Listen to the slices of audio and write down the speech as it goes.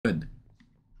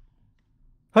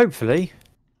Hopefully,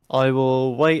 I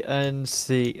will wait and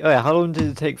see. Oh yeah, how long did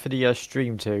it take for the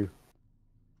stream to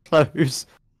close?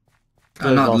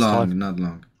 Not Last long, time. not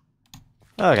long.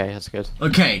 Okay, that's good.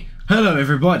 Okay, hello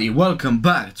everybody, welcome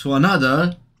back to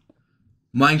another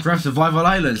Minecraft Survival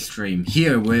Island stream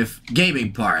here with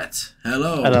Gaming Parts.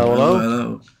 Hello,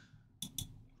 Hello.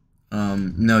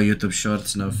 No YouTube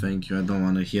Shorts, no thank you, I don't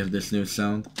want to hear this new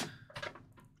sound.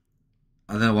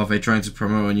 I don't know what they're trying to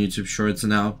promote on YouTube Shorts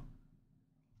now.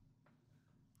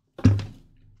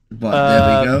 But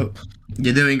there we go.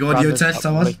 You're doing audio tests,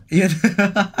 I was? Yeah.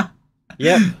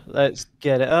 Yep, let's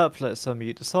get it up, let's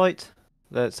unmute the site.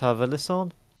 Let's have a listen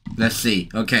on. Let's see.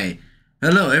 Okay.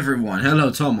 Hello everyone.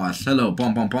 Hello Thomas. Hello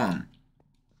Bom.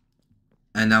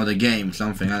 And now the game,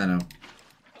 something, I don't know.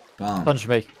 Bomb. Punch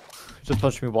me. Just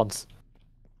punch me once.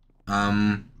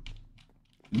 I'll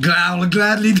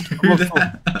gladly do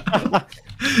that.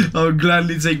 I'll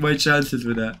gladly take my chances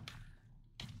with that.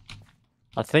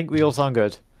 I think we all sound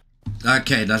good.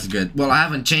 Okay, that's good. Well, I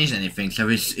haven't changed anything, so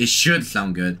it should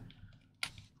sound good.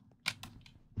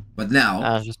 But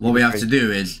now, what we have to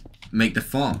do is make the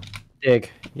farm.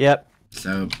 Dig. Yep.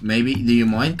 So maybe, do you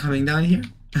mind coming down here?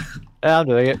 Yeah, I'm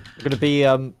doing it. Gonna be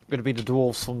the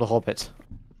dwarves from the Hobbit.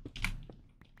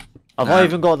 Have I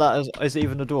even got that as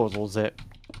even the dwarves, or is it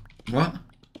What?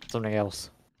 something else?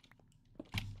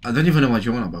 I don't even know what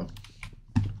you're on about.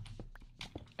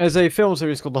 There's a film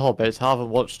series called The Hobbit. I haven't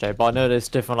watched it, but I know there's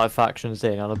different like factions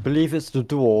in, and I believe it's the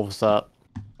dwarves that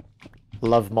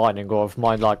love mining or have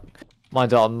mined out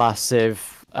a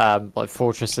massive like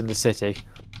fortress in the city.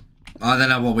 I don't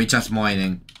know what we're just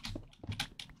mining.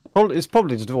 It's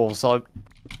probably the dwarves. So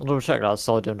I'll double check that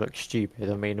so I don't look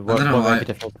stupid. I mean, it won't make a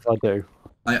difference if I do.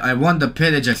 I want the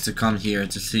pillagers to come here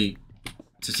to see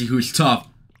who's tough.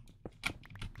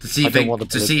 To see if they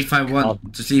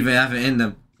have it in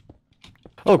them.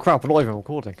 Oh crap! We're not even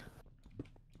recording.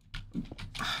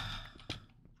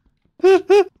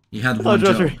 You had one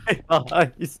job.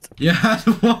 Realized. You had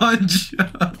one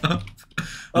job.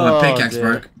 Oh, my pickaxe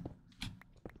broke.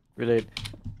 Brilliant.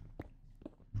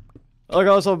 Hi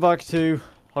guys, I'm back to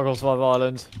Survival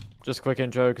Island. Just a quick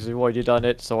intro because we've already done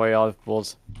it. Sorry, I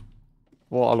was.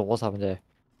 What's happened here?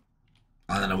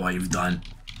 I don't know what you've done.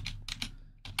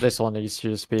 This one needs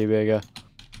to just be bigger.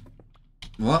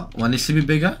 What? One needs to be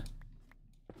bigger?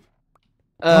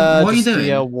 What are you doing?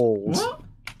 The walls. What?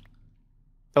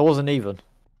 That wasn't even.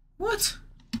 What?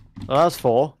 Well, that's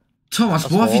 4. Thomas,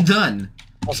 That's what 4. have you done?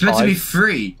 That's It's meant to be 5.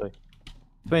 3.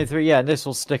 23, yeah, and this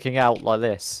was sticking out like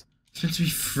this. It's meant to be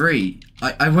 3.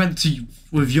 I went to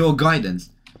with your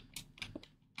guidance.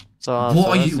 So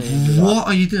What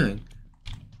are you doing?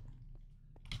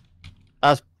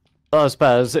 That's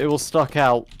better. It was stuck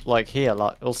out like here,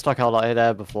 like it was stuck out like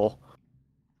there before.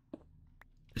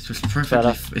 It was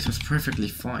perfectly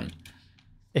fine.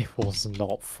 It was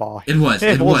not fine. It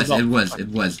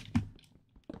was.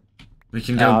 We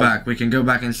can go back. We can go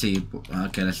back and see.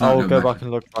 Okay, let's not go back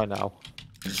and look right now.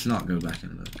 Let's not go back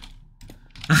and look.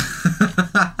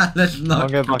 Let's not. I'll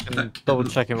go back and double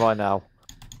checking right now.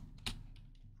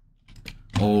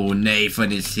 Oh,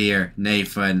 Nathan is here.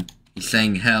 Nathan, he's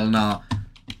saying hell no.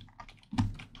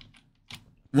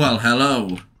 Well,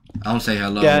 hello. I'll say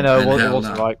hello. Yeah, no, it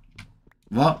wasn't right.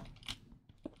 What?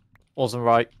 Wasn't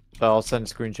right. But I'll send a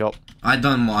screenshot. I'm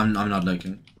not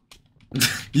looking.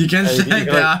 You can say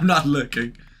that I'm not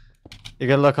looking. You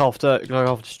can look after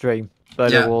stream,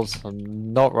 but it was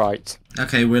not right.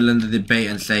 Okay, we'll end the debate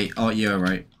and say, oh, you're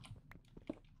right.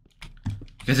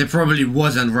 Because it probably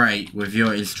wasn't right with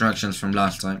your instructions from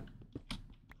last time.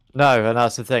 No, and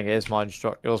that's the thing. It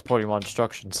was probably my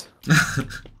instructions.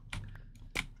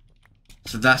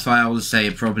 So that's why I will say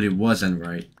it probably wasn't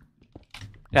right.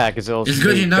 Yeah, because it was. It's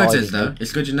good you noticed, though.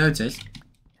 It's good you noticed.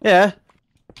 Yeah.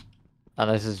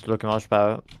 And this is looking much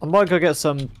better. I might go get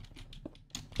some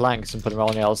planks and put them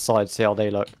on the outside, see how they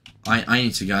look. I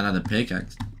need to get another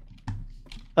pickaxe.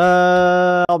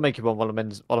 I'll make you one while I'm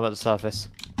at the surface.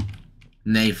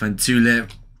 Nathan, too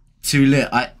lit.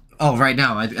 Right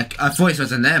now, I thought it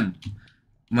was an M.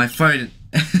 My phone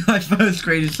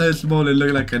screen is so small it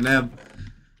looked like an M.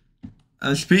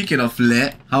 And speaking of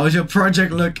lit, how is your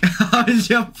project look? How is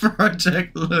your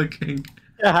project looking?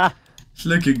 Yeah. It's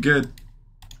looking good.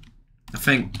 I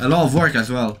think a lot of work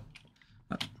as well.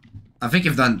 I think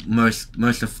you've done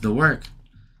most of the work.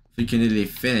 I think you're nearly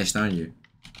finished, aren't you?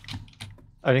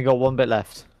 Only got one bit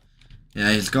left.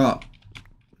 Yeah, he's got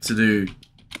to do.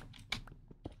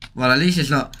 Well, at least it's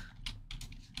not.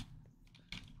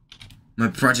 My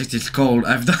project is cold.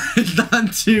 I've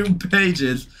done 2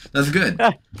 pages. That's good.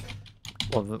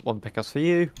 One pickaxe for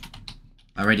you.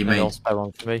 I already made. I'll spare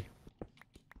one for me.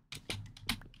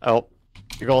 Oh,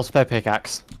 you got a spare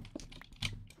pickaxe.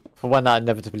 For when that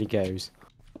inevitably goes.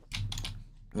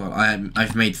 Well,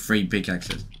 I've made 3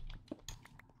 pickaxes.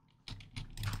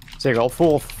 So you got a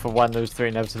 4th for when those 3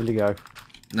 inevitably go.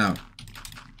 No.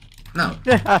 No.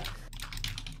 Yeah.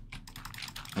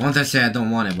 I want to say I don't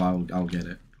want it, but I'll get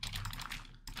it.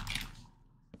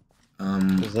 I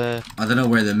don't know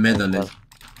where the middle is.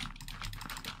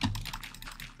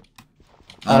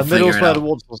 I'll figure middle's it where out. the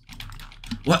water was.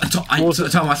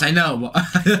 What? Thomas, I know, but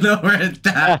I don't know where it's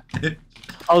at.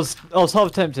 I was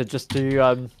half tempted just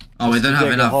to Oh, we don't have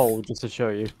dig a enough. hole just to show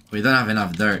you. We don't have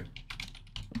enough dirt.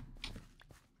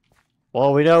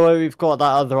 Well, we know where we've got that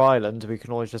other island. We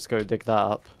can always just go dig that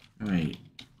up. Wait.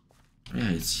 Yeah,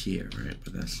 it's here, right?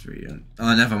 But that's 3.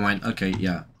 Oh, never mind. Okay,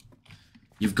 yeah.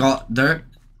 You've got dirt?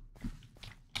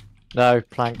 No,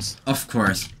 planks. Of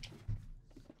course.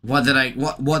 What did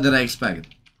I expect?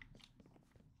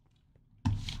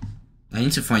 I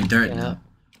need to find dirt now.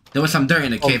 There was some dirt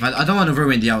in the cave. I don't want to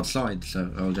ruin the outside,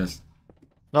 so I'll just...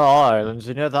 No islands.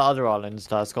 You know that other island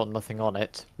that's got nothing on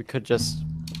it. We could just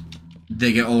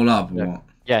dig it all up, or what?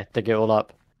 Yeah, dig it all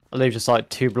up. I'll leave just like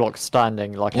 2 blocks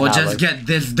standing, like. Or an just arrow. get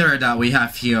this dirt that we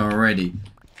have here already.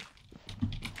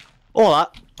 Or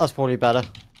that's probably better.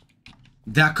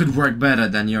 That could work better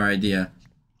than your idea.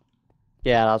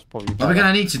 Yeah, that's probably better. But we're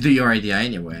gonna need to do your idea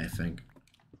anyway, I think.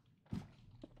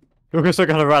 We're still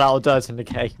gonna run out of dirt in the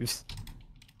caves.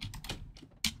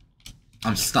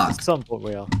 I'm stuck. At some point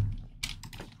we are.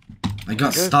 I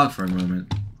got stuck for a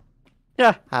moment.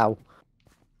 Yeah, how?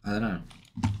 I don't know.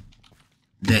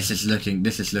 This is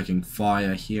looking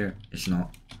fire here. It's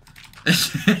not.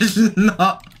 It's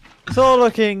not. It's all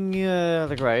looking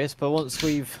the greatest, but once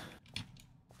we've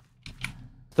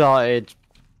started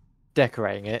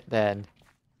decorating it, then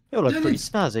it'll look pretty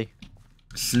snazzy.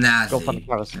 Go find the Snazzy.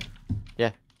 carrots.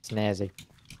 Yeah, snazzy.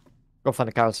 Go find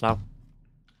the carrots now.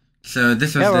 So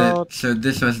this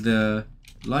was the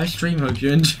live stream. Hope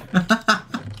you enjoy.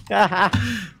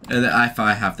 And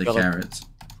I have the carrots.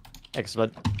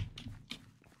 Excellent.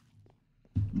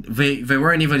 They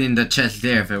weren't even in the chest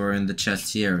there. They were in the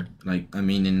chest here. Like, I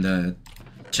mean, in the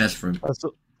chest room.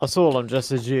 I saw them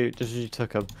just as you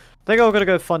took them. I think I'm gonna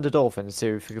go find the dolphins, see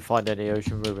if we can find any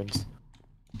ocean ruins.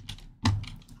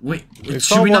 Wait,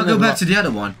 should we not go back to the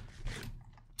other one?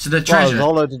 To the treasure?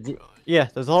 Well,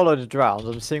 there's a whole load of drowns.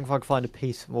 I'm seeing if I can find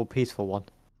a more peaceful one.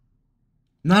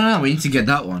 No, we need to get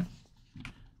that one.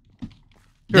 True.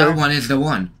 That one is the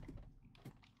one.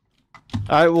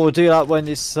 Alright, we'll do that when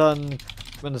the sun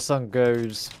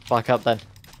goes back up then.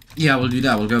 Yeah, we'll do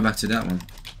that. We'll go back to that one.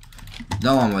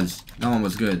 That one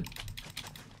was good.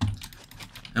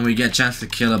 And we get a chance to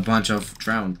kill a bunch of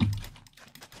drowned.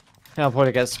 Yeah, I'll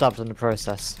probably get stabbed in the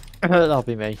process. That'll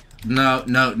be me. No,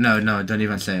 don't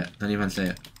even say it. Don't even say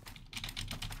it.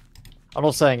 I'm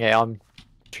not saying it, I'm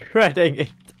dreading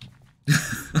it.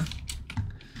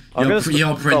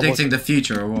 You're predicting the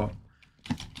future or what?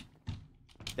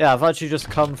 Yeah, I've actually just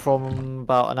come from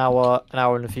about an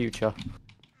hour in the future.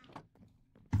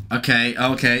 Okay,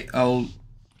 I'll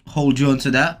hold you onto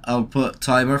that. I'll put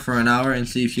timer for an hour and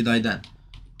see if you die then.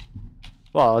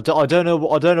 Well, I don't know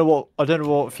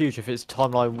what future, if it's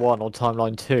timeline 1 or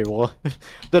timeline 2, or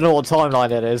don't know what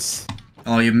timeline it is.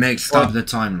 Oh, you mixed up the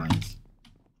timelines.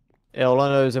 Yeah, all I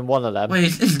know is in one of them. Wait,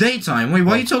 it's daytime. Wait,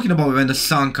 what are you talking about when the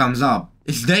sun comes up?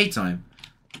 It's daytime.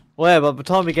 Well, yeah, but by the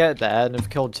time we get there and have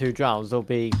killed 2 drowns, it'll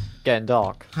be getting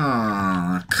dark.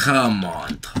 Ah, come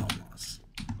on, Thomas.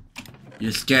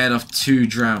 You're scared of 2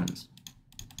 drowns.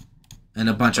 And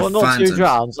a bunch of not phantoms. 2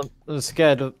 drowns, I'm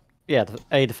scared of, yeah,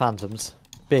 A, the phantoms.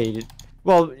 B,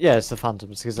 well, yeah, it's the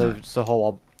phantoms, because there'll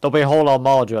be a whole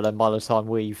armada then by the time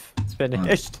we've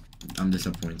finished. I'm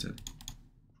disappointed.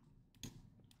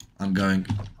 I'm going.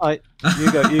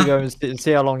 You go and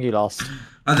see how long you last.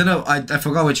 I don't know, I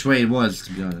forgot which way it was,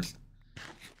 to be honest.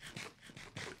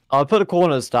 I put the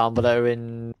corners down, but they were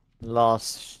in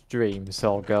last stream,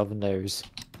 so I'll go over those.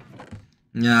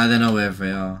 Yeah, I don't know where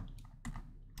they are.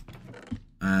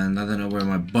 And I don't know where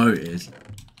my boat is.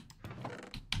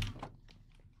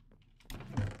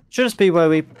 Should just be where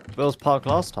we was parked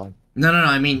last time. No,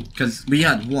 I mean, because we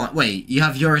had one. Wait, you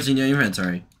have yours in your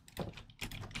inventory?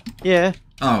 Yeah.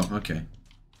 Oh, okay.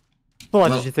 Why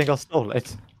did you think I stole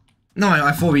it? No,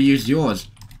 I thought we used yours.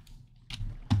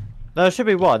 No, it should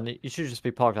be one. You should just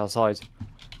be parked outside.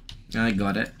 I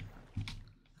got it.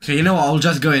 Okay, you know what? I'll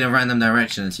just go in a random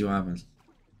direction and see what happens.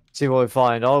 See what we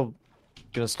find. I'm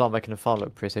gonna start making the farm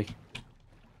look pretty.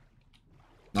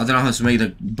 I don't know how to make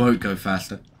the boat go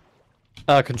faster.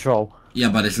 Control. Yeah,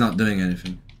 but it's not doing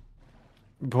anything.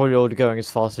 Probably already going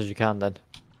as fast as you can then.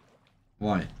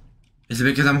 Why? Is it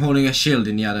because I'm holding a shield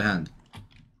in the other hand?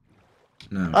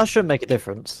 No. That shouldn't make a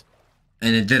difference.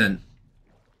 And it didn't.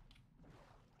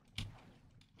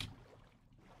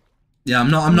 Yeah, I'm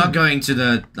not going to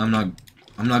the I'm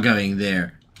not going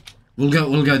there. We'll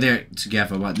go there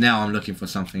together, but now I'm looking for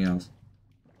something else.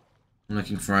 I'm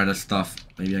looking for other stuff.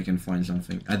 Maybe I can find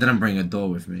something. I didn't bring a door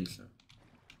with me, so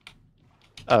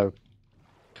Oh.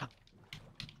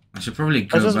 I should probably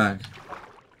go back.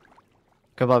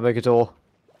 Come back, make a door.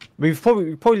 We've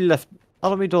probably left.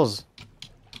 How many doors?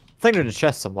 I think they're in the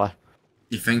chest somewhere.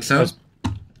 You think so?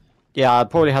 Yeah, I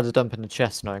probably had to dump in the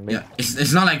chest, knowing me. Yeah,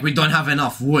 it's not like we don't have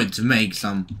enough wood to make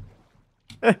some.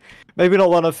 Maybe not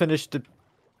when I finished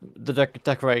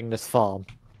decorating this farm.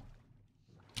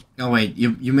 Oh wait,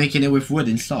 you're making it with wood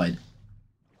inside?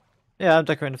 Yeah, I'm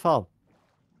decorating the farm.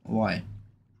 Why?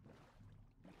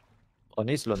 Oh, it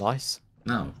needs to look nice.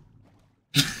 No.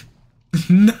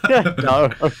 No.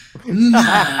 No.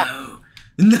 No.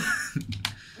 No.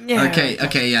 Yeah.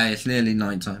 Okay, yeah, it's nearly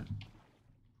nighttime.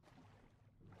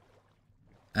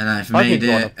 And I've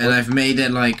made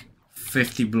it like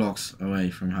 50 blocks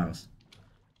away from house.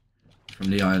 From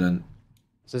the island.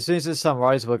 So as soon as it's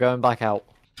sunrise, we're going back out.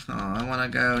 Oh, I wanna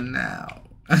go now.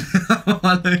 I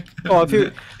wanna go Oh, if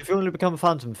you want to become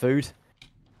phantom food,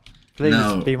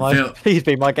 please be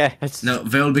my guest. No,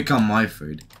 they'll become my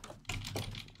food.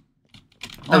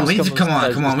 No, we need to come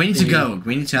on. We need to go.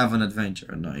 We need to have an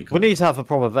adventure. No, we need to have a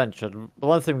proper adventure. The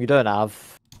one thing we don't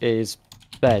have is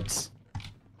beds.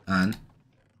 And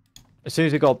as soon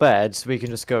as we got beds, we can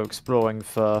just go exploring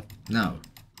for. No.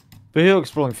 We'll go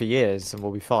exploring for years, and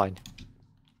we'll be fine.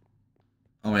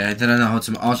 Oh wait, I didn't know how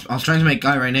to. I was trying to make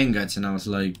iron ingots, and I was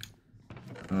like,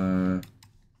 I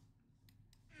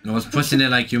was pushing it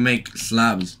like you make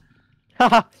slabs.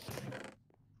 I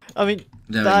mean,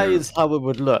 that is how it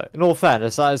would look. In all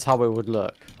fairness, that is how it would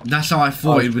look. That's how I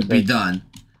thought it would be done.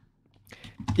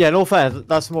 Yeah, in all fairness,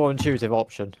 that's a more intuitive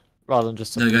option rather than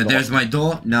just. There we go. There's my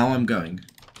door. Now I'm going.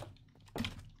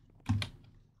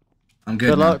 I'm good.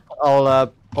 Good luck.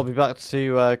 I'll be back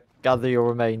to gather your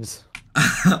remains.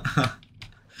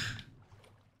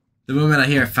 The moment I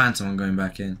hear a phantom, I'm going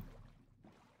back in.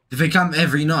 Do they come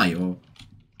every night, or?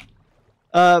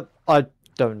 I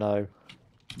don't know.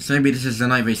 So maybe this is the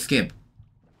night they skip.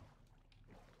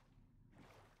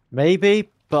 Maybe,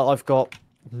 but I've got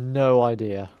no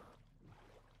idea.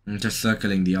 I'm just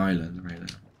circling the island right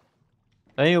now.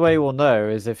 The only way we'll know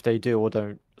is if they do or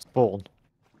don't spawn.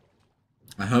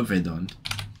 I hope they don't.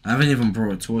 I haven't even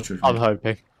brought a torch with me. I'm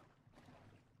hoping.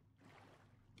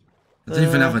 I don't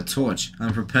even have a torch.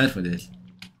 I'm prepared for this.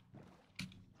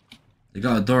 They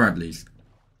got a door at least.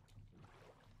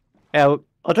 Yeah,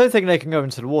 I don't think they can go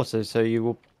into the water, so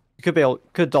you could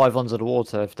dive under the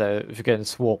water if you're getting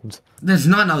swarmed. There's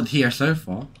none out here so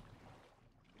far.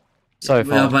 So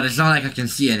far. Well, but it's not like I can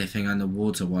see anything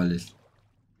underwater while it's.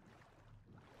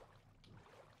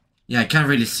 Yeah, I can't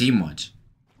really see much.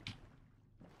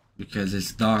 Because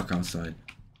it's dark outside.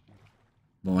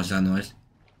 What was that noise?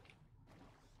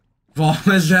 What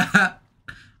was that?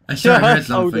 I sure heard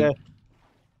something. Oh, yeah.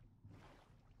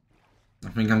 I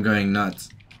think I'm going nuts.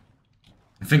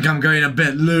 I think I'm going a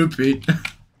bit loopy.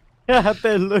 Yeah, a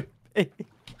bit loopy.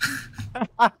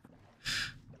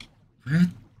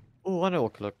 Where? Oh, I know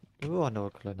what could look. Oh, I know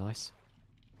what could look nice.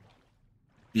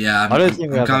 Yeah,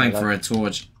 I'm coming for a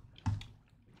torch.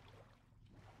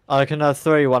 I can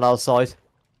throw you one outside.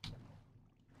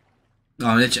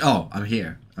 Oh, I'm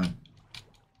here. Oh.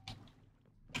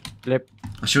 Blip.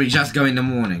 Or should we just go in the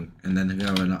morning and then go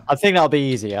and I think that'll be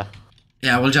easier.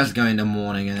 Yeah, we'll just go in the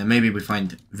morning and then maybe we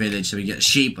find village so we get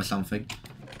sheep or something.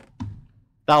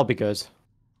 That'll be good.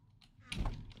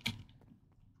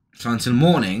 So until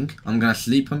morning, I'm gonna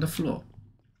sleep on the floor.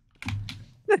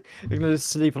 You're gonna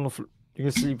sleep on the floor. You're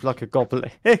gonna sleep like a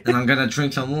goblin. And I'm gonna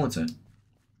drink some water.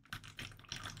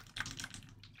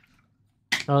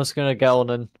 I'm just gonna get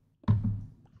on and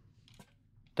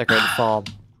decorate the farm.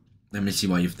 Let me see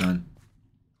what you've done.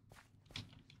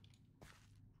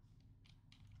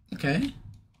 Okay.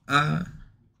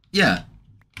 Yeah.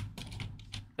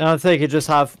 And I think you just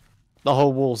have the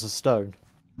whole walls of stone.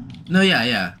 No,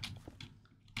 yeah.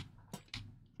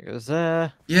 It goes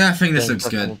there. Yeah, I think this looks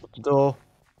good. The door.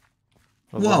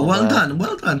 Wow, well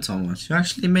done, Thomas. You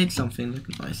actually made something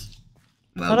look nice.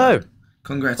 Well I know. Done.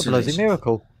 Congratulations. A bloody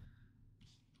miracle.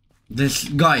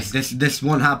 This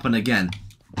won't happen again.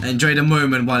 Enjoy the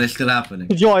moment while it's still happening.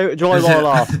 Enjoy while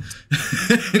laugh.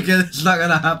 Because it's not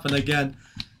gonna happen again.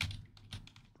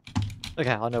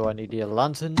 Okay, I know I need the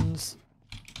lanterns.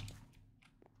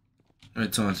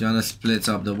 Alright, Thomas, you wanna split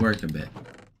up the work a bit?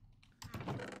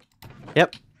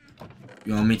 Yep.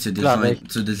 You want me to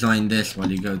design this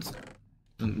while you go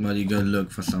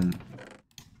look for some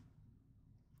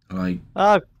like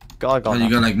I got while you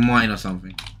go like mine or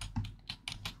something.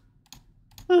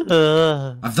 I've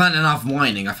done enough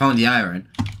mining. I found the iron.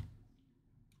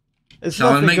 So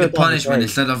I'll make the punishment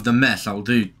instead of the mess. I'll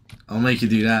make you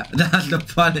do that. That's the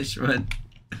punishment.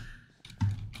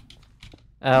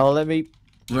 Let me.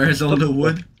 Where's all the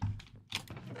wood?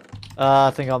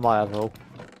 I think I might have all.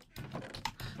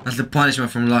 That's the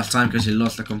punishment from last time because you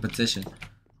lost the competition.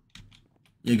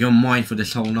 You go mine for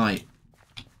this whole night.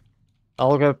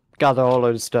 I'll go gather all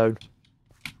of the stone.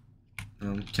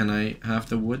 Can I have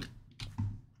the wood?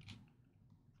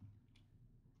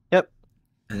 Yep.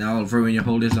 And I'll ruin your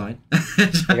whole design. There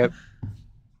you go.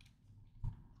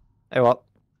 Hey, what?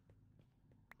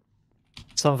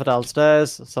 Some for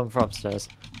downstairs, some for upstairs.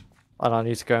 And I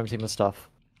need to go empty my stuff.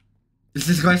 Is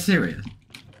this guy serious?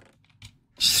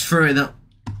 Just throw it up.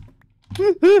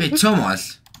 Hey,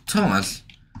 Thomas. Thomas.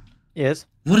 Yes?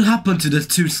 What happened to the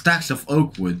 2 stacks of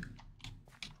oak wood?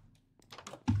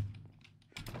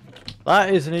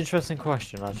 That is an interesting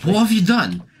question, actually. What have you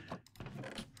done?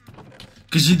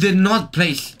 Because you did not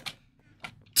place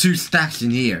 2 stacks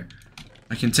in here.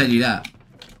 I can tell you that.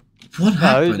 What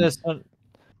happened? No,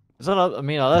 it's not, I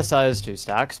mean, unless that is 2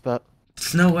 stacks, but...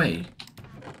 There's no way.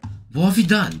 What have you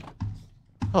done?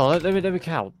 Oh, let me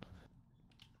count.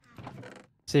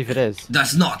 See if it is.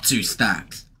 That's not 2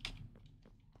 stacks.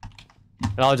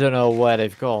 And I don't know where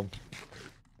they've gone.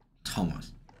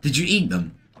 Thomas, did you eat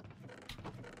them?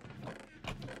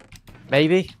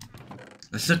 Maybe?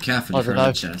 Let's look carefully for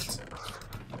the chest.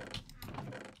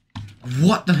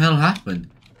 What the hell happened?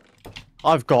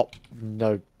 I've got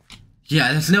no...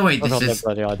 Yeah, there's no way I've this got no is...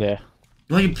 bloody idea.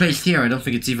 What you placed here, I don't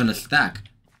think it's even a stack.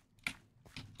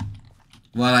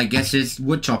 Well, I guess it's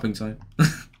wood chopping time.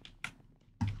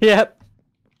 Yep.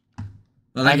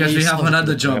 Well, I guess we have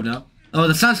another job now. Oh,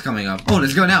 the sun's coming up. Oh,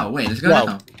 let's go now. Wait, let's go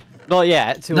now. Not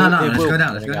yet. No, let's go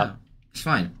down. Let's go down. It's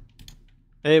fine.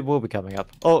 It will be coming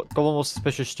up. Oh, got one more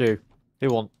suspicious stew.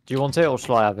 Do you want it or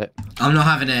shall I have it? I'm not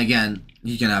having it again.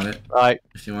 You can have it. Right.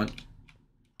 If you want.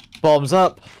 Bombs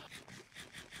up.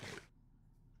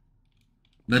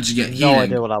 Let's you get healing. No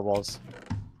idea what that was.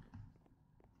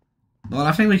 Well,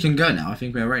 I think we can go now. I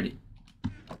think we're ready.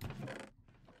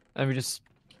 Let me just...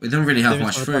 We don't really have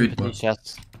much food, but...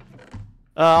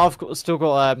 Still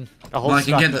got a whole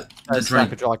stack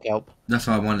of dry kelp. That's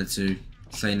what I wanted to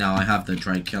say now. I have the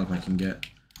dry kelp I can get.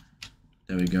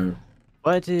 There we go.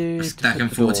 Where do... Stack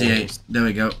and 48. There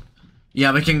we go.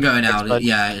 Yeah, we can go now.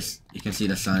 Yeah, you can see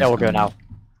the sun. Yeah, we'll go now.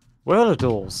 Where are the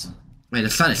doors? Wait, the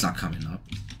sun is not coming up.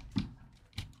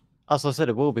 As I said,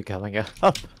 it will be coming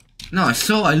up. No,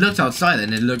 I looked outside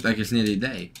and it looked like it's nearly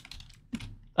day.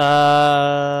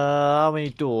 How many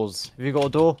doors? Have you got a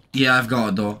door? Yeah, I've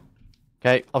got a door.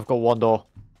 Okay, I've got 1 door.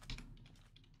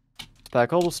 Spare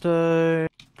cobblestone,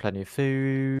 plenty of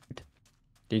food.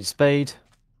 Need a spade.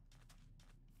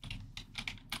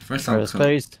 First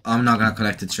I'm not gonna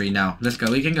collect a tree now. Let's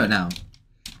go. We can go now.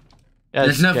 Yeah,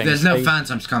 there's no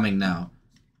phantoms coming now.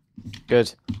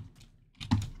 Good.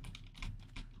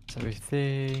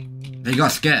 Everything. They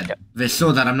got scared. Yep. They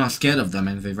saw that I'm not scared of them,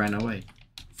 and they ran away.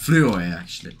 Flew away,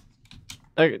 actually.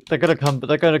 They're gonna come.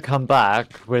 They're gonna come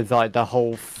back with like the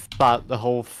whole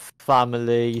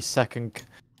family, second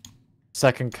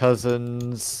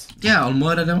cousins. Yeah, I'll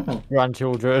murder them all.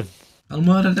 Grandchildren. I'll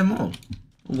murder them all.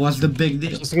 What's the big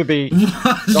deal? It's gonna be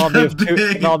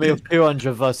an army of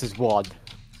 200 versus 1.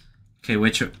 Okay,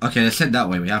 okay, let's head that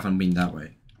way. We haven't been that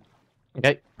way.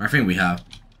 Okay. I think we have.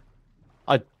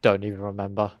 I don't even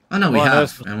remember. Oh no, we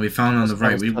have, and we found on the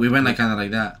right. We went like kind of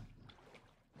like that.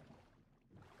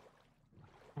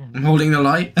 I'm holding the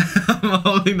light. I'm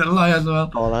holding the light as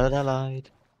well. Follow the light.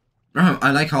 Bro,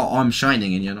 I like how I'm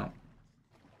shining and you're not.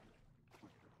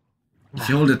 If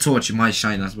you hold a torch, you might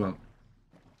shine as well.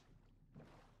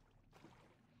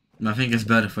 I think it's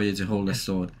better for you to hold a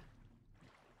sword.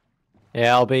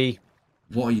 Yeah, I'll be...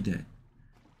 What are you doing?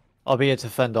 I'll be here to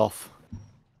fend off.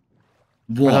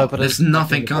 What? There's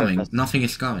nothing coming. Nothing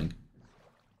is coming.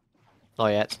 Not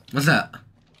yet. What's that?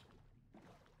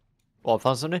 What, I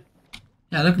found something?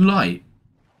 Yeah, look, light.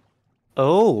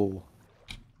 Oh.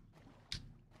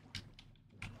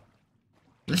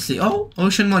 Let's see. Oh,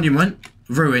 Ocean Monument.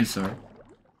 Ruin, sorry.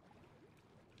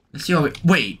 Let's see how we...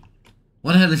 Wait.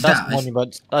 What the hell is that? That's a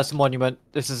monument. That's a monument.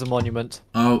 This is a monument.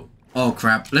 Oh. Oh,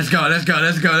 crap. Let's go, let's go,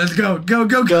 let's go, let's go. Go,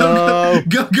 go, go, go.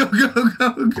 Go, go, go,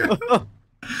 go, go.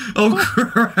 Oh,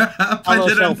 crap. How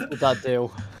much health did that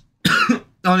deal?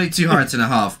 Only 2 hearts and a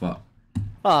half, but...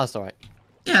 Oh, that's alright.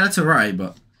 Yeah, that's alright,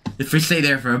 but... If we stay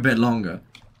there for a bit longer...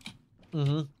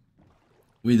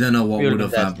 We don't know what would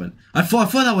have happened. I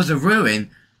thought that was a ruin.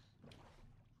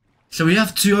 So we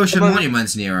have 2 ocean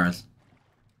monuments near us.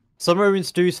 Some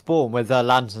ruins do spawn with their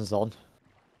lanterns on.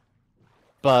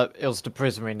 But it was the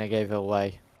prisonering they gave it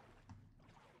away.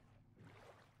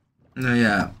 No,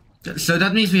 yeah. So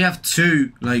that means we have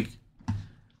 2, like,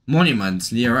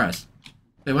 monuments near us.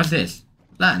 Wait, what's this?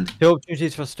 Land? The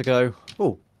opportunities for us to go.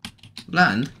 Oh.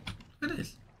 Land? What is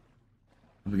this?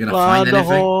 Are we gonna find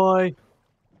anything? Ahoy.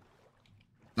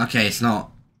 Okay, it's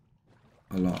not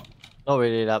a lot. Not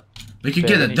really that. We could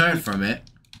get the dirt from it.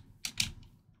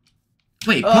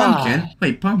 Wait, pumpkin?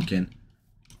 Wait, pumpkin.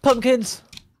 Pumpkins!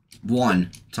 1.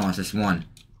 Thomas, it's 1.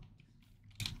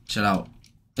 Chill out.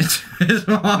 It's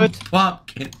 1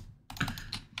 pumpkin.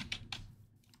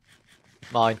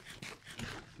 Mine.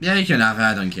 Yeah, you can have it,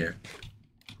 I don't care.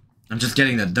 I'm just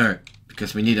getting the dirt,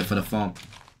 because we need it for the farm.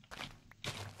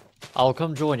 I'll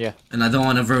come join you. And I don't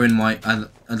want to ruin my... I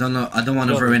don't want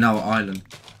to ruin our island.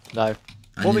 No.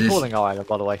 What are we calling our island,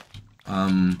 by the way? I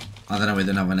don't know, we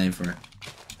don't have a name for it.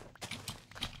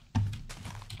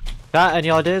 Cat,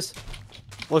 any ideas?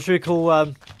 What should we call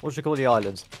the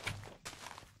islands?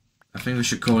 I think we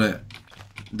should call it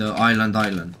the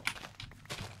Island.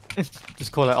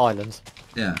 Just call it islands.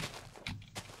 Yeah.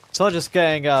 So I'm just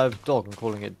getting a dog and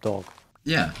calling it dog.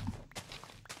 Yeah.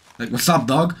 Like, what's up,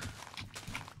 dog?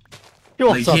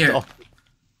 What's up, dog?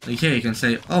 Like here you can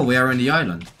say, oh, we are on the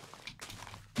island.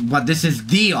 But this is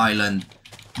the island.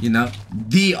 You know?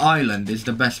 The island is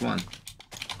the best one.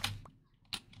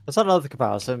 That's not another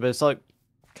comparison, but it's like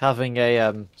having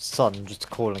a son, just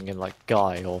calling him like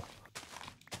guy or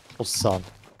son.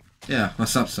 Yeah,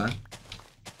 what's up, son?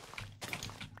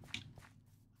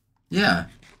 Yeah.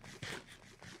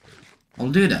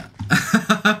 I'll do that.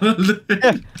 I'll do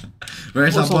it.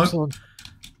 Where's our boat?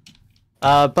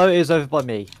 Boat is over by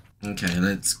me. Okay,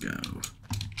 let's go.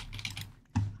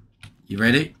 You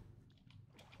ready?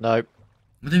 No.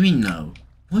 What do you mean no?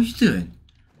 What are you doing?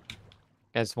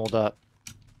 Getting some more dirt.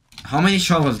 How many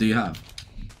shovels do you have?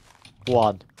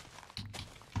 1.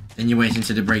 And you wait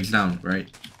until it breaks down, right?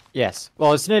 Yes.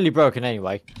 Well, it's nearly broken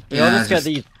anyway. Yeah, I'll just get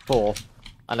these 4,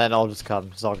 and then I'll just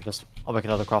come. So I'll make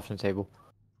another crafting table.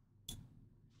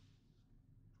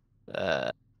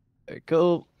 There we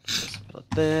go. Just put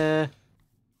that there.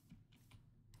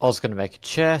 I was gonna make a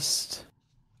chest.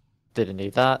 Didn't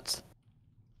need that.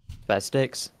 Spare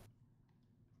sticks.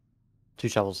 2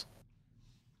 shovels.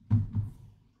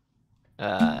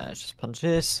 Just punch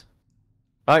this.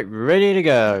 Right, ready to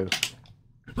go.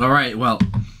 Alright, well.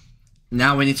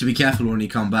 Now we need to be careful when we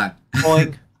come back.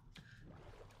 Boing.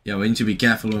 Yeah, we need to be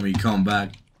careful when we come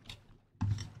back.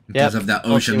 Because of that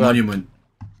ocean monument.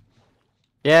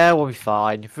 Yeah, we'll be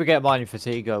fine. If we get mining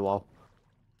fatigue, go well.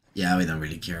 Yeah, we don't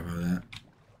really care about that.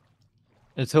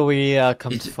 Until we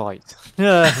come to fight.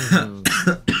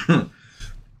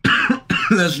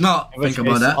 Let's not think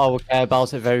about that. I will care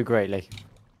about it very greatly.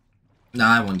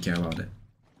 Nah, I won't care about it.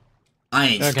 I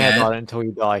ain't Don't scared. care about it until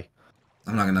you die.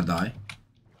 I'm not gonna die.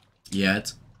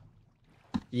 Yet.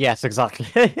 Yes, exactly.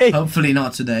 Hopefully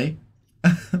not today.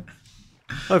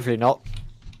 Hopefully not.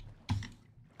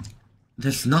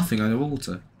 There's nothing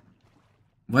underwater.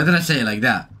 Why did I say it like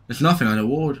that? There's nothing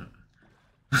underwater.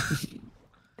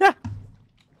 Yeah.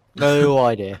 No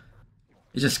idea.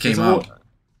 It just came out.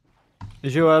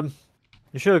 Is your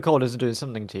sure cold isn't doing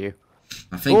something to you?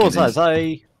 I think it is. Is that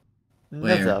a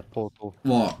Where? nether portal?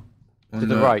 What? To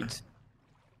the right.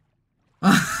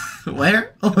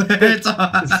 Where? Where? What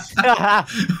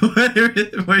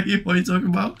are you talking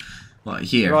about? What,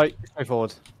 here? Right, straight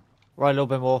forward. Right, a little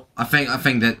bit more. I think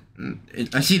that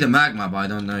I see the magma, but I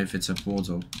don't know if it's a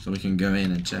portal, so we can go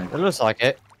in and check. It looks like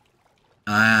it.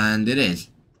 And it is.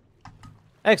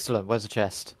 Excellent. Where's the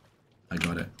chest? I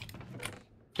got it.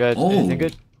 Good. Oh. Anything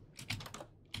good?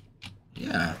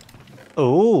 Yeah.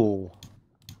 Oh.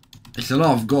 It's a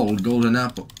lot of gold, golden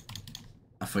apple.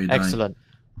 I thought you died. Excellent.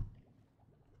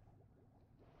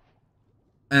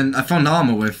 And I found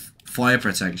armor with fire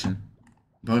protection.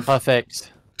 Both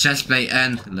Perfect. chestplate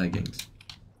and leggings.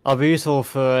 I'll be useful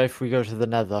for if we go to the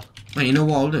nether. Wait, you know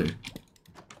what I'll do?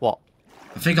 What?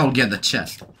 I think I'll get the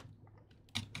chest.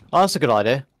 Oh, that's a good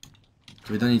idea.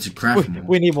 We don't need to craft more.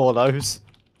 We need more of those.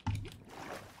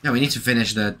 Yeah, we need to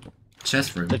finish the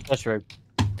chest room. The chest room.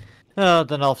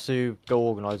 Then I'll have to go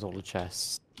organise all the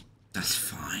chests. That's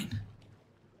fine.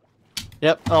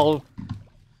 Yep, I'll...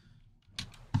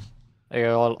 There you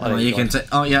go, Oh, you can take...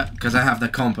 Oh, yeah, because I have the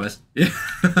compass. Yep.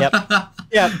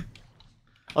 Yep.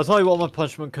 I'll tell you what my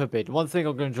punishment could be. The one thing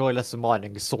I'm going to enjoy less than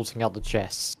mining is sorting out the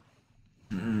chests.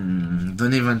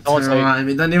 Don't even remind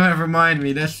me. Don't even remind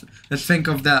me. Let's think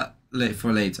of that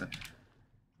for later.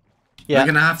 Yeah. We're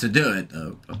gonna have to do it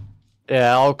though.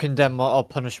 Yeah, I'll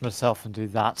punish myself and do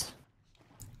that.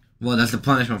 Well, that's the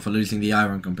punishment for losing the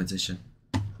iron competition.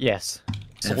 Yes.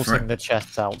 And Sorting the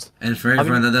chests out. And for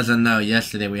everyone that doesn't know,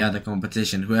 yesterday we had a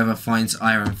competition. Whoever finds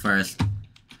iron first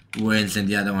wins, and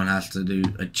the other one has to do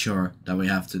a chore that we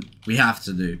have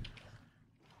to do.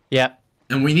 Yeah.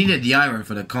 And we needed the iron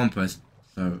for the compass,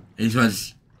 so it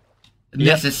was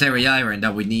necessary iron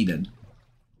that we needed.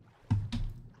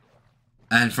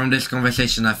 And from this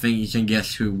conversation, I think you can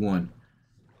guess who won.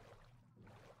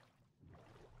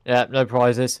 Yeah, no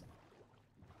prizes.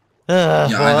 Yeah,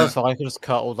 well, that's fine. I can just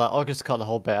cut all that. I'll just cut the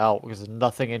whole bit out because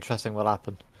nothing interesting will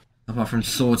happen. Apart from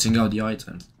sorting out the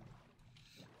items.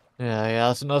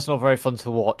 Yeah, that's not very fun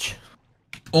to watch.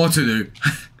 Or to do.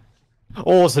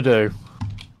 Or to do.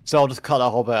 So I'll just cut that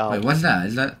whole bit out. Wait, what's that?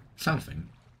 Is that something?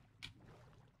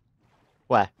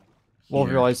 Where? What have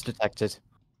Here. your eyes detected?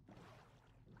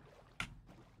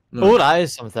 Look. Oh, that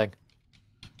is something.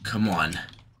 Come on.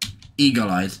 Eagle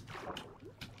eyes.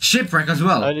 Shipwreck as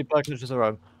well. Only packages are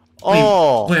home.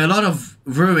 Oh! Wait, a lot of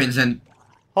ruins and...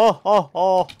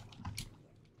 Oh!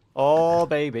 Oh,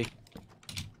 baby.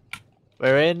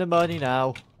 We're in the money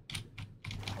now.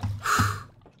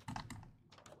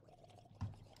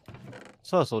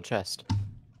 Sourcewell chest.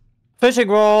 Fishing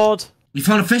rod! You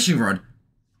found a fishing rod.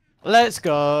 Let's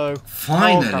go!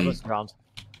 Finally. Oh, crap, let's drown.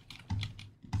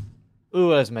 Ooh,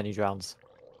 there's many drowns.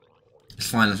 It's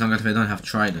fine as long as we don't have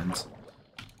tridents.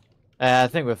 I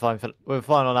think we're fine. We're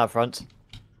fine on that front.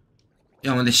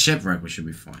 Yeah, on the shipwreck we should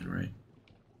be fine, right?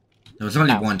 There was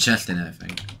only Ow. one chest in it, I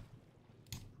think.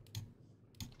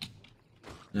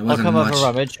 There I'll wasn't come much. up a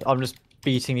rummage. I'm just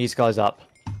beating these guys up.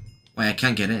 Wait, I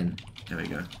can't get in. There we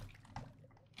go.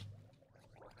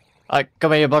 Alright,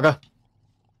 come here, you bugger.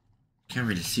 Can't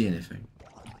really see anything.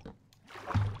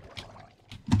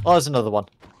 Oh, there's another one.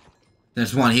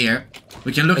 There's one here.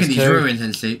 We can look There's at these two. ruins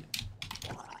and see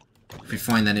if we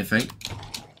find anything.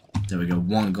 There we go,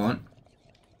 one gone.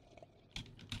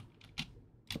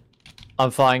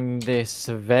 I'm finding this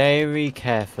very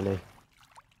carefully.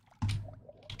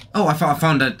 Oh, I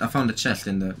found a chest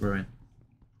in the ruin.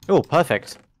 Oh,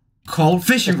 perfect. Cold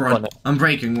fishing Just rod. won it. I'm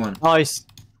breaking one. Nice.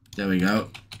 There we go.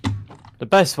 The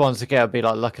best ones to get would be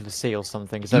like Luck of the Sea or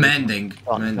something. Mending.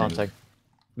 Mending.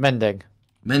 Mending.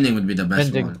 Mending would be the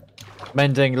best Mending. one.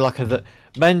 Mending,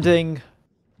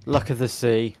 Luck of the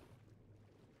Sea,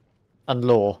 and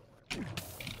Law.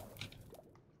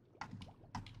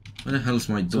 Where the hell's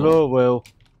my door? Law will.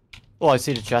 Oh, I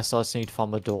see the chest. I just need to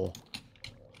find my door.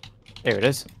 Here it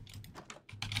is.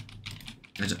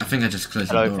 I think I just closed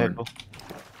Hello, the door. people.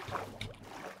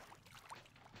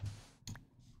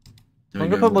 There I'm we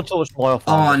gonna go. put my torch by off.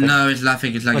 Oh no, it's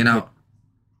laughing, it's lagging Okay. out.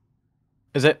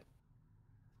 Is it?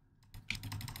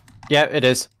 Yeah, it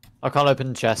is. I can't open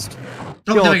the chest.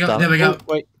 Oh, there we go, there we go.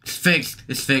 Oh, wait. It's fixed,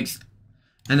 it's fixed.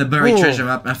 And the buried Ooh. treasure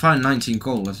map. I found 19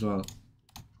 coal as well.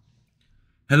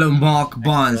 Hello, Mark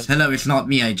Barnes. Hello, it's not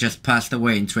me. I just passed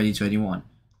away in 2021.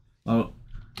 Well,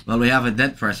 we have a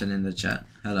dead person in the chat.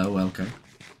 Hello, welcome.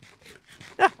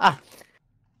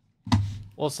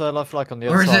 What's life like on the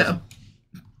Or other is side?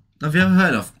 it? Have you ever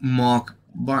heard of Mark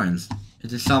Barnes?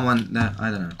 Is it someone that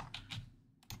I don't know?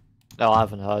 No, I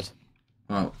haven't heard.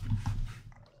 Well,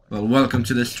 welcome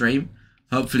to the stream.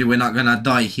 Hopefully, we're not gonna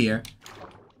die here.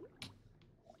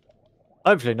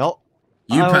 Hopefully not.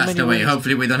 You How passed many away. ruins-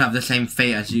 Hopefully, we don't have the same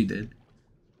fate as you did.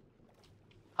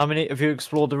 How many have you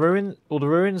explored all the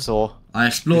ruins, or? I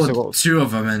explored still got- 2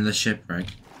 of them in the shipwreck.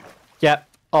 Yep,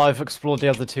 I've explored the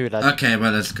other 2 then. Okay,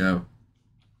 well, let's go.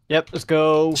 Yep, let's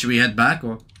go. Should we head back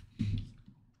or?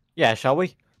 Yeah, shall we?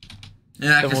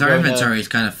 Yeah, Then because we'll our go there. inventory is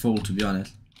kind of full, to be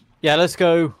honest. Yeah, let's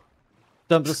go.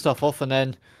 Dump the stuff off, and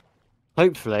then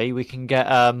hopefully we can get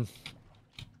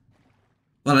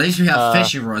Well, at least we have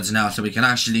fishing rods now, so we can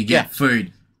actually get Yeah.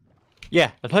 food.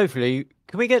 yeah, and hopefully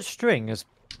can we get string as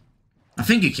I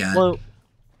think you can. well?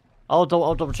 I'll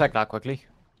double check that quickly.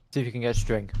 See if you can get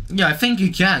string. Yeah, I think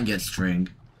you can get string.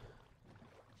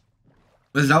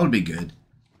 Well, that would be good.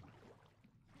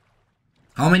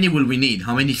 How many will we need?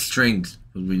 How many strings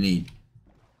will we need?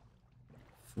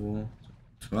 4,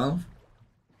 12?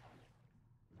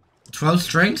 12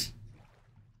 strings?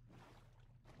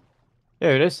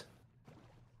 Here it is.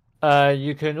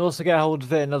 You can also get hold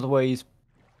of it in other ways.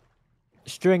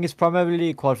 String is primarily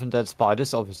acquired from dead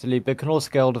spiders, obviously, but can also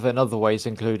get hold of it in other ways,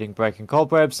 including breaking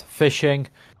cobwebs, fishing,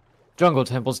 jungle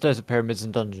temples, desert pyramids,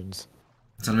 and dungeons.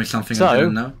 Tell me something So- I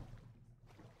didn't know.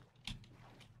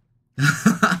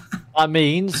 That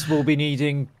means we'll be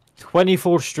needing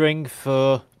 24 string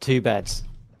for 2 beds.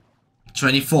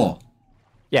 24.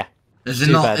 Yeah. Is it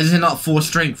 2 not? beds. Is it not 4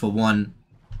 string for one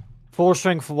 4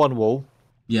 string for 1 wall.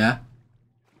 Yeah.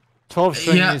 12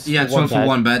 string Yeah, is yeah, for 1 12 for bed.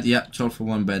 1 bed. Yeah, 12 for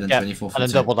 1 bed and Yep, 24 for and then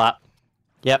 2. double that.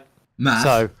 Yep. Math.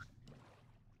 So,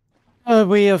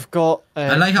 we have got.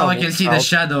 I like how I can see the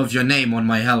shadow of your name on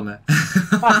my helmet.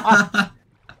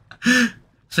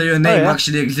 So your name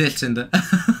actually exists in the.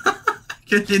 I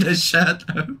can see the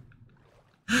shadow.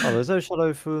 Oh, there's no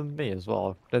shadow for me as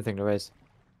well. I don't think there is.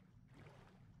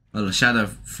 Well, the shadow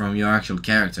from your actual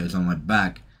character is on my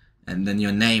back, and then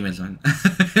your name is on.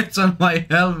 It's on my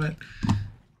helmet.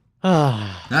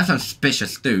 That's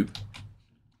suspicious too.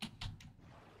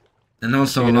 And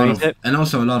also a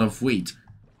lot of wheat.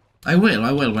 I will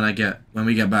when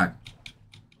we get back.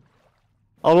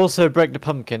 I'll also break the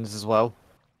pumpkins as well,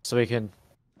 so we can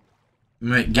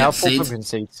Get seeds. Pumpkin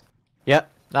seeds.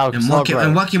 Yep. Now and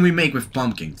what can we make with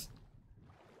pumpkins?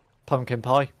 Pumpkin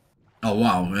pie. Oh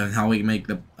wow! And how we make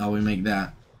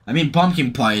that? I mean,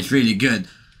 pumpkin pie is really good.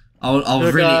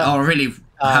 I'll really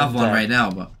have one right now,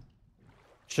 but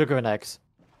sugar and eggs.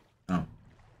 Oh.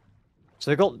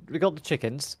 So we got the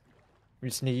chickens. We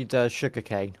just need sugar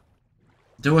cane.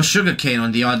 There was sugar cane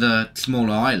on the other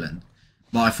smaller island,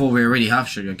 but I thought we already have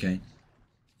sugar cane.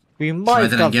 We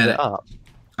might have it up.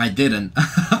 I didn't.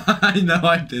 I know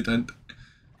I didn't.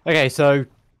 Okay, so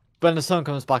when the sun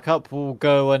comes back up, we'll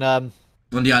go and on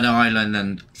the other island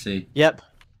and see. Yep.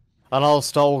 And I'll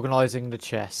start organising the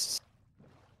chests.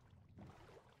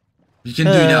 We can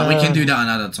do that. We can do that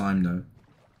another time, though.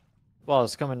 Well,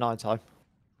 it's coming night time.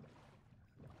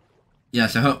 Yeah.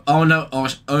 So, oh no,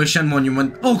 Ocean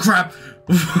Monument. Oh crap!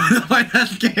 Why that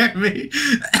scared me?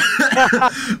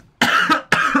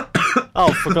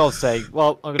 Oh, for God's sake!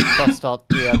 Well, I'm gonna bust out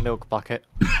the milk bucket.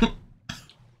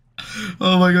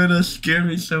 Oh my god, that scared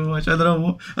me so much. I don't know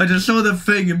what. I just saw the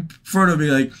thing in front of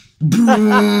me, like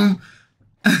boom.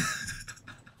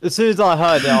 As soon as I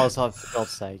heard it, I was like, for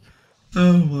God's sake.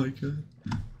 Oh my god.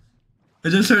 I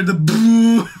just heard the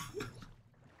boom.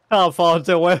 How far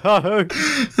until we're home?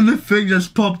 And the thing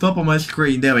just popped up on my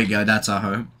screen. There we go, that's our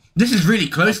home. This is really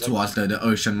close to us though, the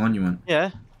Ocean Monument.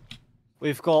 Yeah.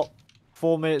 We've got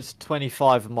 4 minutes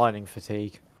 25 of mining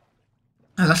fatigue.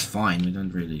 Oh, that's fine, we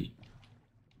don't really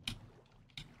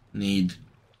need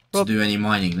to do any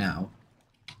mining now.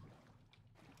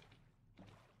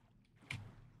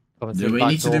 Do we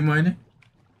need to do mining?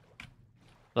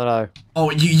 No.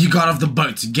 Oh, you got off the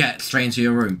boat to get straight into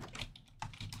your room.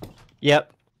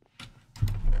 Yep.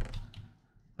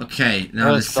 Okay,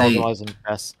 now let's see.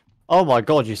 Oh my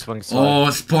god, you swing slow. Oh,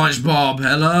 SpongeBob,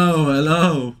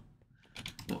 hello.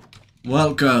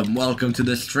 Welcome to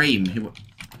the stream.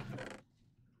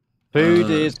 Food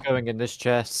is going in this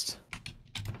chest.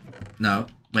 No,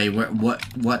 wait,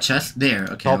 what chest? There.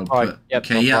 Okay, I'll put, yep,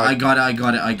 okay, yeah, right. I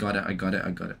got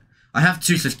it. I have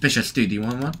 2 suspicious too. Do you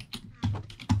want one?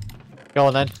 Go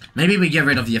on then. Maybe we get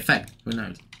rid of the effect. Who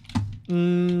knows?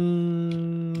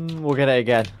 We'll get it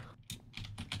again.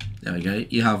 There we go.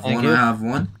 You have one. I have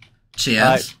one. Cheers.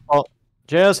 Right. Oh,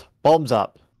 cheers. Bombs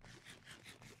up.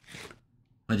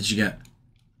 What did you get?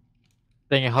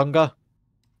 Thing of hunger.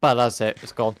 But that's it.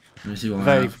 It's gone. Let me see what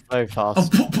I have. Very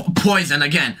fast. Oh, poison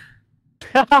again.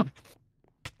 I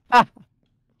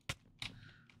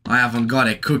haven't got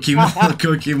it. Cookie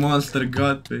Monster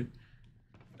got me.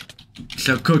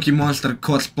 So Cookie Monster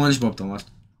caught SpongeBob, Thomas.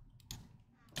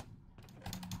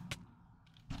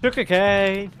 Sugar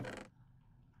cane.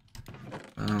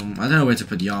 I don't know where to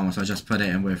put the armor, so I just put it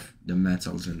in with the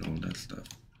metals and all that stuff.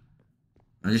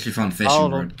 I literally found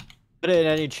fishing rod. Put it in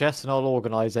any chest and I'll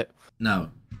organise it. No.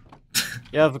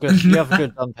 You have a good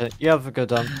dump. You have a good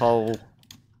dump. I'll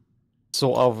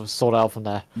sort out from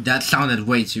there. That sounded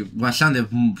way too. That sounded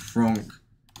wrong.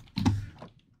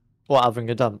 What,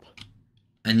 having a dump?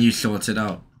 And you sort it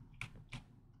out.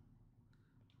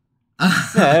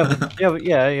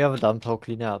 Yeah, you have a dump. I'll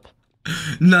clean up.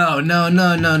 No.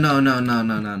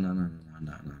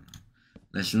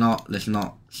 Let's not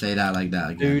say that like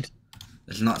that again. Dude.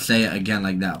 Let's not say it again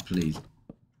like that, please.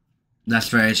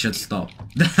 That's where it should stop.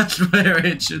 That's where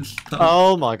it should stop.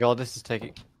 Oh my god, this is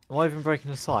taking... Am I even breaking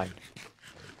the sign?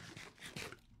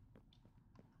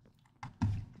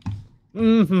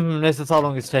 This is how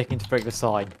long it's taking to break the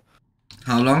sign.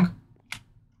 How long?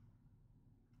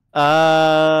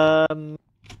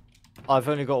 I've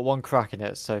only got 1 crack in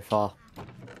it so far.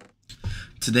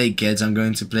 Today, kids, I'm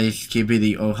going to play Skippy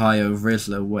the Ohio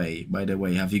Rizzler way. By the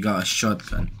way, have you got a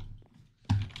shotgun?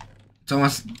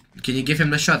 Thomas, can you give him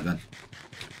the shotgun?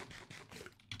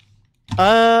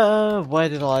 Where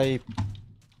did I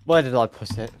put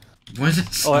it? Where is it?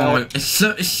 Oh, it's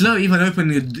slow. Even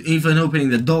opening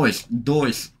the doors.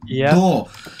 Yeah. Door.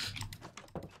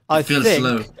 I think,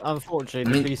 slow. Unfortunately,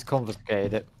 the police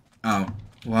confiscated it. Oh,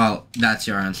 well, that's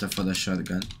your answer for the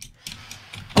shotgun.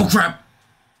 Oh crap!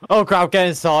 Oh crap, get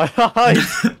inside.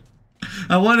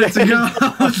 I wanted to go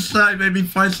outside, maybe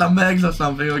find some eggs or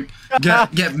something, or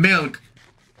get milk.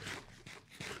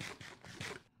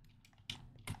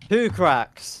 2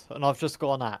 cracks, and I've just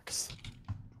got an axe.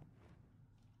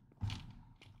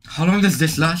 How long does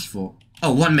this last for?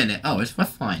 Oh, 1 minute. Oh, it's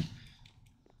fine.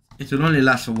 It will only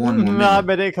last for one more minute. Nah,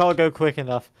 but it can't go quick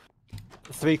enough.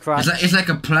 3 cracks. It's like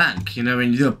a plank, you know,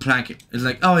 when you do a plank, it's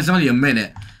like, oh, it's only a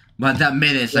minute. But that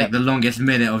minute is like the longest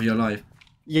minute of your life.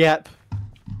 Yep.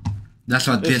 That's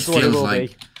what this feels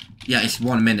like. Yeah, it's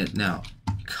 1 minute now.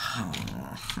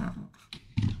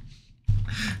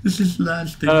 This is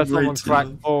lasting way too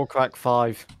long. 4, crack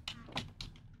 5.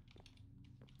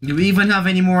 Do we even have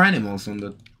any more animals on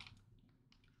the...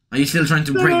 Are you still trying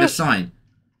to break the sign?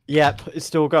 Yep, it's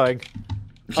still going.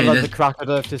 Okay, I love the crack of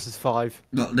Earth, this is 5.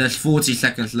 Well, there's 40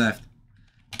 seconds left.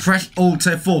 Press Alt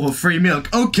F4 for free milk.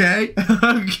 Okay.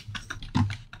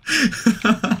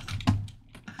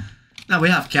 No, we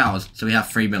have cows, so we have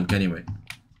free milk anyway.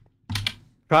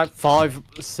 Crack 5,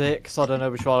 6, I don't know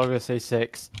which one, I'm gonna say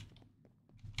 6.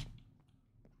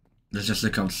 Let's just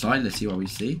look outside, let's see what we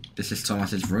see. This is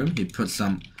Thomas's room. He put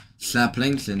some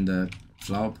saplings in the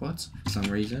flower pots for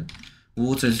some reason.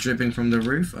 Water is dripping from the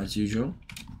roof, as usual.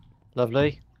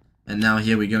 Lovely. And now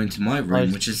here we go into my room,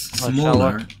 Nice. which is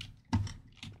smaller.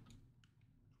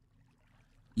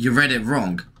 You read it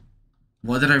wrong.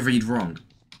 What did I read wrong?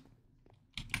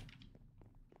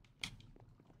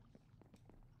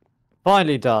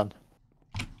 Finally done.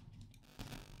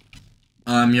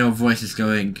 Your voice is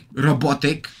going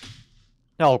robotic.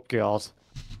 Oh god.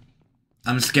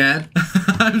 I'm scared.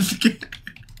 I'm scared.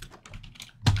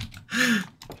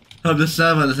 Hope the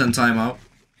server doesn't time out.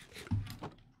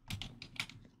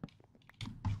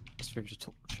 Let's move the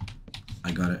torch.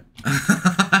 I got it.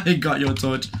 I got your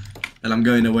torch. And I'm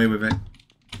going away with it.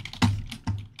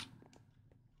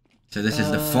 So this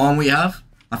is the farm we have.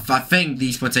 I think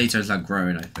these potatoes are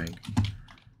grown, I think.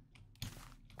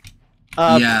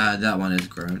 Yeah, that one is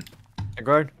grown.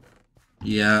 Grown?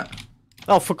 Yeah.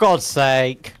 Oh, for God's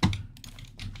sake.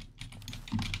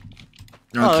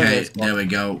 Okay, there we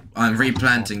go. I'm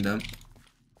replanting them.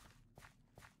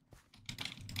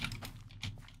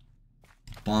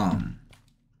 Bomb.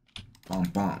 Bomb,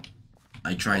 bomb.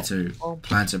 I tried to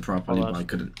plant it properly, but I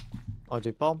couldn't. I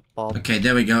do bomb, bomb. Okay,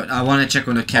 there we go. I want to check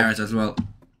on the carrots as well.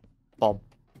 Bomb.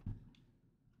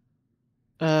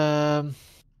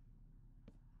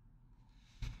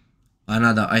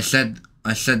 Another. I said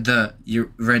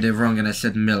you read it wrong, and I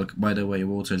said milk. By the way,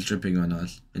 water is dripping on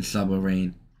us in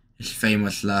submarine. His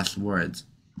famous last words.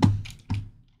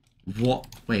 What?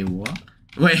 Wait, what?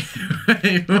 Wait,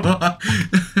 what?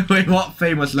 Wait, what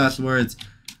famous last words?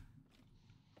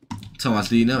 Thomas,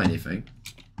 do you know anything?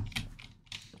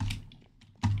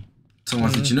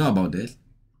 Thomas, did you know about this?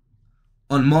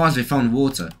 On Mars, they found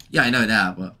water. Yeah, I know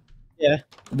that, but yeah.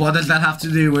 What does that have to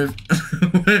do with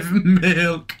with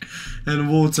milk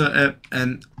and water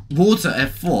and water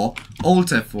F4, Alt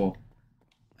F4,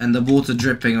 and the water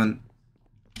dripping on?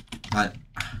 I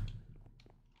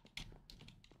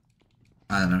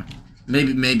don't know.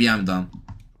 Maybe I'm dumb.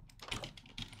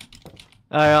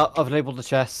 I've labeled the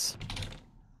chests.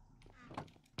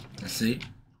 Let's see.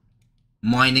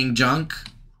 Mining junk.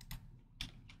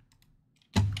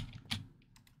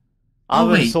 I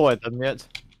haven't sorted them yet.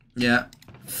 Yeah.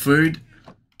 Food.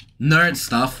 Nerd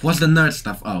stuff. What's the nerd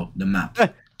stuff? Oh, the map.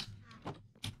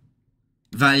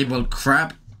 Valuable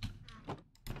crap.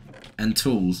 And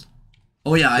tools.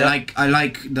 Oh yeah, yep. I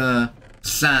like the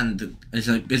sand. It's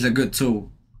a good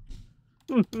tool.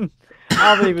 I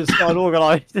haven't even started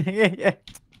organising it yet.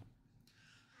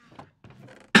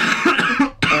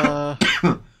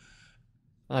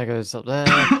 That goes up there.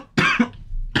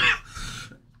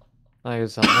 That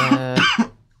goes up there.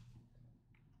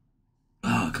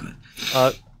 Oh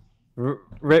god.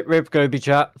 Rip Gobi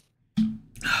chat.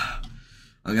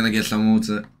 I'm gonna get some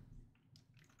water.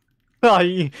 By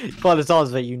the sounds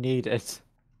of it, you need it.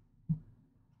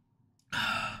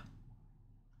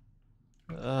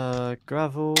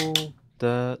 Gravel,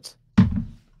 dirt.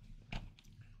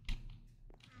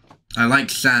 I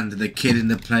like sand, the kid in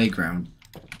the playground.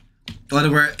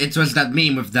 Or it was that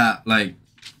meme with that, like,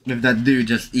 with that dude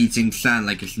just eating sand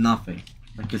like it's nothing.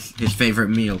 Like it's his favorite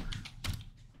meal.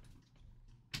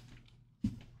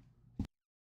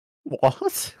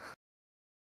 What?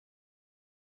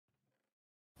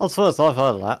 That's the first I've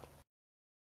heard of that.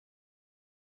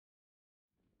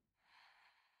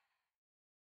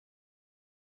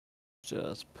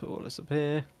 Just put all this up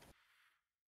here.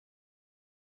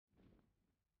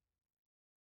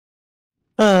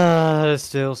 There's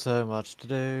still so much to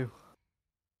do.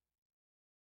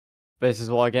 This is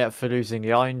what I get for losing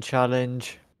the Iron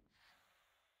Challenge.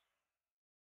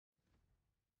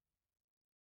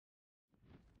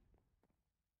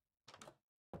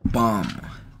 Bomb.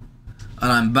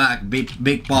 And I'm back.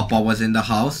 Big Papa was in the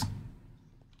house.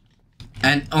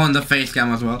 And on the face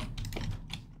cam as well.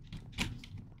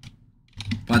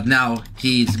 But now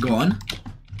he's gone.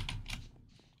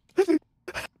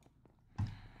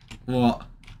 What?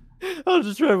 I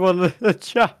just read one of the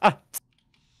chat.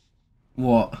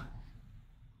 What?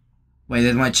 Wait,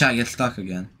 did my chat get stuck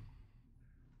again?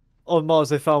 On Mars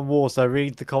they found war, so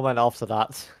read the comment after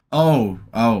that. Oh,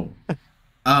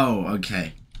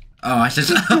 okay. Oh, I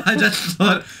just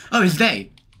thought, oh, it's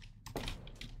day.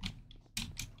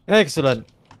 Excellent.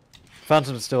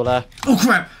 Phantom's still there. Oh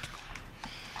crap!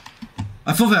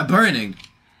 I thought they were burning.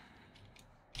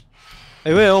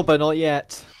 They will, but not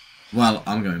yet. Well,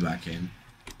 I'm going back in.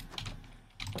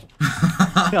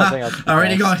 I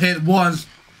already got hit once.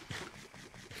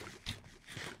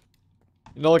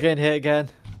 You're not getting hit again.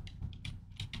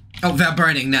 Oh, they're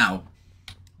burning now.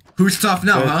 Who's tough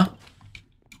now, Good. huh?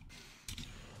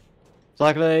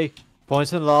 Exactly.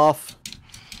 Point and laugh.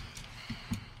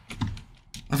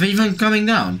 Are they even coming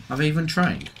down? Are they even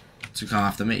trying to come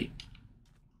after me?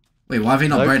 Wait, why are they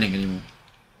not Nope. burning anymore?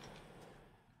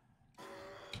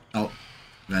 Oh,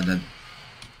 they're dead.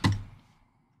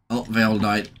 Oh, they all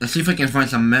died. Let's see if we can find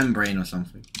some membrane or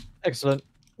something. Excellent.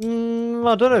 I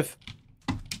don't know if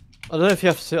you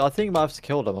have to. I think you might have to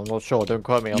kill them. I'm not sure. Don't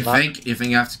quote me on that. You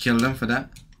think you have to kill them for that?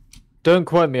 Don't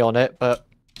quote me on it, but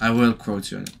I will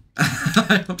quote you on it.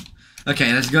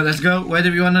 Okay, let's go. Where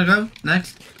do we want to go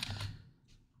next?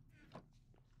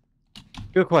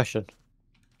 good question.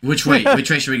 Which way? Which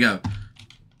way should we go?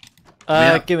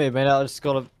 Yeah. Give me a minute. I just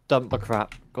gotta dump my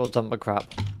crap.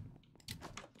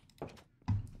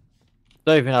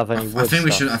 Don't even have any wood I think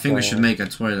we stuff, should. I think we so- should make a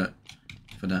toilet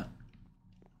for that.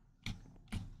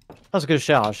 That's a good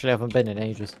shout. Actually, I haven't been in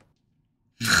ages.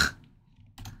 I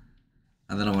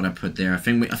don't know what I put there. I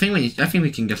think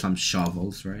we can get some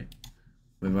shovels, right?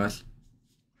 With us.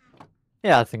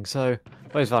 Yeah, I think so.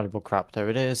 Where's valuable crap? There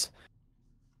it is.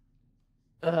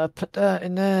 Put that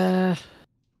in there.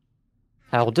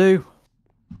 That'll do.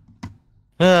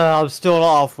 I'm still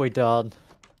not halfway done.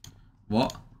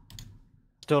 What?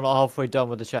 Still not halfway done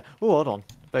with the chat. Oh, hold on.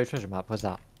 Buried treasure map. Where's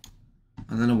that?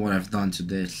 I don't know what I've done to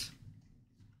this.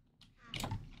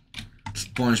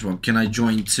 SpongeBob, can I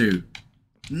join too?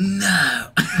 No.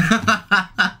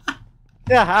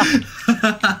 Yeah.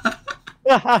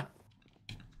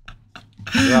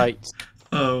 Right.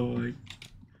 Oh my.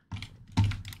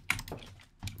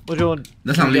 What do you want?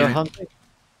 That's Should not we go leaving. hunting?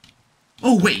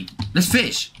 Oh wait, let's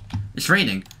fish. It's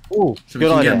raining, Ooh, so we good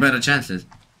can idea. get better chances.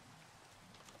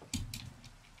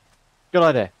 Good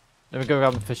idea. Let me go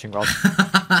grab a fishing rod.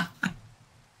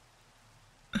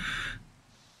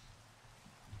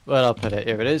 Where'd I put it?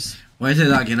 Here it is. Why is it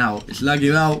lagging out? It's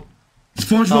lagging out.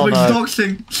 SpongeBob Oh, is no.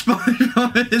 doxing.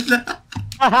 SpongeBob is.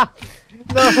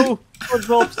 No!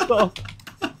 SpongeBob, stop!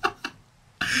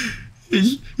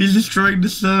 He's destroying the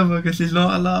server because he's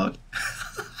not allowed.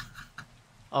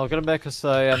 I'm gonna make us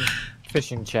a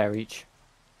fishing chair each.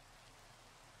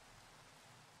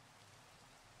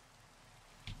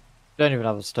 Don't even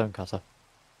have a stone cutter.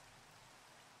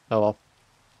 Oh well.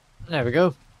 There we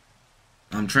go.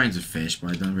 I'm trying to fish,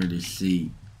 but I don't really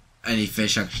see any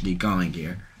fish actually going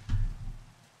here.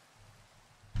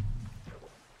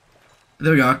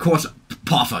 There we go. Of course,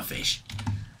 puffer fish.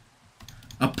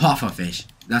 A puffer fish.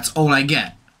 That's all I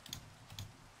get.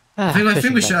 I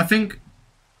think we should. I think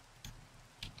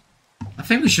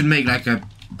we should make like a.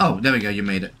 Oh, there we go. You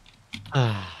made it.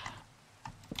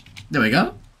 There we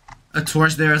go. A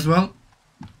torch there as well.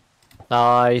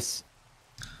 Nice.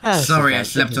 Sorry, I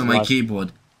slept on my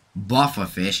keyboard. Buffer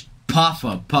fish.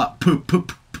 Puffer.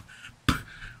 Poop.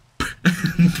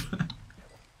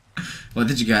 What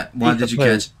did you get? What did you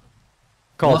catch?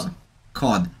 Cod. What?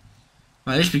 Cod.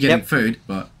 Well, at least we're getting food,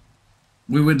 but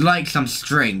we would like some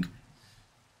string.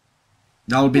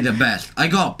 That would be the best. I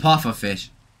got puffer fish.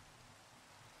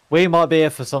 We might be here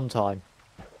for some time.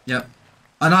 Yep.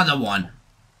 Another one.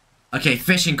 Okay,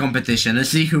 fishing competition. Let's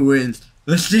see who wins.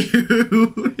 Let's see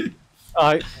who wins.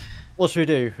 Alright. What should we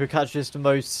do? Who catches the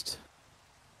most?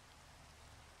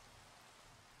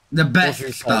 The best should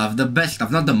we stuff. The best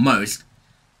stuff, not the most.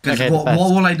 Because Okay, the what best.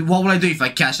 will I do if I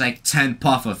catch like 10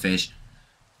 puffer fish?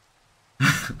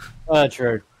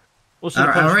 True. What should the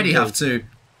I already punishment have two.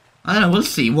 I don't know, we'll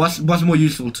see. What's more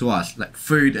useful to us? Like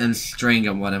food and string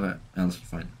and whatever else.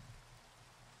 Fine.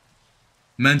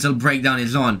 Mental breakdown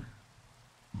is on.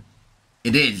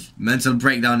 It is. Mental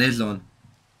breakdown is on.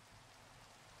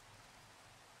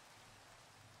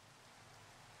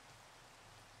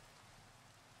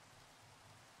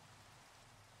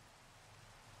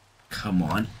 Come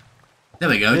on. There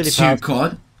we go. Lily Two pad.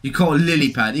 COD. You call it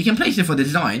lily pad. You can place it for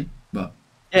design, but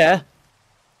Yeah.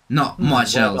 not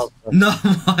much what else. about that?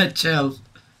 Not much else.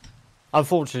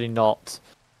 Unfortunately not.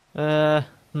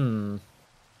 Hmm.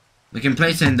 We can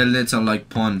place it in the little like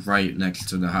pond right next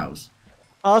to the house.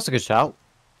 Oh, that's a good shout.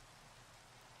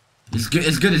 It's good.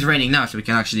 It's good. It's raining now, so we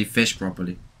can actually fish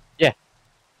properly. Yeah.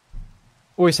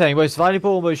 What are you saying? Most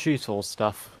valuable or most useful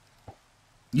stuff?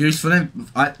 Useful.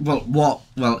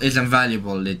 Well, isn't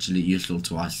valuable literally useful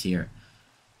to us here.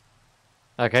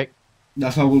 Okay.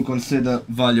 That's why we'll consider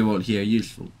valuable here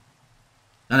useful.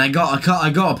 And I got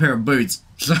a pair of boots.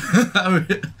 So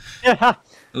Yeah.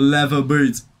 leather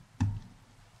boots.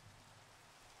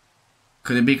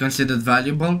 Could it be considered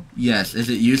valuable? Yes. Is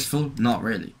it useful? Not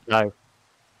really. No.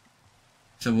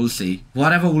 So we'll see.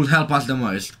 Whatever will help us the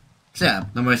most. So yeah,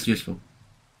 the most useful.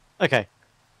 Okay.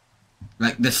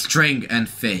 Like the string and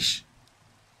fish.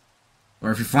 Or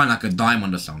if you find like a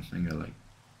diamond or something, you're like.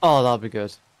 Oh, that'd be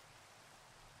good.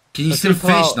 Can you Let's still think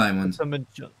about fish diamonds?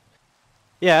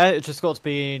 Yeah, it just got to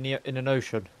be in an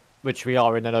ocean, which we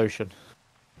are in an ocean.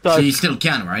 So So you still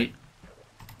can, right?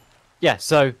 yeah,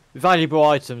 so valuable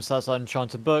items. That's like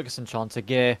enchanted books, enchanted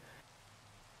gear.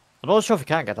 I'm not sure if you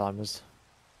can get diamonds.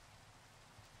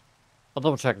 I'll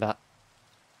double check that.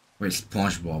 Wait,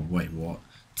 SpongeBob. Wait, what?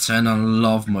 Turn on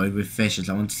love mode with fishes.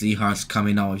 I want to see how it's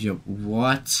coming out of your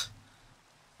what?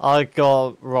 I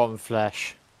got rotten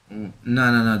flesh.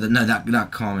 No, that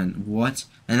comment. What?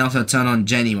 And also turn on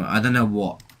Jenny mode. I don't know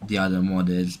what the other mod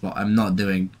is, but I'm not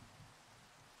doing.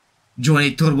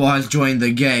 Johnny Turbo has joined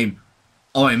the game.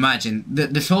 Oh, imagine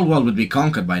this whole world would be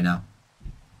conquered by now.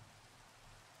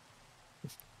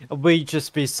 We'd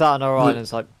just be sat on our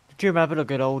islands like, do you remember the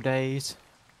good old days?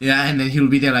 Yeah, and then he'll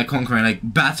be there like conquering like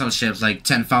battleships, like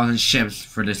 10,000 ships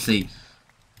for the sea,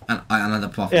 and another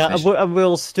profit. Yeah, and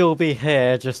we'll still be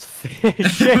here just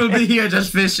fishing. We'll be here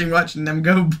just fishing, watching them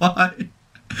go by.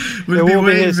 We'll be We'll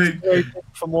be here waving. scraping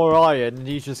for more iron, and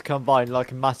you just come by in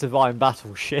like a massive iron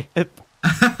battleship.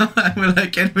 We're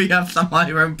like, can we have some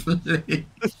iron, please?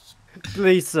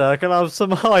 Please, sir, can I have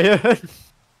some iron?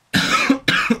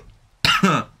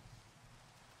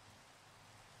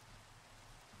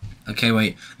 Okay,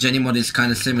 wait. Jenny mod is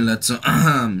kind of similar to.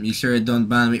 You sure it don't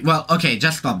ban me? Well, okay,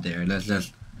 just stop there. Let's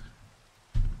just.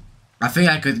 I think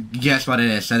I could guess what it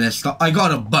is. So let's stop. I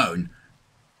got a bone.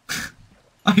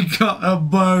 I got a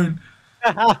bone.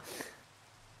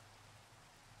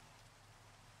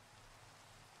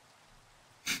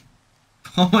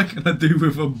 What am I gonna do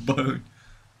with a bone?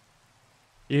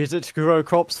 Use it to grow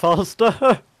crops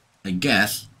faster. I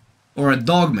guess, or a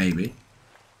dog maybe.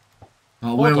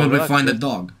 Oh, where will we find a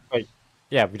dog? Wait,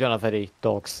 yeah, we don't have any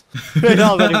dogs. We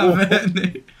don't have any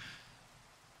wolves.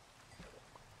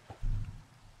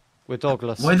 We're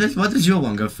dogless. Why does your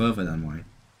one go further than mine?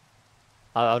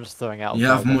 I'm just throwing out.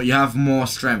 You have more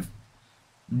strength.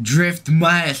 Drift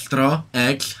Maestro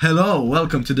X. Hello,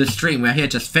 welcome to the stream. We're here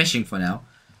just fishing for now.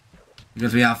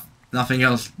 Because we have nothing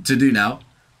else to do now.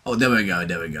 Oh, there we go,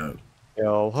 there we go.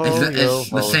 Yo ho, It's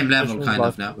the same level kind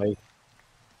of now.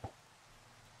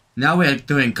 Now we're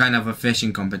doing kind of a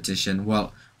fishing competition.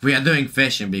 Well, we are doing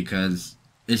fishing because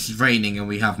it's raining and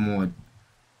we have more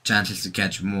chances to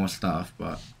catch more stuff,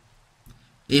 but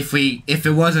if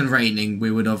it wasn't raining,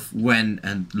 we would have went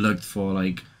and looked for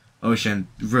like ocean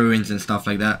ruins and stuff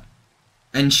like that.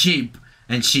 And sheep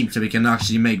so we can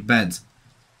actually make beds.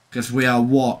 Because we are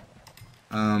what?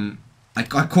 I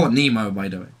caught Nemo, by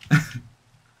the way.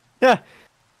 Yeah,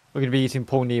 we're gonna be eating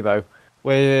Paul Nemo.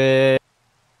 We're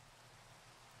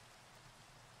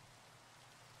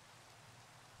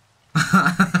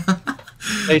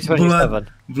Day 27.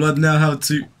 Blood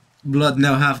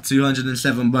now have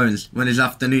 207 bones. When it's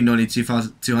afternoon, only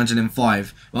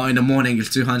 205. While in the morning, it's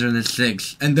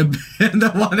 206. And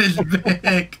the one is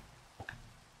big.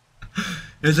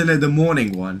 Isn't it the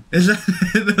morning one? Isn't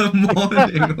it the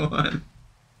morning one?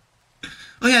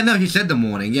 Oh yeah, no, he said the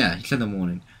morning. Yeah, he said the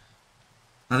morning.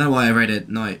 I don't know why I read it at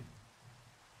night.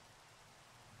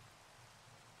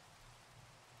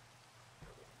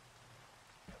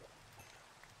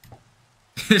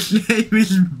 His name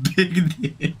is Big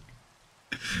Dick.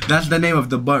 That's the name of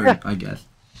the bone, I guess.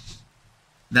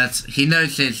 He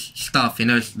knows his stuff. He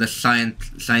knows the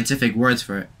scientific words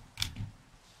for it.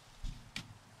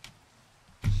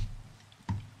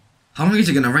 How long is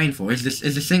it gonna rain for? Is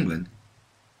this England?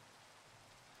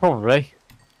 Probably.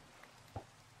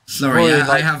 Sorry,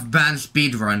 I have banned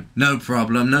speedrun. No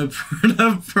problem. No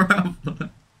problem.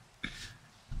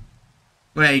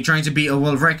 Wait, are you trying to beat a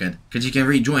world record? Because you can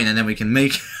rejoin and then we can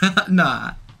make...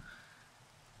 Nah.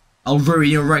 I'll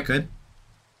ruin your record.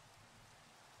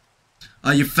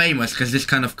 Are you famous? Because this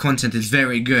kind of content is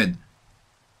very good.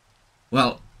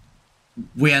 Well,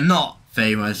 we are not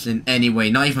famous in any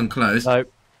way, not even close. No.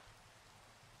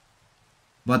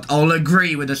 But I'll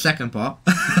agree with the second part.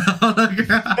 I'll agree.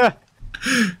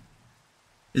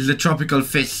 Is the tropical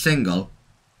fish single?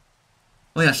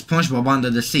 Oh yeah, SpongeBob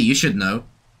Under the Sea. You should know.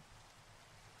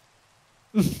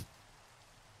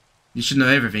 You should know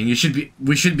everything. You should be.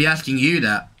 We should be asking you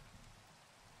that.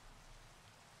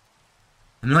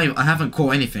 I haven't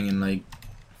caught anything in like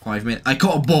 5 minutes. I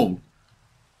caught a ball.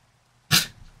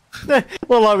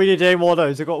 Well, I really did more of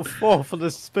those. I got 4 for the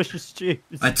suspicious stews.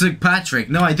 I took Patrick.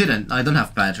 No, I didn't. I don't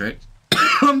have Patrick.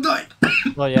 I'm dying.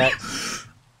 Not yet.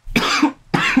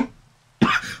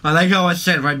 I like how I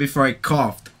said right before I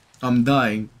coughed, I'm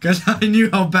dying. Because I knew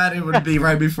how bad it would be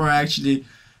right before I actually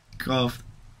coughed.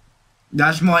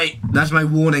 That's my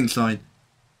warning sign.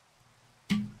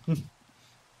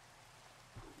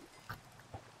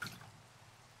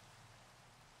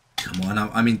 Come on,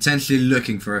 I'm intensely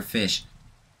looking for a fish.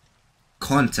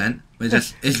 Content,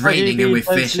 it's raining and we're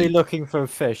fishing. Looking for a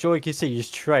fish. All you can see is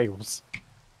trails.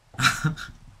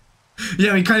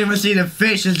 Yeah, we can't even see the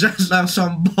fish. It's just like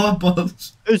some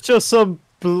bubbles. It's just some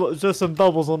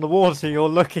bubbles on the water. You're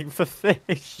looking for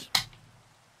fish.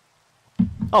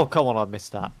 Oh come on! I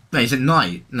missed that. Wait, is it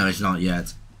night? No, it's not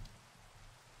yet.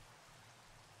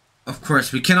 Of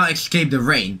course, we cannot escape the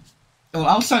rain. Oh,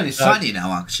 outside is sunny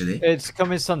now, actually. It's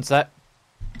coming sunset.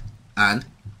 And?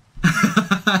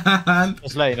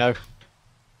 Just let you know.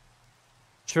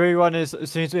 Should we run as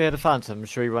soon as we hear the phantom?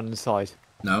 Should we run inside?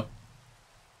 No.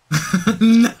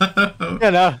 No. Yeah,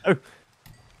 no.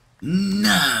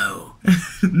 No.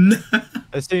 No.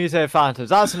 As soon as you hear phantoms,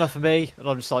 that's enough for me. And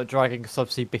I'm just like dragging a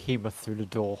subsea behemoth through the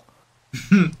door.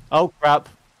 Oh crap!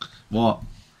 What?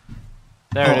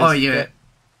 There it is. Oh yeah.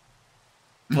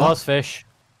 Last fish.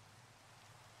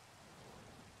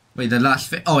 Wait, the last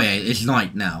fish. Oh yeah, it's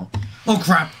night now. Oh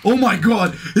crap! Oh my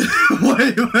god!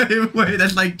 wait!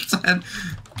 That's like 10.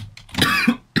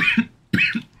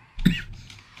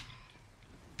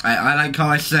 I like how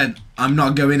I said I'm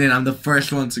not going in. I'm the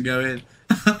first one to go in.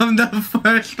 I'm the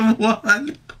first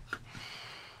one.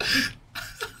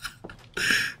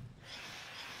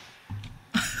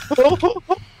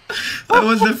 I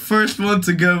was the first one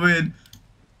to go in.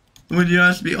 When you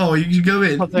asked me, oh, you can go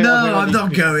in. No, I'm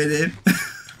not going in.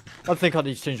 I think I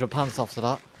need to change my pants after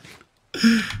that.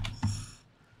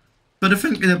 But I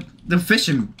think the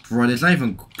fishing rod is not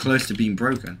even close to being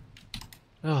broken.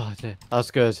 Oh dear,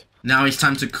 that's good. Now it's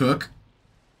time to cook.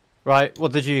 Right,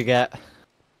 what did you get?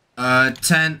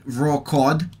 10 raw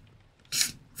cod,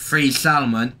 3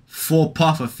 salmon, 4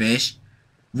 puffer fish,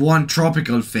 1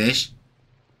 tropical fish,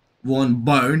 1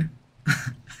 bone,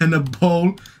 and a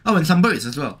bowl. Oh, and some boots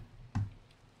as well.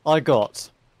 I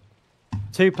got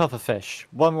 2 puffer fish,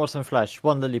 1 rotten flesh,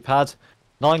 1 lily pad,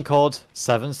 9 cod,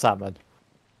 7 salmon.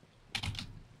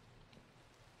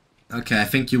 Okay, I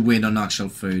think you win on actual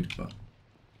food, but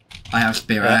I have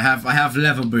spirit. Yeah. I have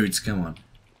leather boots. Come on,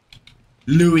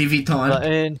 Louis Vuitton. Put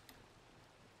in.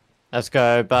 Let's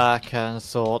go back and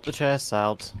sort the chests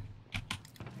out.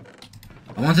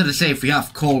 I wanted to say if we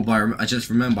have coal, but I just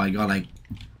remember I got like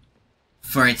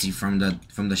 30 from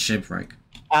the shipwreck.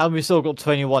 And we still got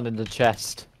 21 in the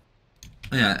chest.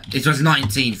 Yeah, it was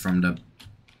 19 from the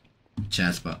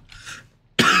chest, but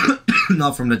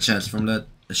not from the chest, from the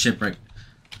shipwreck.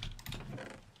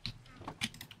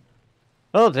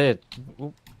 Oh dear.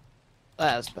 Ooh,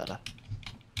 that's better.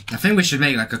 I think we should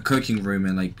make like a cooking room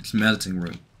and like smelting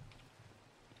room.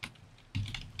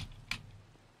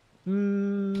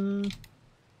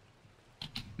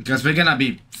 Because we're gonna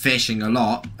be fishing a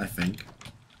lot, I think.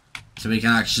 So we can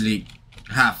actually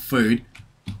have food.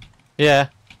 Yeah.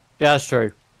 Yeah, that's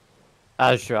true.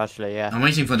 That's true, actually, yeah. I'm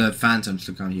waiting for the phantoms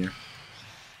to come here.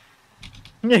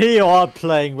 You are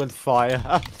playing with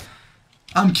fire.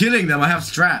 I'm killing them, I have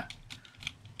strat.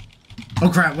 Oh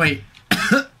crap, wait.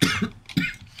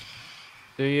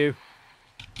 Do you?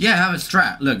 Yeah, I have a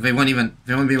strat. Look, they won't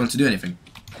be able to do anything.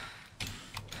 Do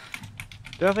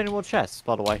you have any more chests,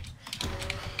 by the way?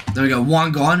 There we go,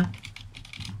 1 gone.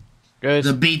 Good.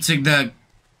 The bee took the...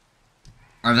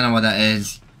 I don't know what that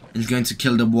is. It's going to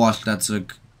kill the wasp that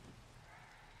took...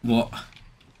 What?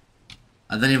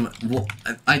 I don't even... What?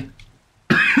 I...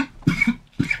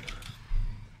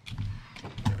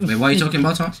 Wait, what are you talking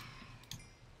about, Thomas?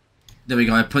 There we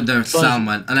go, I put the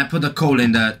salmon, and I put the coal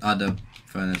in the other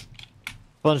furnace.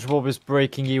 SpongeBob is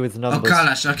breaking you with numbers. Oh,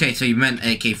 Kalash, okay, so you meant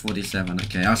AK-47,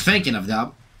 okay. I was thinking of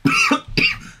that.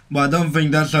 but I don't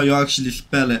think that's how you actually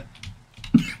spell it.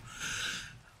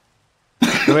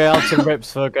 The way out some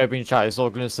rips for Go being chat, it's not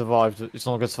gonna survive. It's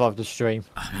not gonna survive the stream.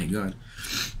 Oh my god.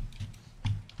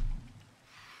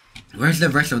 Where's the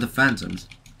rest of the phantoms?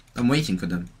 I'm waiting for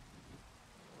them.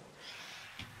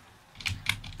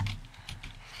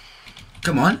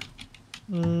 Come on.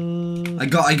 I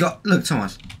got. Look,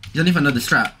 Thomas. You don't even know the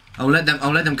strat. I'll let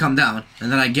them come down,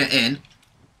 and then I get in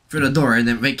through the door, and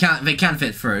then they can't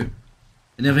fit through,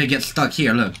 and then they get stuck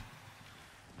here. Look.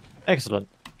 Excellent.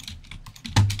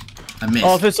 I missed.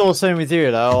 Oh, if it's all the same with you,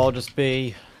 though, I'll just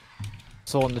be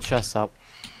sorting the chests out.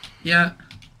 Yeah.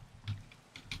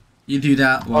 You do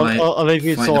that while I'll leave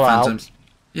you to fight sort the out. phantoms.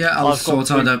 Yeah, I'll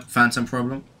sort out the phantom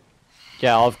problem.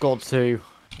 Yeah, I've got to.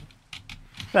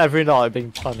 Every night I'm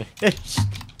being punished. Because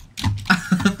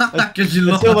you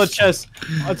lost.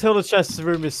 Until the chest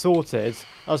room is sorted.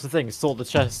 That's the thing, sort the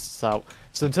chests out.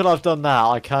 So until I've done that,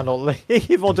 I cannot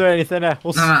leave or do anything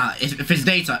else. No. If it's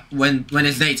daytime, when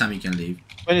it's daytime, you can leave.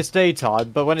 When it's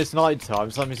daytime, but when it's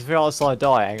nighttime, so that means if you're outside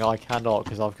dying, I cannot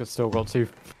because I've still got to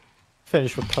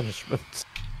finish with punishment.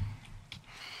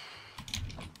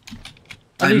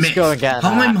 I need to go and get an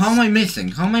axe. How am I missing?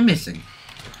 How am I missing?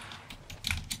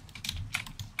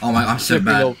 Oh my! I'm so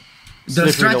bad.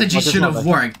 The strategy should have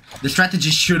worked. The strategy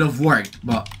should have worked,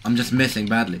 but I'm just missing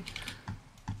badly.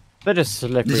 They're just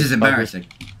slippery. This is embarrassing.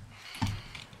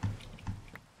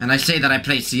 And I say that I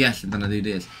play CS and then I do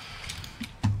this.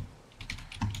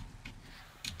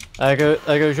 There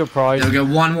goes your prize. There we go,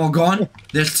 one more gone.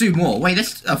 There's two more. Wait,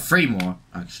 there's three more,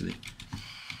 actually.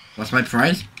 What's my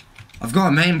prize? I've got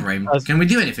a mainframe. Can we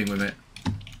do anything with it?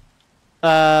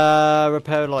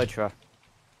 Repair elytra.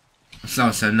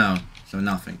 So no. So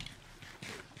nothing.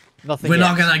 Nothing We're yet.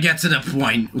 not gonna get to the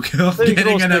point of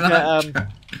getting an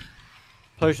elytra.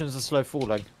 Potions are slow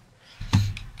falling.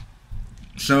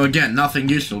 So again, nothing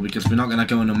useful because we're not gonna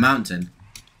go on a mountain.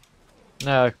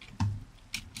 No.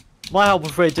 My help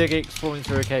was really digging, exploring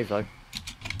through a cave though.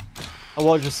 And what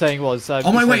I was just saying was...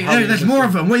 oh my wait, no, there's more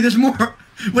of them! Wait, there's more!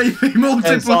 Wait,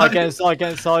 multiply!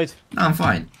 Get inside. No, I'm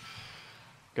fine.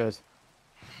 Good.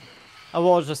 And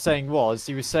what I was just saying was,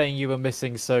 you were saying you were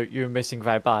missing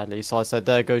very badly, so I said,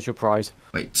 there goes your prize.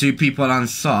 Wait, 2 people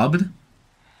unsubbed?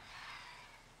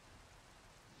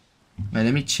 Wait,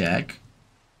 let me check.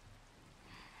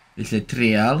 Is it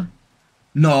real?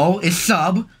 No, it's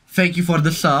sub! Thank you for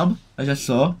the sub, I just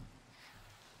saw.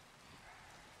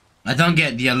 I don't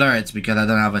get the alerts because I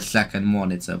don't have a second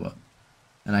monitor, but...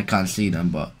 and I can't see them,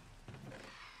 but...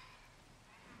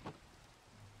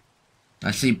 I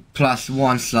see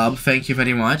 +1 sub, thank you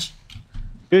very much.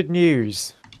 Good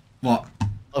news. What?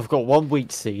 I've got 1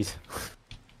 wheat seed.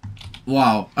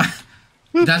 Wow.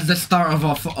 That's the start of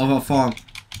our farm.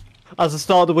 That's the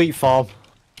start of the wheat farm.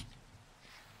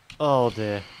 Oh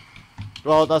dear.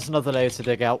 Well, that's another layer to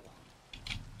dig out.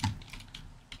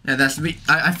 Yeah, that's me.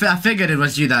 I figured it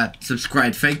was you that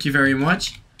subscribed. Thank you very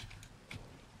much.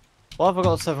 Why have I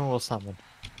got 7 raw salmon?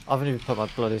 I haven't even put my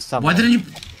bloody salmon. Why didn't you?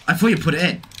 I thought you put it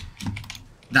in.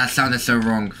 That sounded so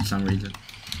wrong for some reason.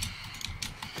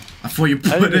 I thought you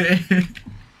put it in.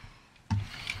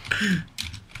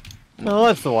 No,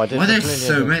 I thought I did. Why there's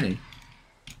so many?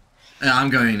 Yeah, I'm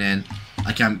going in.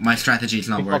 I can't. My strategy is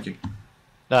not working.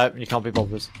 No, you can't be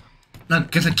bothered. No,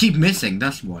 because I keep missing.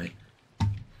 That's why.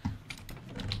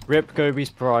 Rip Gobi's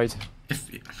pride.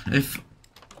 If.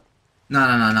 No.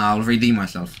 I'll redeem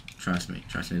myself. Trust me.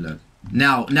 Look.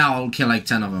 Now I'll kill like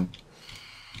 10 of them.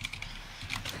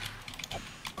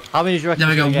 How many do you reckon? There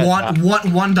we go.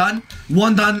 One done.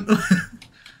 One done.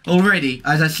 Already,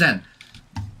 as I said.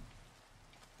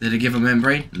 Did it give a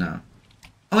membrane? No.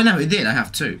 Oh no, it did. I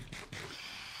have 2.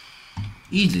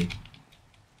 Easy.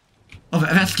 Oh,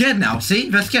 they're scared now. See?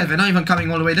 They're scared. They're not even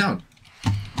coming all the way down.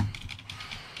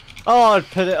 Oh, I'd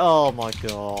put it. Oh my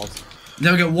god.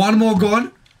 There we go. One more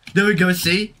gone. There we go.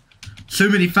 See? So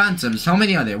many phantoms. How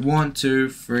many are there? 1, 2,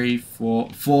 3,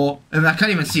 4, 4. And I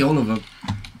can't even see all of them.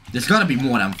 There's gotta be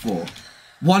more than 4.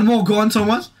 One more gone,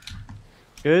 Thomas.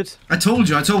 Good. I told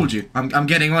you. I'm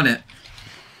getting on it.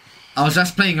 I was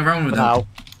just playing around with them.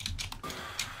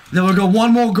 There we go.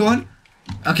 One more gone.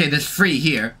 Okay, there's 3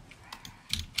 here.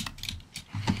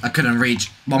 I couldn't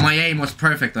reach, but my aim was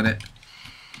perfect on it.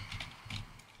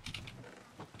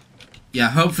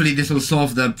 Yeah, hopefully this will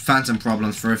solve the phantom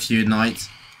problems for a few nights.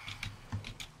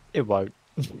 It won't.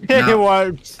 No. It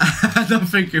won't. I don't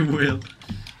think it will.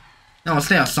 No, I'll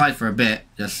stay outside for a bit,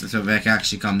 just so they can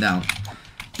actually come down.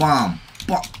 Bomb.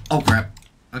 Oh crap.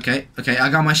 Okay, I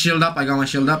got my shield up,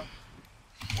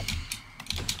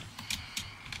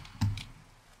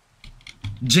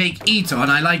 Jake Eaton,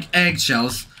 I like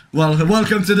eggshells. Well,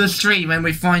 welcome to the stream, and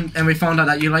we found out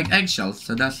that you like eggshells,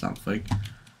 so that's something.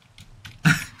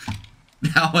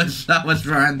 that was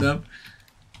random.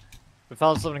 We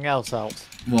found something else out.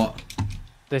 What?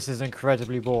 This is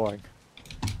incredibly boring.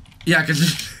 Yeah,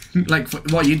 because like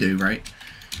what you do, right?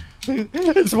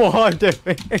 It's what I'm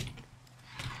doing.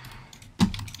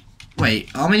 Wait,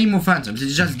 how many more phantoms?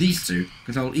 It's just these two,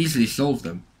 because I'll easily solve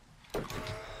them.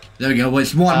 There we go. Well,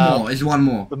 it's one more. It's one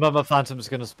more. The mother phantom's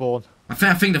gonna spawn. I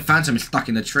think the phantom is stuck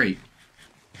in the tree.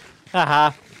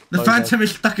 Haha. The phantom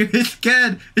is stuck in his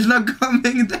scared. It's not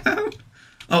coming down.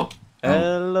 Oh.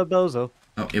 Hello, Bozo.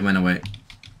 Oh, it went away.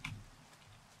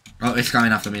 Oh, it's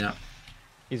coming after me now.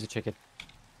 He's a chicken.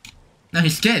 No,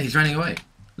 he's scared. He's running away.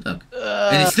 Look.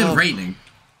 And it's still raining.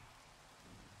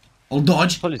 I'll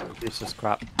dodge. Probably useless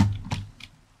crap.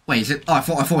 Wait, is it? Oh, I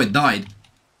thought it died.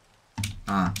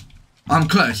 Ah. I'm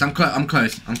close. I'm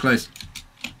close.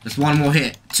 Just one more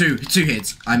hit. Two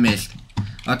hits. I missed.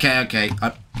 Okay.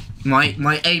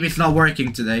 My aim is not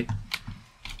working today.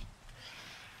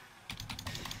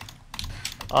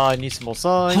 I need some more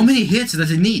signs. How many hits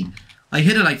does it need? I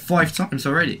hit it like 5 times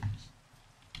already.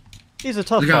 These are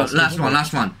tough. Let's go.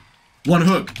 Last one. One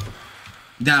hook.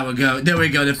 There we go.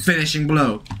 The finishing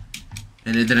blow.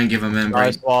 And it didn't give a membrane.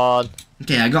 Nice one.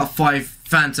 Okay, I got 5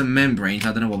 phantom membranes.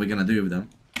 I don't know what we're gonna do with them.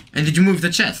 And did you move the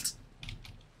chest?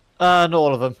 Not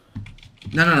all of them.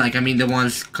 No, like I mean the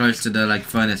ones close to the like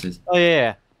furnaces. Oh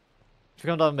yeah. If you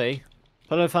come down to me,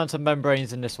 put no phantom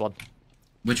membranes in this one.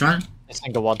 Which one? The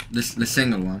single one. The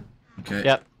single one. Okay.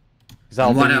 Yep.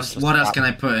 And what else? What else can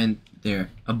I put in there?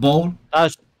 A bowl?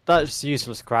 That's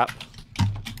useless crap.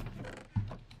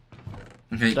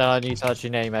 Okay. Then I need to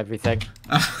actually name everything.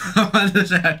 What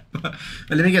is that?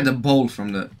 Let me get the bowl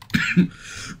from the.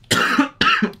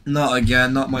 Not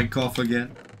again. Not my cough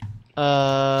again.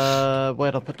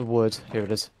 Where'd I put the wood? Here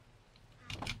it is.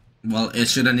 Well, it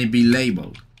shouldn't be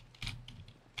labeled.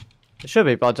 It should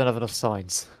be, but I don't have enough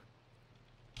signs.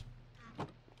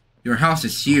 Your house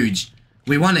is huge.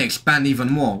 We want to expand even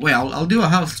more. Wait, I'll do a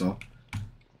house tour.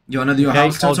 You wanna do a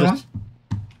house tour, Thomas?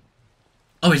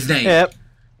 Oh, it's day. Yep.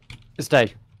 It's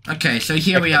day. Okay, so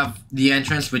here we have the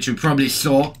entrance, which you probably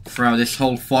saw throughout this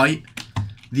whole fight.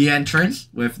 The entrance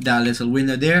with that little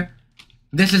window there.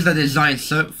 This is the design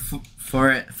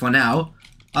for it for now.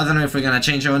 I don't know if we're gonna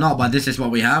change it or not, but this is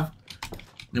what we have.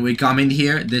 Then we come in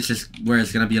here. This is where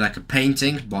it's gonna be like a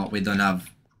painting, but we don't have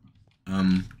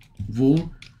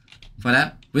wool for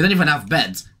that. We don't even have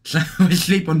beds, so we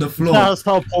sleep on the floor. That's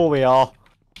how poor we are.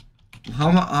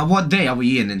 What day are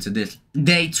we into this?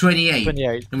 Day 28.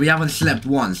 28. And we haven't slept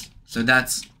once, so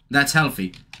that's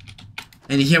healthy.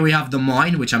 And here we have the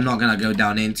mine, which I'm not gonna go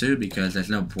down into because there's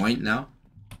no point now.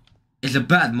 It's a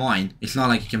bad mine. It's not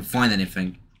like you can find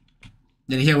anything.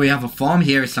 Then here we have a farm.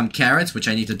 Here is some carrots, which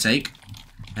I need to take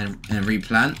and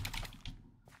replant.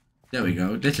 There we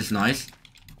go. This is nice.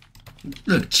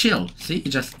 Look, chill. See,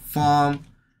 you just farm,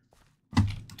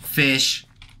 fish,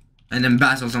 and then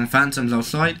battle some phantoms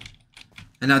outside.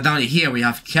 And now down here we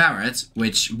have carrots,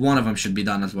 which one of them should be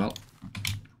done as well.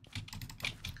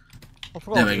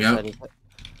 There we go.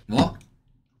 What?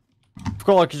 I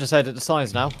forgot I could just edit the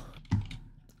signs now.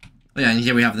 Oh yeah, and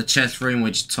here we have the chest room,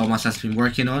 which Thomas has been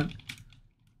working on.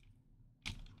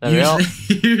 There we are.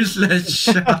 Useless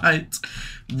shite.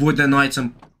 Wooden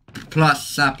item plus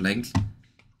saplings.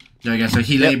 There we go, so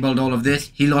he labeled all of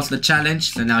this. He lost the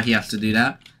challenge, so now he has to do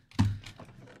that.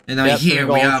 And now here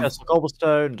we have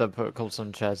cobblestone, don't put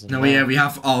cobblestone chairs in. Now we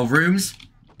have our rooms.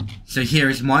 So here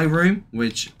is my room,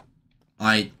 which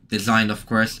I designed, of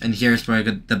course, and here's where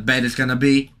the bed is gonna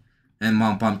be, and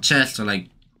my chest or like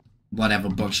whatever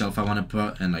bookshelf I want to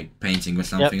put, and like painting or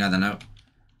something. I don't know.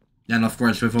 Then of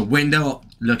course with a window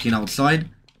looking outside.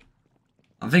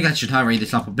 I think I should hurry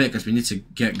this up a bit because we need to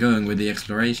get going with the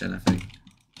exploration. I think.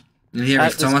 And here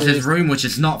is Thomas's room, which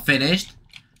is not finished.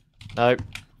 Nope.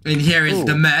 And here is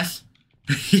the mess.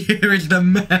 Here is the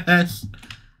mess.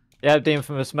 Yeah, the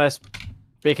infamous mess.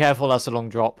 Be careful, that's a long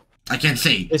drop. I can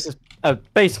see. This is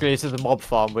basically this is a mob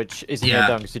farm, which isn't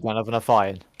done because you don't have enough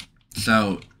iron.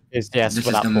 So this is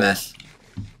the mess.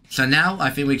 So now I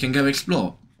think we can go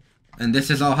explore. And this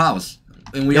is our house.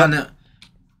 And we wanna.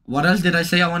 What else did I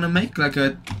say I want to make? Like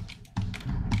a.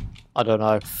 I don't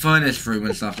know. Furnace room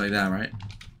and stuff like that, right?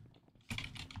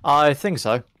 I think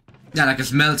so. Yeah, like a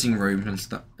smelting room and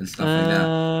stuff like that.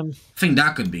 I think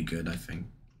that could be good. I think,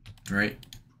 right?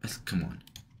 Come on.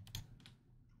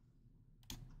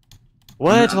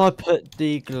 Where do I put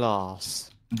the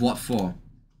glass? What for?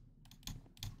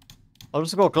 I've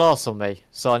just got glass on me,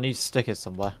 so I need to stick it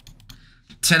somewhere.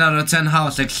 10 out of 10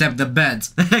 house except the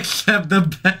beds. Except the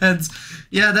beds.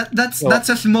 Yeah, that's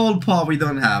a small part we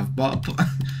don't have, but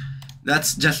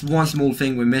that's just one small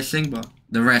thing we're missing, but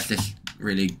the rest is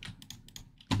really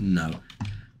no.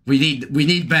 We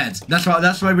need beds. That's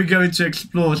why we're going to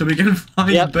explore so we can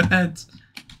find beds.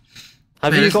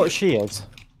 Have you got shears?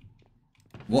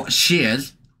 What,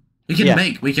 shears? We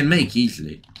can make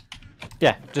easily.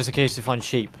 Yeah, just in case you find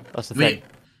sheep. That's the thing.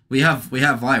 We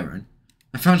have iron.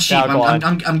 I found sheep. Yeah,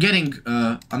 I'm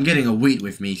getting a wheat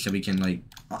with me so we can like.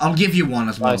 I'll give you one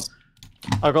as well. Nice.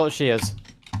 I got shears.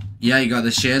 Yeah, you got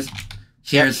the shears.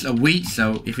 Here's a wheat,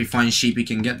 so if we find sheep, we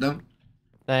can get them.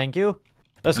 Thank you.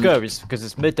 Let's go, because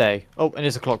it's midday. Oh, and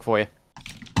there's a clock for you.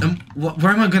 What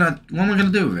am I gonna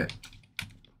do with it?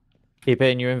 Keep it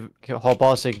in your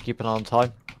hotbar so you can keep an eye on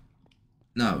time.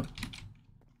 No.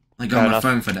 I got my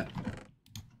phone for that.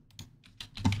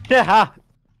 Yeah.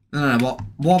 No.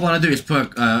 What I wanna do is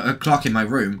put a clock in my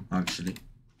room, actually.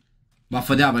 But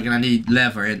for that, we're gonna need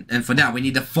leather, and for that, we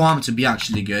need the farm to be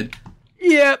actually good.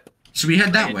 Yep. Should we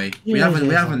head that way? We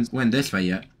haven't went this way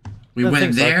yet. We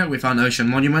went there, we found Ocean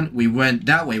Monument. We went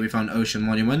that way, we found Ocean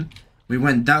Monument. We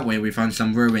went that way, we found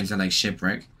some ruins and like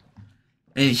shipwreck.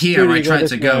 And here I tried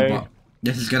to go, but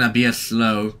this is gonna be a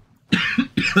slow,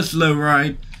 a slow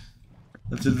ride.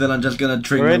 Until then, I'm just gonna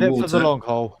drink We're the in water. it for the long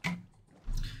haul.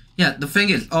 Yeah, the thing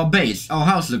is, our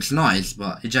house looks nice,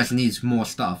 but it just needs more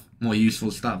stuff, more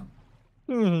useful stuff.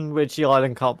 Which the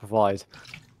island can't provide.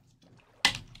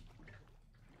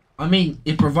 I mean,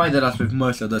 it provided us with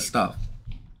most of the stuff.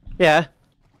 Yeah.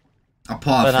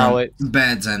 Apart from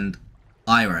beds and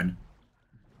iron.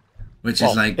 Which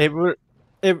is like... I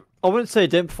wouldn't say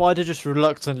it didn't provide, it just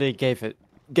reluctantly gave it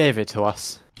to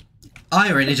us.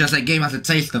 Iron, it just like gave us a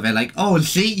taste of it, like, oh,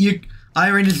 see,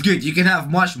 iron is good, you can have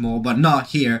much more, but not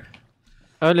here.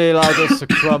 Only allowed us to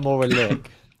crumb or a lick.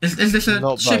 Is this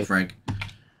a shipwreck?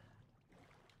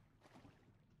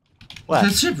 Where?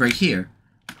 There's a shipwreck here.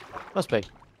 Must be.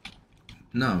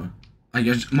 No.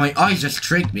 My eyes just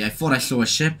tricked me, I thought I saw a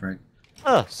shipwreck.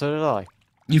 Oh, so did I.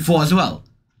 You thought as well?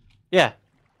 Yeah.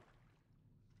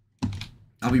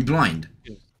 Are we blind?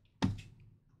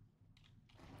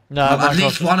 No, well, at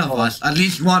least one of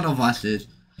us is.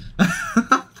 I'm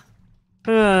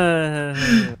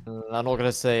not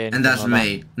gonna say anything. And that's like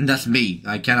me. And that's me.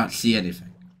 I cannot see anything.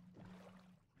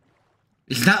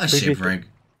 Is that a shipwreck?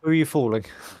 Who are you fooling?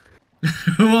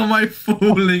 Who am I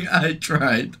fooling? I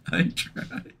tried.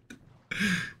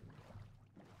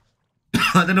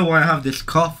 I don't know why I have this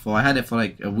cough for. I had it for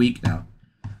like a week now.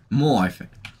 More, I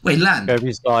think. Wait, land.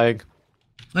 Kobe's dying.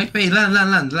 Wait,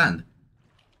 land.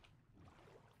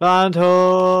 Land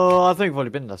ho! I think we've already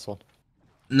been this one.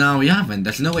 No, we haven't.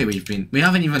 There's no way we've been. We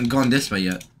haven't even gone this way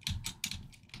yet.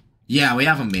 Yeah, we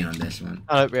haven't been on this one.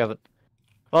 No, we haven't.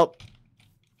 Well,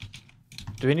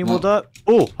 do we need more dirt?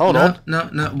 Oh, hold on. No.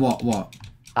 What?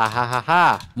 Ha ha ha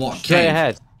ha. What? Straight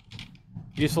ahead.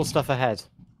 Useful stuff ahead.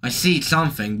 I see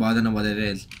something, but I don't know what it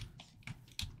is.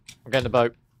 I'm getting the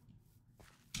boat.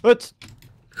 Hood.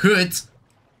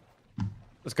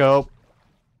 Let's go.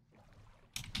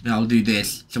 Now I'll do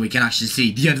this so we can actually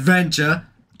see the adventure.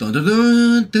 Dun, dun,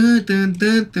 dun, dun, dun,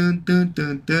 dun, dun, dun,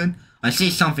 dun, dun. I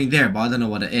see something there, but I don't know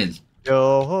what it is.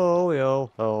 Yo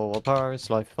ho, a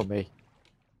pirate's life for me.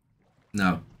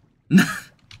 No. I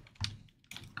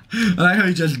like how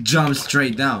you just jump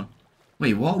straight down.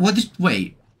 Wait, what?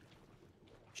 Wait.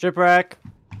 Shipwreck.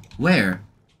 Where?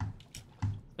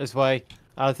 This way.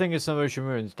 I think it's some ocean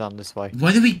ruins down this way.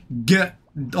 Why did we get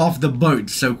off the boat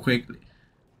so quickly?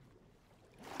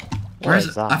 What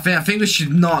is that? I think we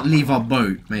should not leave our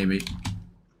boat, maybe.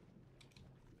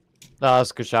 No, that's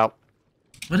a good shout.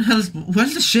 What the hell is...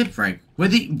 Where's the shipwreck?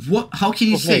 How can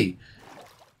you see?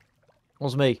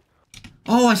 What's me?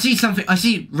 Oh, I see something. I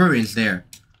see ruins there.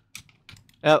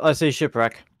 Yeah, I see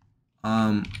shipwreck.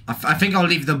 I think I'll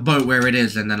leave the boat where it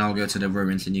is, and then I'll go to the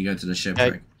ruins, and you go to the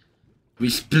shipwreck. Okay. We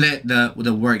split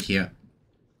the work here.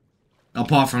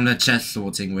 Apart from the chest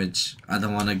sorting, which I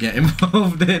don't want to get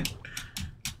involved in.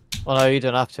 Well, no, you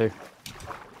don't have to.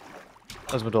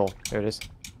 There's my door. Here it is.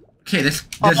 Okay, there's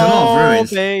a lot of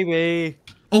ruins. Oh, baby.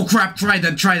 Oh, crap.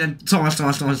 Trident. Thomas.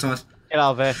 Get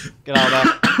out of there. Get out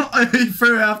of there. He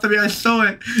threw it after me. I saw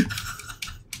it.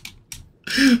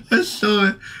 I saw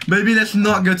it. Maybe let's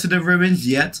not go to the ruins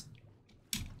yet.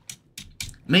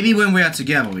 Maybe when we are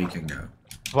together, we can go.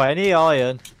 20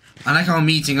 iron. I like how I'm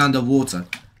eating underwater.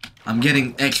 I'm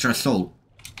getting extra salt.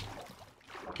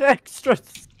 Extra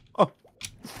salt.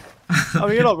 I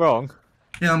mean, you're not wrong.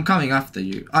 Yeah, I'm coming after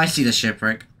you. I see the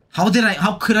shipwreck. How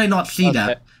could I not see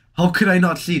that? How could I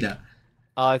not see that?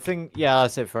 I think, yeah,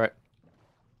 that's it for it.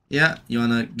 Yeah, you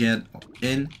wanna get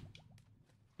in?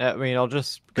 Yeah, I mean, I'll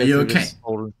just go Are you through okay? this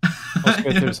hole. I'll just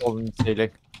go through this hole in the ceiling.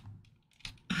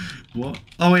 What?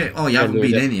 Oh wait, oh you haven't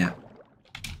loot been it. in yet.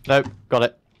 Nope, got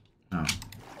it. Oh.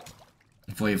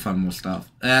 Before you find more stuff.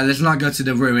 Let's not go to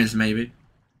the ruins maybe.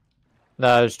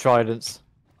 No, it's tridents.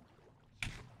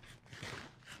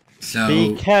 So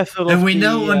Be careful of and we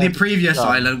know on the the previous sun.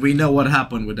 island we know what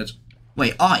happened with it.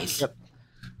 Wait, ice? Yep.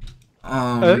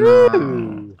 Oh Ooh.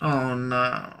 no. Oh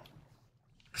no.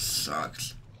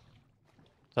 Sucks.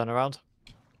 Turn around.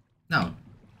 No.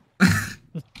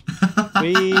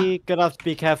 We gonna have to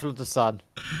be careful of the sun.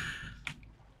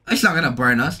 It's not gonna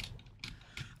burn us.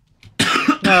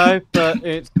 No, but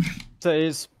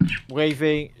it's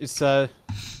waving. It's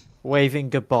waving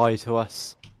goodbye to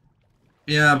us.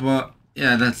 Yeah, but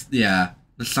yeah,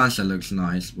 the sunset looks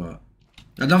nice, but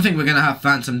I don't think we're gonna have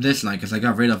phantom this night because I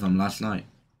got rid of them last night.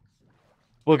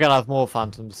 We're gonna have more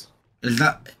phantoms. Is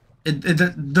that it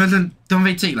doesn't don't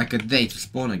they take like a day to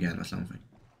spawn again or something?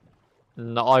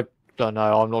 No, I don't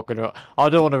know. I'm not gonna. I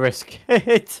don't want to risk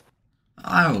it.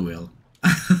 I will.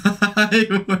 I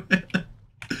will.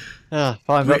 Yeah,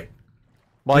 fine, We- but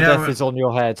my we death are- is on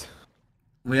your head.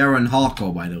 We are on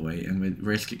hardcore, by the way, and we're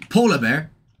risking polar bear.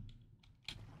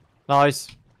 Nice.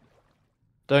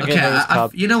 Don't Okay, get near his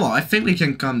cub. you know what? I think we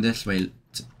can come this way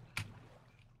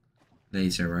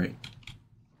later, right?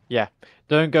 Yeah.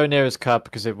 Don't go near his cub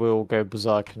because it will go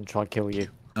berserk and try to kill you.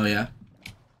 Oh yeah.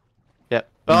 Yep.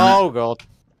 Yeah. Oh god.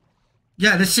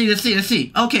 Yeah, let's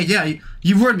see. Okay, yeah,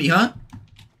 you warned me, huh?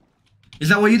 Is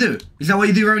that what you do? Is that what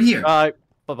you do around here? Bye.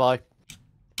 Bye bye.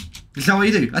 Is that what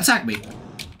you do? Attack me.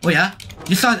 Oh yeah?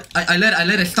 You start I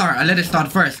let it start. I let it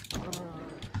start first.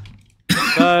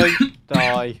 Don't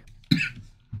die.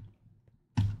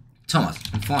 Thomas,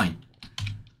 I'm fine.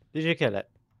 Did you kill it?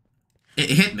 It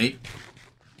hit me.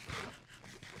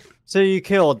 So you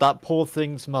killed that poor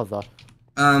thing's mother.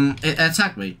 It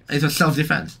attacked me. It was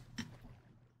self-defense.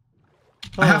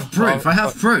 I have proof. I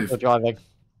have proof. You're driving.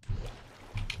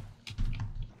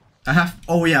 I have.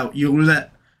 Oh yeah, you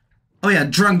let. Oh yeah,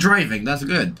 drunk driving. That's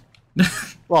good.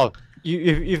 Well,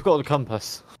 you've got the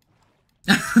compass.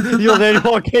 You're the only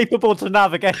one capable to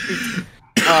navigate.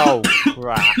 Oh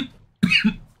crap!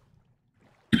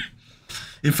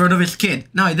 In front of his kid.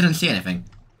 No, I didn't see anything.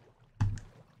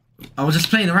 I was just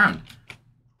playing around.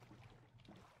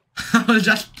 I was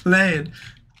just playing.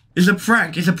 It's a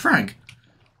prank. It's a prank.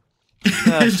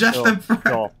 It's just a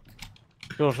prank.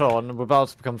 Sure, and we're about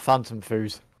to become phantom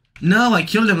food. No, I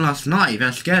killed him last night.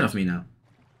 They're scared of me now.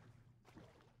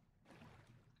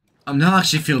 I'm now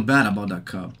actually feel bad about that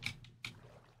cub.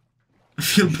 I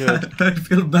feel bad. I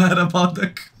feel bad about the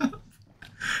cub.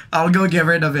 I'll go get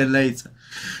rid of it later.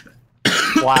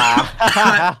 Wow.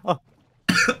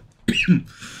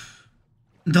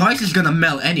 The ice is gonna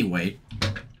melt anyway.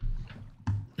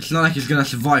 It's not like it's gonna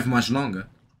survive much longer.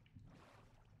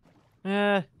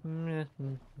 Yeah, can't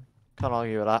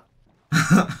argue with that.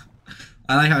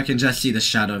 I like how I can just see the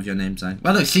shadow of your name tag.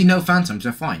 Well, look, see no phantoms,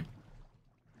 you're fine.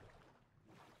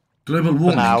 Global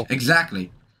warming. now.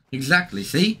 Exactly. Exactly,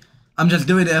 see? I'm just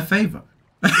doing it a favor.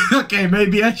 Okay,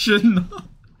 maybe I shouldn't.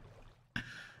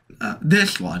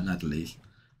 This one, at least.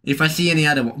 If I see any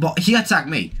other one. But he attacked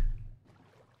me.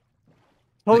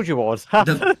 Told you what.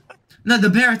 No, the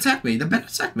bear attacked me. The bear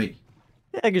attacked me.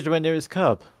 Yeah, because you went near his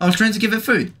cub. I was trying to give it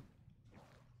food.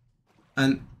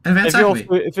 And they If attacked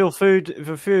me. if your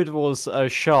food was a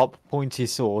sharp, pointy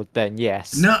sword, then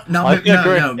yes. No,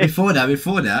 before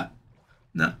that.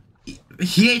 No.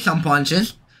 He ate some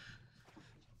punches.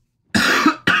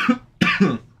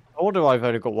 I wonder why I've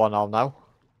only got one arm now.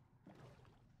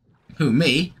 Who,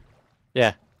 me?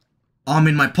 Yeah. Arm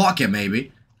in my pocket,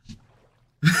 maybe.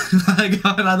 I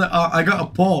got another. I got a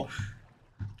paw.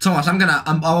 Thomas, I'm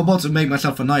about to make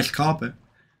myself a nice carpet.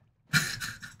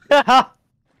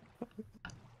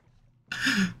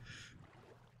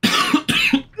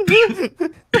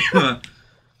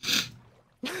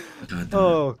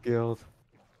 Oh god.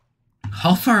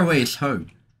 How far away is home?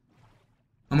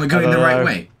 Am I going the right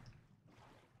way?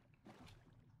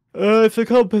 If the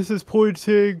compass is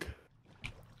pointing.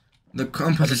 The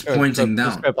compass is pointing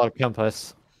Let's down. go by the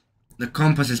compass. The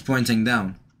compass is pointing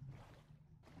down.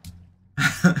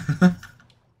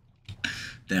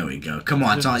 There we go. Come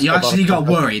on, Tom. You actually got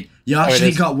worried. You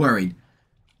actually got worried.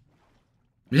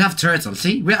 We have turtles.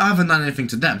 See, we haven't done anything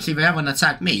to them. See, they haven't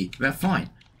attacked me. We're fine.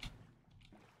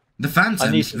 The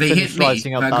phantoms, they hit me.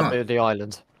 Lighting up They're that gone. bit of the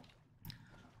island.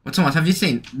 Well, Thomas, have you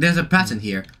seen? There's a pattern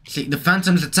here. See, the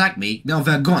phantoms attack me. Now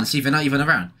they're gone. See, they're not even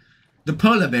around. The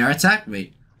polar bear attacked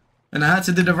me. And I had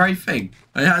to do the right thing.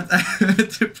 I had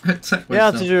to protect myself. You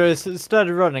have to do is instead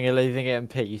of running and leaving it in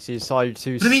peace, you decided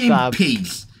to What do you mean in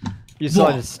peace? You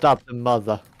decided to stab the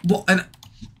mother. What?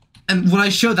 And when I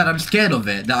show that I'm scared of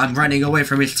it, that I'm running away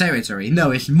from its territory.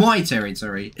 No, it's my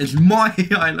territory. It's my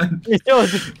island.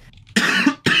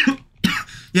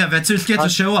 Yeah, they're too scared to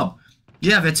show up.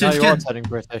 Yeah, they're too scared. You are turning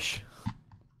British.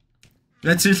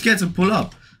 They're too scared to pull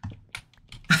up.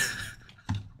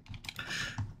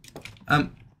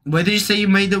 Where did you say you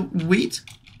made the wheat?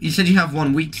 You said you have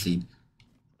one wheat seed.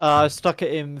 I stuck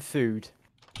it in food.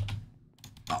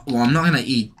 Well, I'm not gonna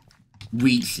eat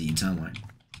wheat seeds, am I?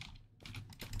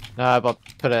 No, but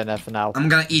put it in there for now. I'm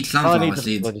gonna eat sunflower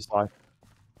seeds.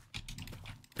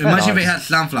 Imagine if they had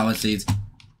sunflower seeds.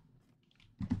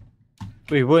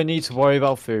 We wouldn't need to worry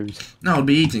about food. No, I'll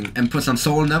be eating and put some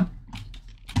salt in them.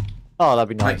 Oh, that'd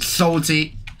be nice. Like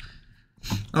salty.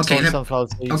 Okay,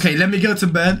 okay, let me go to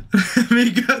bed. Let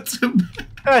me go to bed.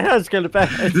 Let's go to bed.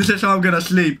 This is how I'm gonna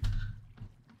sleep.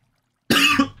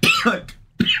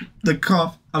 The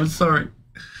cough. I'm sorry.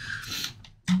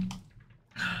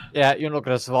 Yeah, you're not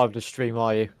gonna survive the stream,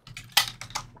 are you?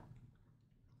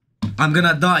 I'm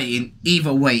gonna die in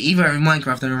either way, either in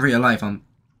Minecraft or in real life. I'm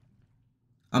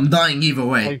dying either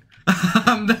way.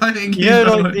 I'm dying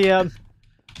either way. The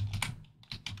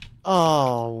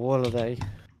Oh, what are they?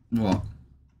 What?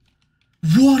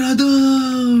 What are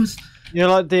those? You know,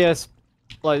 like the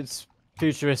like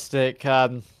futuristic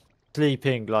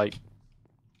sleeping like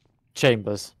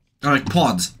chambers. Oh, like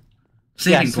pods.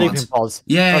 Sleeping pods. Sleeping pods.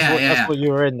 Yeah, That's what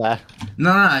you were in there.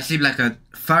 No, I sleep like a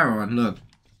pharaoh. And look,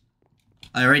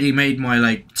 I already made my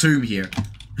like tomb here.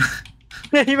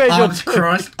 You made arms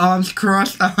crossed, arms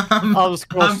crossed. Arms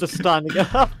crossed, just standing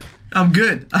up. I'm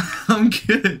good. I'm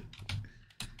good.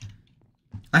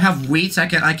 I have wheat. I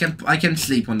can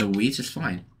sleep on the wheat. It's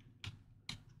fine.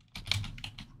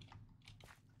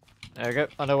 There we go.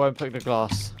 I know where I'm putting the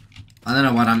glass. I don't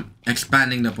know what I'm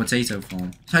expanding the potato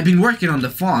farm. So I've been working on the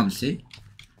farm. See.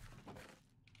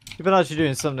 You've been actually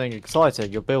doing something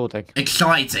exciting. You're building.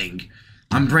 Exciting.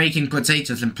 I'm breaking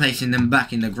potatoes and placing them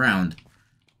back in the ground.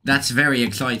 That's very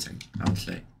exciting, I would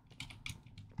say.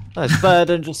 That's better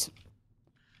than just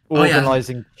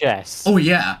organising chess. Oh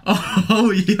yeah. Oh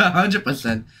yeah,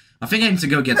 100%. I think I need to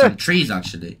go get some trees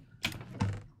actually.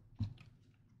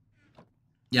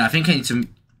 Yeah, I think I need to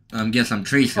get some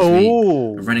trees because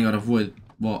we're running out of wood.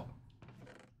 What?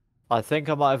 I think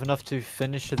I might have enough to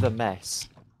finish the mess.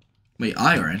 Wait,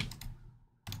 iron?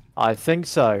 I think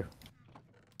so.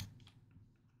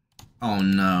 Oh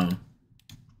no.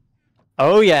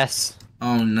 Oh yes.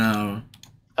 Oh no.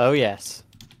 Oh yes.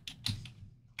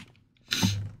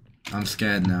 I'm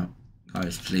scared now.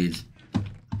 Guys, please.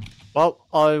 Well,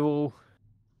 I will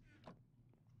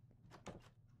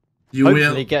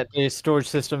hopefully get the storage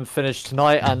system finished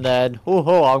tonight, and then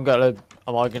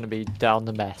am I gonna be down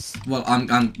the mess? Well,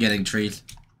 I'm getting trees.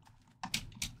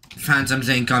 Phantoms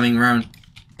ain't coming round.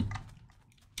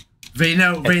 They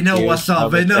know what's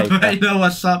up. They know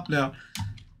what's up now.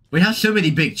 We have so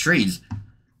many big trees.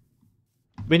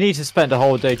 We need to spend a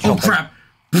whole day chopping. Oh crap!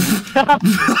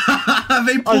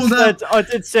 They pulled up. I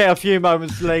did say a few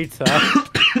moments later.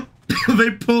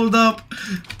 They pulled up.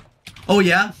 Oh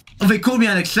yeah. Oh, they called me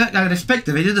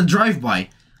unexpected. They did a drive-by.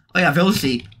 Oh yeah, they'll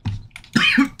see.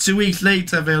 2 weeks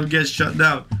later, they'll get shut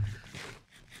down.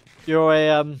 You're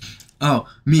a Oh,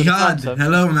 Mihad.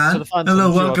 Hello, man.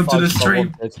 Hello, welcome to the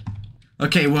stream.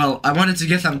 Okay, well, I wanted to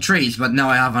get some trees, but now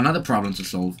I have another problem to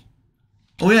solve.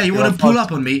 Oh yeah, you want to pull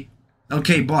up on me?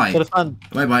 Okay, bye. Bye.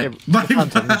 Enjoy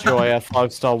a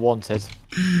 5-star wanted.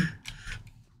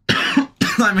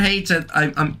 I'm hated.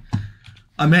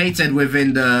 I'm hated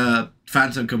within the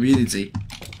Phantom community.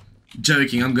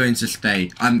 Joking. I'm going to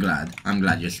stay. I'm glad.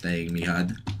 You're staying,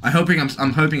 Mihad. I'm hoping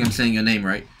I'm saying your name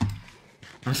right.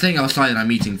 I'm staying outside and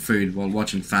I'm eating food while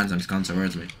watching Phantoms come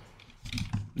towards me.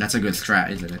 That's a good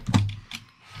strat, isn't it?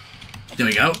 There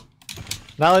we go.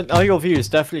 Now your view is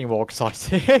definitely more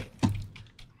exciting.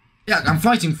 Yeah, I'm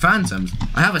fighting Phantoms.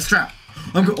 I have a strap.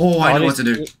 I know what to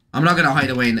do. I'm not gonna hide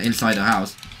away inside the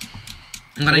house.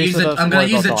 I'm gonna use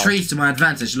the trees to my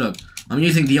advantage. Look, I'm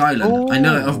using the island. Ooh. I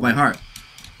know it off by heart.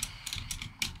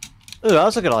 Ooh,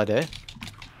 that's a good idea.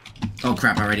 Oh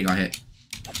crap! I already got hit.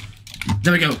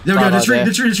 There we go.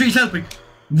 The tree's helping.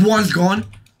 One's gone.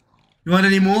 You want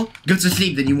any more? Go to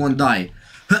sleep, then you won't die.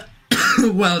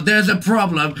 Well, there's a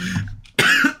problem.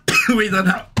 We don't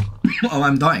have. Oh,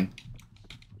 I'm dying.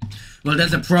 Well,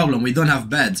 there's a problem. We don't have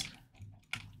beds.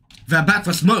 They're back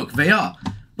for smoke. They are.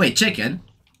 Wait, chicken.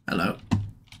 Hello.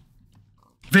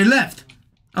 They left.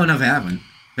 Oh no, they haven't.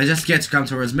 They're just scared to come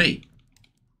towards me.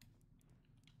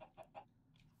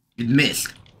 It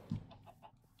missed.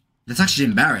 That's actually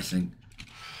embarrassing.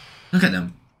 Look at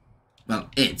them. Well,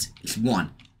 it's one.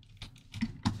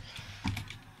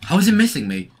 How is it missing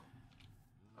me?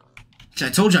 See, I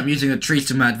told you I'm using a trees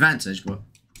to my advantage, but...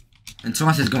 And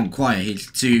Tomas has gone quiet.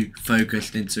 He's too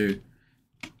focused into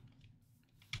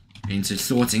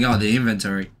sorting out the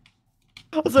inventory.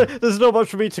 There's not much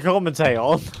for me to commentate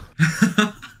on.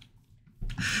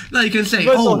 No, you can say,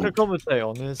 What oh... I can commentate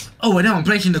on is... Oh, and now I'm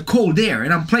placing the coal there,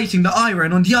 and I'm placing the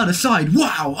iron on the other side.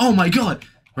 Wow! Oh my god!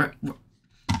 I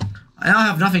now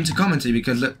have nothing to commentate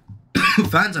because the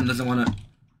Phantom doesn't want to...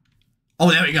 Oh,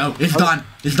 there we go. It's done.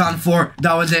 It's done for.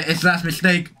 That was it. It's last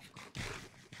mistake.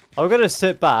 I'm gonna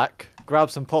sit back, grab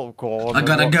some popcorn. I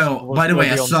gotta go. By the way,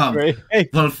 I sub.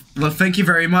 Well, thank you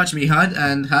very much, Mihad,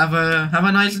 and have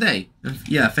a nice day.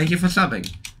 Yeah, thank you for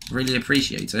subbing. Really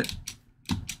appreciate it.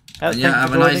 And yeah,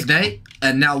 have a nice day.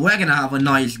 And now we're gonna have a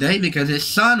nice day because it's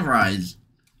sunrise.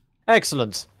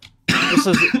 Excellent.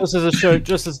 This is a show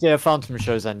just as the Phantom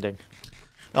show's ending.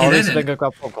 Oh, at least I go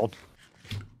grab popcorn.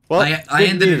 Well, I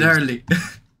ended it early.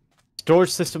 Storage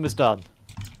system is done.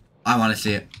 I want to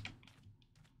see it.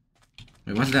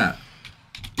 Wait, what's that?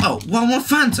 Oh, one more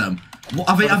Phantom.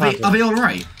 Are they all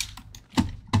right?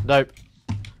 Nope.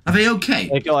 Are they okay?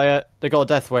 They got a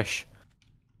death wish.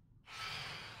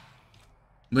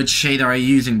 Which shade are you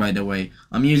using, by the way?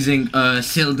 I'm using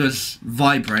Silda's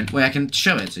Vibrant. Wait, I can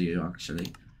show it to you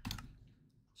actually.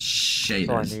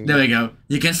 Shaders. There we go.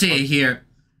 You can see it here.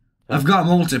 I've got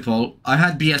multiple. I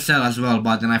had BSL as well,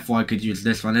 but then I thought I could use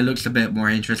this one. It looks a bit more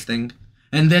interesting.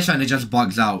 And this one, it just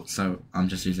bugs out, so I'm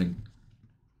just using...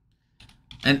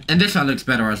 And this one looks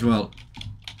better as well.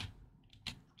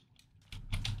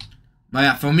 But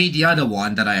yeah, for me, the other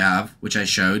one that I have, which I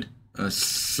showed,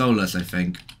 Solus, I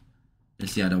think,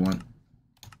 is the other one.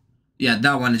 Yeah,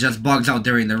 that one, it just bugs out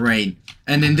during the rain.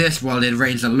 And in this world, it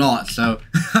rains a lot, so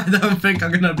I don't think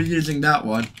I'm gonna be using that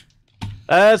one.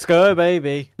 Let's go,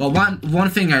 baby. Well, one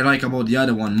thing I like about the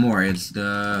other one more is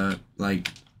the, like,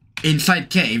 inside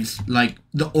caves, like,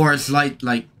 the ores light,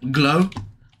 like, glow.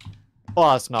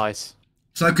 Oh, that's nice.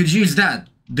 So I could use that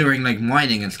during, like,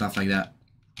 mining and stuff like that.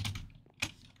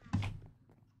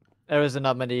 There isn't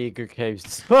that many good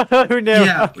caves. Who knew?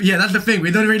 Yeah, that's the thing.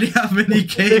 We don't really have many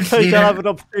caves here. We don't have an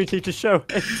opportunity to show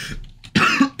it.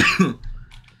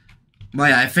 But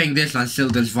yeah, I think this one,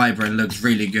 Silda's Vibrant, looks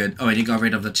really good. Oh, and he got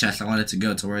rid of the chest. I wanted to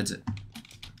go towards it.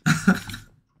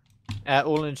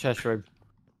 All in chest room.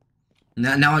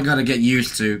 Now I gotta get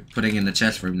used to putting in the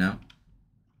chest room now.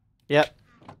 Yep.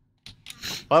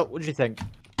 Well, what do you think?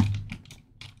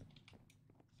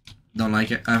 Don't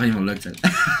like it. I haven't even looked at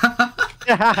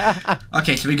it.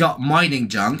 Okay, so we got mining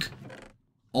junk.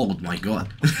 Oh my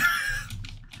god.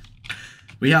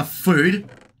 We have food.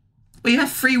 We have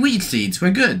 3 wheat seeds.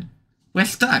 We're good. We're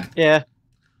stacked. Yeah.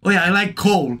 Oh yeah, I like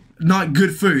coal. Not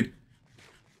good food.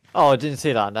 Oh, I didn't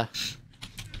see that in there.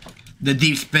 The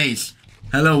deep space.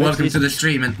 Hello, welcome to the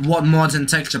stream. And what mods and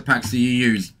texture packs do you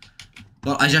use?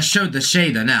 Well, I just showed the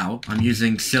shader now. I'm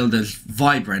using Silda's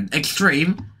Vibrant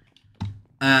Extreme.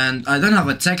 And I don't have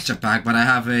a texture pack, but I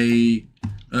have a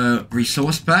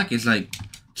resource pack. It's like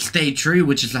Stay True,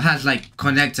 which has like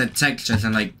connected textures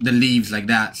and like the leaves like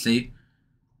that, see?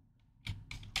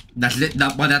 But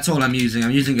that's all I'm using.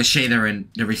 I'm using a shader in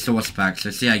the resource pack. So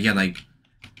see, I get like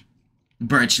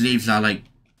birch leaves are like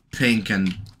pink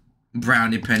and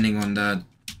brown depending on the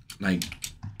like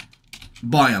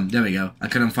biome. There we go. I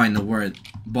couldn't find the word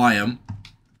biome.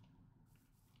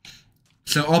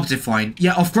 So Optifine.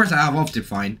 Yeah, of course I have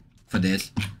Optifine for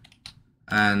this.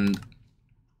 And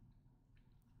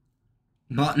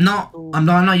but I'm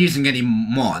not using any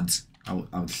mods, I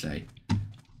would say.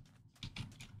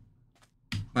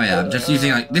 Oh yeah, I'm just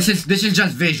using like this is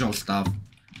just visual stuff.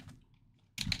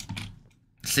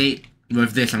 See,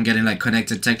 with this I'm getting like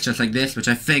connected textures like this, which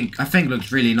I think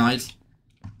looks really nice.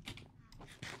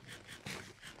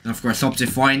 And of course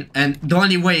Optifine, and the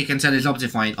only way you can tell is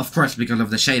Optifine, of course because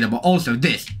of the shader, but also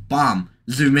this, bam,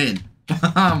 zoom in,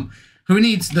 bam. Who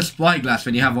needs the spyglass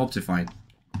when you have Optifine?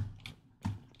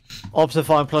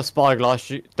 Optifine plus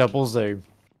spyglass, double zoom.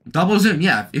 Double zoom,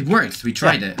 yeah, it works. We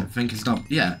tried it. I think it's not.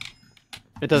 Yeah.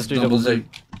 It does do double zoom.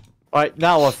 Right,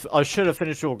 now I should have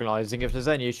finished organising. If there's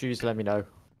any issues, let me know.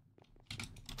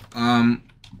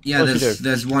 Yeah,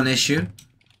 there's one issue.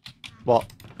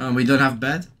 What? We don't have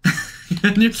bed.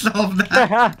 Can you solve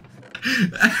that?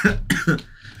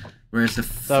 Where's the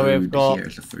food? So we've got...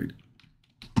 Here's the food.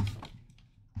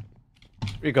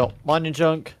 We got mining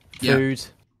junk, food,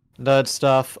 nerd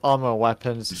stuff, armor and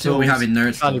weapons, So we have in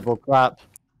nerd stuff. valuable crap,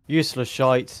 useless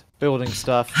shite, building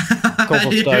stuff,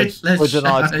 cobblestone, wooden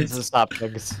items and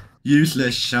saplings.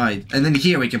 Useless shite. And then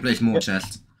here we can place more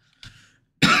chests.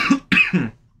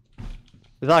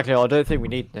 Exactly, I don't think we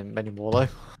need them anymore though.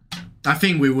 I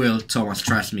think we will, Thomas,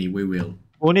 trust me, we will.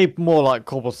 We'll need more like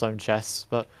cobblestone chests,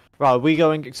 but right, are we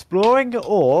going exploring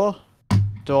or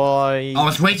do I I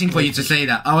was waiting for you to say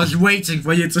that. I was waiting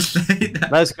for you to say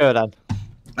that. Let's go then.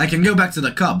 I can go back to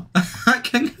the cub. I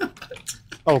can go back to...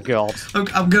 Oh god.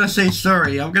 I'm gonna say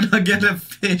sorry. I'm gonna get a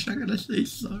fish. I'm gonna say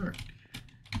sorry.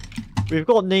 We've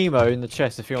got Nemo in the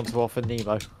chest if you want to offer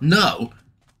Nemo. No.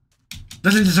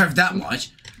 Doesn't deserve that much.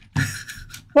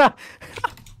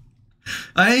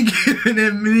 I ain't giving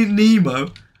him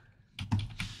Nemo.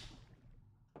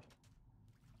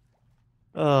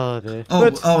 Oh dear.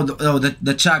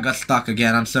 The chat got stuck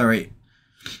again. I'm sorry.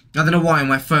 I don't know why on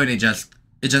my phone it just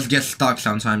gets stuck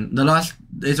sometimes.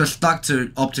 It was stuck to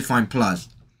Optifine Plus,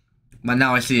 but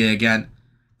now I see it again.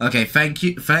 Okay,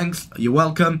 thanks. You're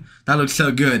welcome. That looks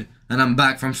so good. And I'm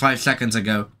back from 5 seconds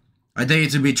ago. I dare you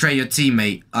to betray your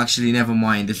teammate. Actually, never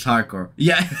mind. It's hardcore.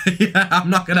 Yeah, yeah. I'm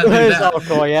not gonna do that.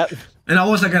 Hardcore yet. And I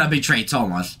wasn't gonna betray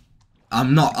Thomas.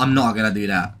 I'm not gonna do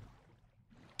that.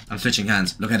 I'm switching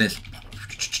hands. Look at this.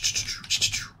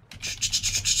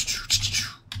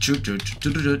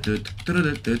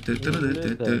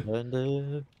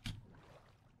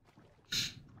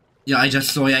 Yeah, I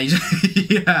just saw.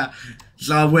 Yeah.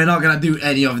 So we're not gonna do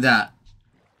any of that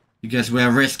because we're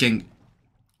risking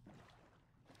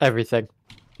everything.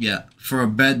 Yeah, for a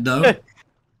bed though.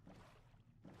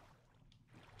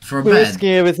 For a we're bed. risking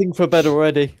everything for a bed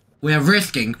already. We're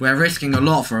risking a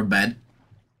lot for a bed.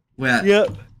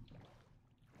 Yep.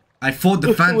 I fought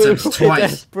the phantoms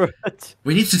twice. Desperate.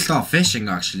 We need to start fishing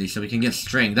actually, so we can get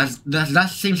string. That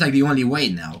seems like the only way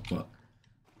now. But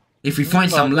if we find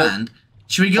some land,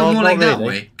 should we go more like that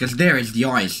way? Because there is the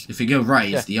ice. If we go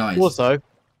right, it's the ice. Also,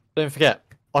 don't forget,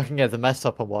 I can get the mess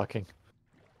up and working.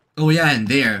 Oh yeah, and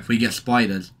there if we get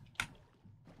spiders.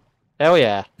 Hell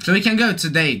yeah. So we can go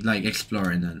today, like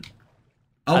exploring then.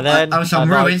 Oh, some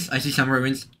ruins. I see some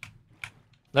ruins.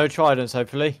 No tridents,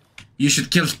 hopefully. You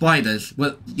should kill spiders.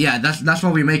 Well, yeah, that's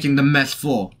what we're making the mess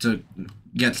for, to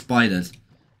get spiders.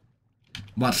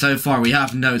 But so far we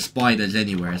have no spiders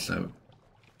anywhere, so...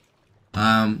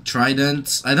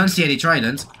 tridents. I don't see any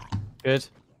tridents. Good.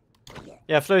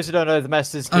 Yeah, for those who don't know, the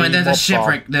mess is the and there's a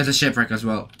shipwreck. farm. There's a shipwreck as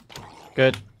well.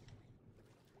 Good.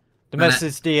 The mess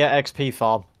is the XP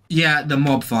farm. Yeah, the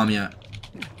mob farm, yeah.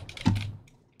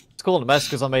 It's called a mess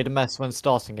because I made a mess when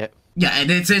starting it. Yeah, it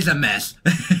is a mess.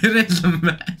 It is a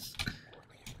mess.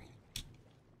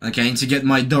 Okay, I need to get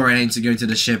my door and I need to go into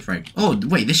the shipwreck. Oh,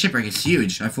 wait, this shipwreck is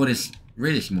huge. I thought it's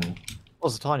really small.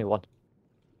 What's a tiny one?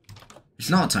 It's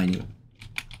not a tiny one.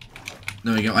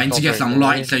 There we go. I need to get some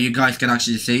light so you guys can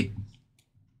actually see.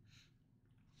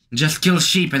 Just kill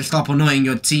sheep and stop annoying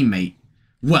your teammate.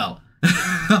 Well,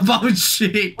 about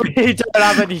sheep. We don't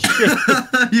have any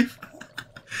sheep.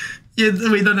 Yeah,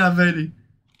 we don't have any.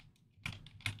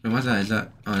 Wait, what's that? Is that?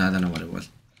 Oh, no, I don't know what it was.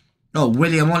 Oh,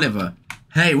 William Oliver.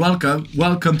 Hey, welcome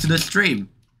to the stream.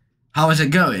 How is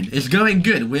it going? It's going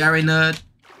good. We are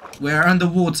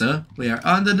underwater. We are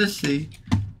under the sea.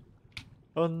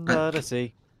 Under the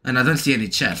sea. And I don't see any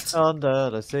chests. Under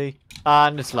the sea.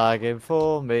 And it's lagging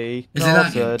for me. Is it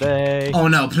lagging? Today. Oh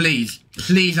no, please.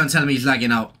 Please don't tell me he's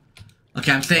lagging out.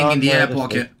 Okay, I'm staying in the air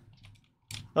pocket.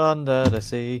 Under the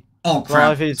sea. Oh crap.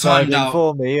 Life is lagging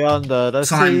for me under the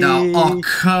sea. Timed out. Oh,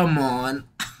 come on.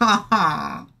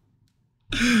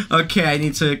 Okay, I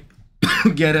need to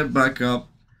get it back up.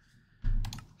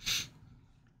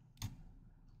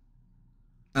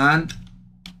 And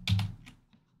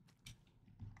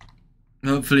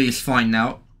hopefully it's fine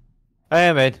now. I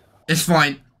am in. It's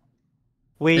fine.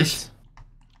 Wheat.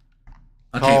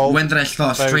 Okay, cold, when did I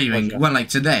start streaming? Well, like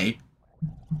today.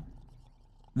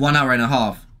 1 hour and a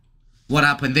half. What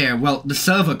happened there? Well, the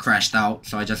server crashed out,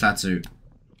 so I just had to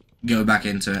go back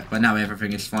into it. But now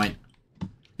everything is fine.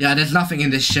 Yeah, there's nothing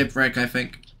in this shipwreck, I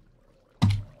think.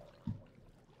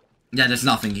 Yeah, there's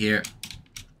nothing here.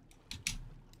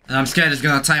 And I'm scared it's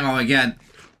gonna time out again.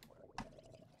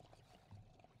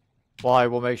 Why?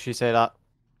 What makes you say that?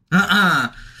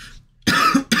 I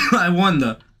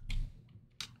wonder.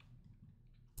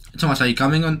 Thomas, are you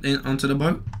coming onto the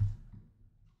boat?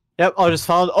 Yep, I just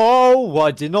found. Oh,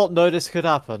 I did not know this could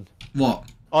happen. What?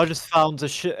 I just found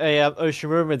a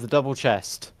ocean room with a double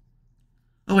chest.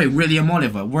 Oh wait, William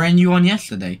Oliver, weren't you on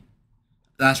yesterday?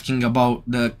 Asking about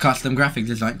the custom graphic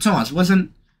design. Thomas,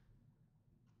 wasn't...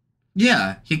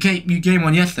 Yeah, you came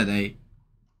on yesterday.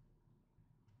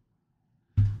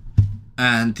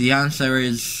 And the answer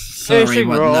is... Sorry, fishing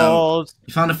but rod. no.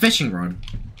 You found a fishing rod?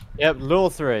 Yep, lure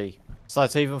 3. So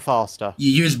it's even faster.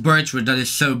 You use birchwood that is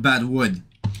so bad wood.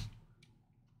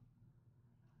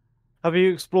 Have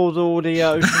you explored all the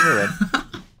ocean ruin?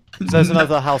 There's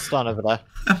another house down over there.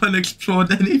 I haven't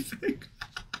explored anything.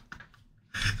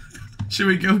 Should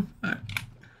we go back?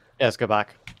 Yeah, let's go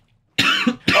back.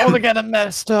 Oh, they're getting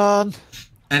mess done.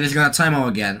 And it's gonna time out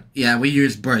again. Yeah, we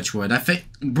use birchwood. I think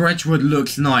birchwood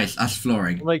looks nice as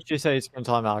flooring. What makes you say it's going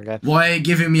to time out again? Why are you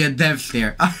giving me a death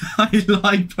stare? I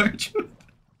like birchwood.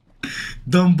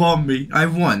 Don't bomb me. I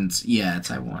want. Yes,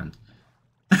 I want.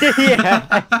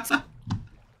 Yeah.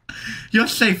 You're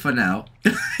safe for now.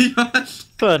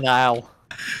 For now.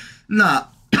 Nah.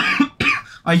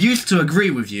 I used to agree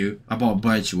with you about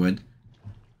birchwood.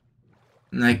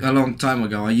 Like, a long time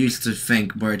ago, I used to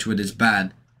think birchwood is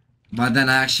bad. But then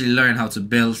I actually learned how to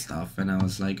build stuff, and I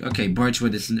was like, okay,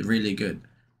 birchwood is really good.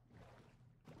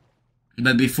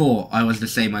 But before, I was the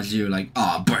same as you, like,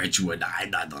 oh, birchwood, I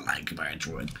don't like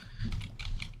birchwood.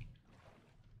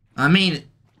 I mean,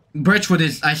 birchwood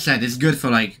is, I said, it's good for,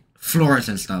 like, floors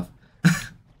and stuff.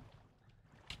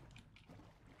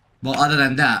 But other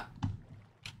than that,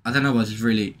 I don't know what's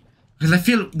really... Because I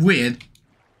feel weird.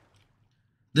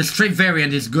 The straight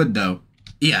variant is good, though.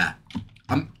 Yeah.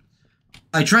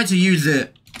 I tried to use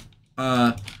it,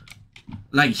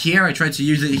 like here, I tried to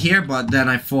use it here, but then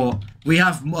I thought, we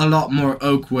have a lot more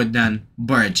oak wood than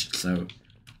birch, so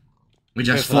we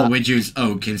just thought we'd use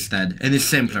oak instead, and it's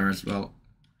simpler as well.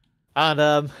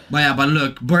 And, But yeah, but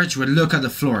look, birchwood, look at the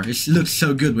floor, it looks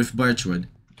so good with birchwood.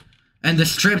 And the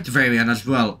stripped variant as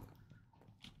well,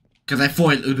 because I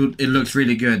thought it looks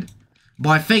really good. But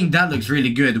I think that looks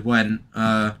really good when,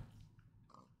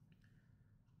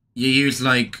 you use,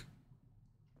 like...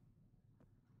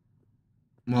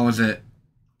 What was it?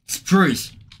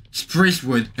 Spruce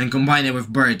wood, and combine it with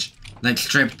birch, like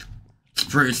stripped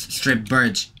spruce, stripped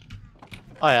birch.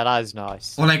 oh yeah, that is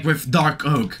nice. Or like with dark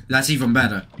oak, that's even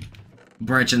better.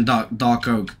 Birch and dark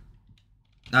oak.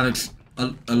 That looks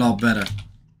a lot better.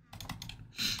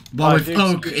 But with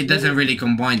oak, it doesn't really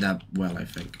combine that well, I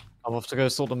think. I'll have to go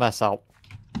sort the mess out.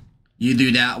 You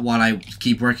do that while I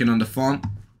keep working on the font?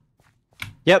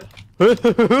 Yep. This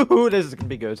is gonna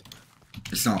be good.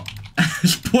 It's not.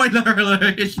 Spoiler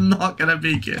alert, it's not gonna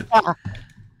be good.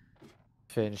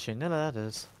 Finishing the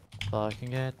ladders. So I can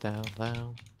get down.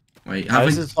 Wait,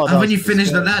 haven't you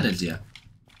finished the ladders yet?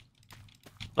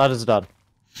 Ladders are done.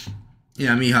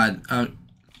 Yeah, me had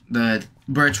the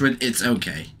birchwood, it's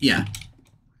okay. Yeah.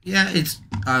 Yeah,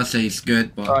 I'll say it's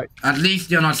good, but at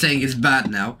least you're not saying it's bad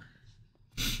now.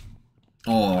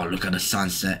 Oh, look at the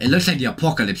sunset. It looks like the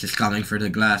apocalypse is coming through the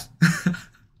glass.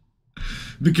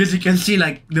 Because you can see,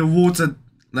 like, the water,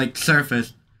 like,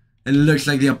 surface. And it looks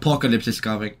like the apocalypse is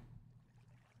coming.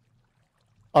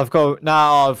 I've got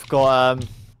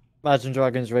Imagine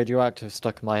Dragons Radioactive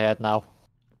stuck in my head now.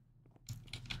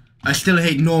 I still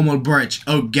hate normal birch.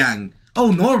 Oh, gang.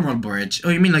 Oh, normal birch. Oh,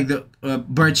 you mean like the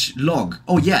birch log?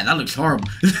 Oh, yeah, that looks horrible.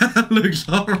 That looks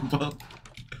horrible.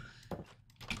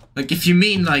 Like, if you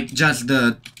mean, like, just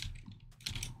the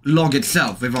log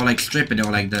itself, without, like, stripping it,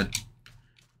 or, like, the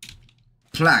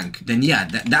plank, then yeah,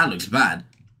 that looks bad.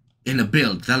 In a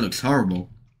build, that looks horrible.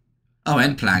 Oh,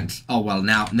 and planks. Oh, well,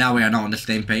 now we are not on the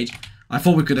same page. I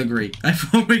thought we could agree.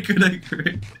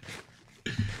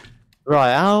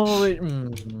 Right, I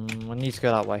need to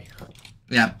go that way.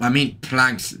 Yeah, I mean,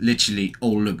 planks literally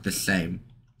all look the same.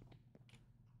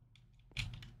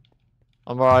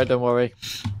 I'm alright, don't worry.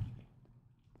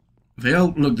 They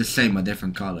all look the same but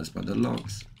different colors, but the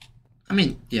logs... I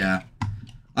mean, yeah.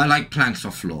 I like planks for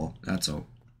floor, that's all.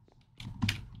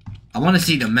 I want to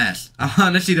see the mess. I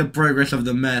want to see the progress of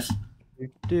the mess.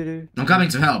 I'm coming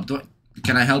to help.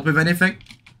 Can I help with anything?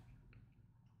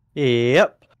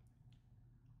 Yep.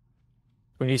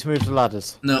 We need to move the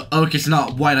ladders. No, oak is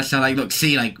not white. I said, like, look,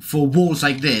 see, like, for walls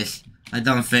like this, I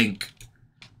don't think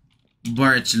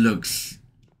birch looks...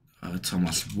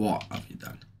 Thomas, what have you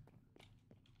done?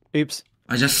 Oops.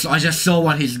 I just saw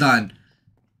what he's done.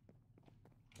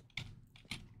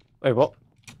 Wait, what?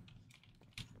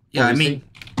 Yeah, I mean,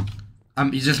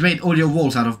 you just made all your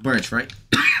walls out of birch, right?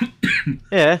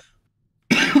 Yeah.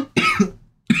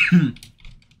 Yeah,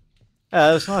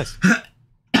 that's nice.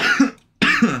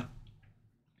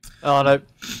 Oh no.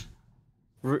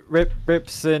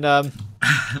 Rips in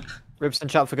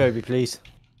chat for Gobi, please.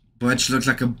 Birch looks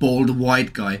like a bald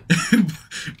white guy.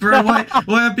 Bro, why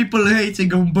are people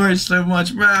hating on Birch so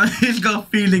much, bro? He's got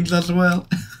feelings as well.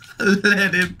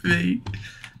 Let it be.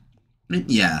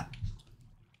 Yeah.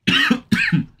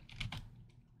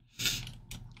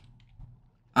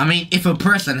 I mean, if a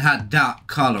person had that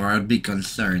color, I would be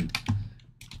concerned.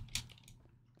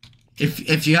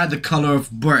 if you had the color of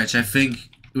birch, I think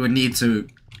you would need to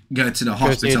go to the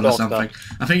hospital or something.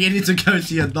 I think you need to go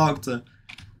see a doctor.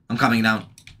 I'm coming down.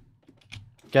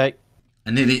 Okay.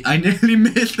 I nearly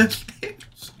missed the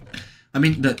stairs. I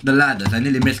mean the ladders. I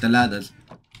nearly missed the ladders.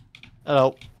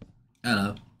 Hello.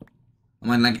 Hello.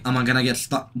 Am I gonna get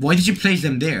stuck? Why did you place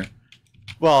them there?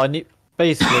 Well, I need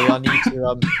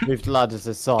to move the ladders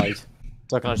aside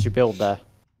so I can actually build there.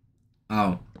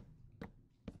 Oh.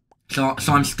 So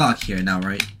I'm stuck here now,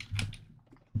 right?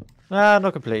 Nah,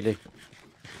 not completely.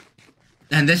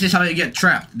 And this is how you get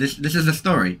trapped. This is the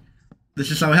story.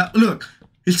 This is how it look.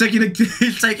 He's taking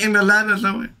the ladders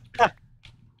away.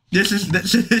 This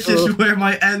is where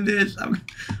my end is. I'm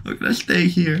gonna stay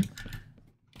here.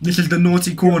 This is the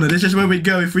naughty corner. This is where we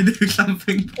go if we do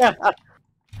something.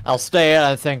 I'll stay here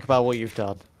and think about what you've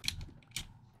done.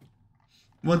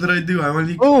 What did I do? I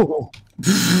only. Ooh.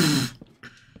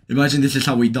 Imagine this is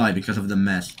how we die because of the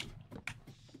mess.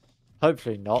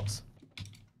 Hopefully not.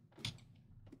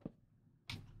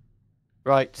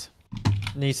 Right.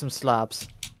 Need some slabs.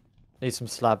 Need some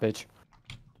slabbage.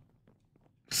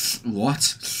 What?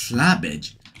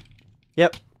 Slabbage?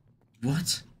 Yep.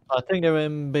 What? I think they're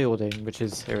in building, which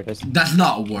is... Here it is. That's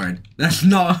not a word. That's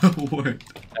not a word.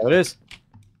 There it is.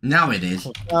 Now it is.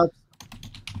 Slabs.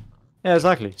 Yeah,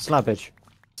 exactly. Slabbage.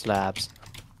 Slabs.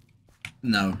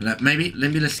 No, maybe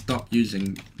let's stop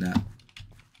using that.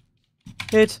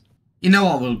 You know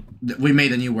what? We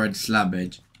made a new word,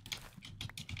 slabbage.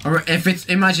 Or if it's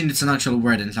imagine it's an actual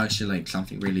word and it's actually like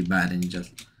something really bad and you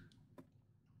just.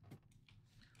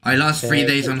 I lost 3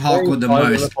 days on hardcore the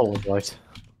most.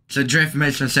 So Drift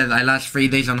Mission says I last 3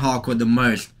 days on hardcore the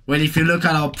most. Well, if you look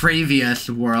at our previous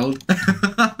world,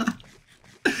 yeah,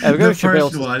 we're going to be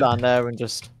able to stand there and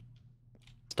just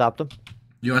stab them.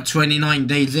 You are 29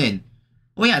 days in.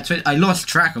 Oh yeah, I lost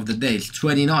track of the days.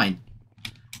 29.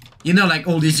 You know, like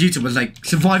all these YouTubers, like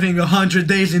surviving 100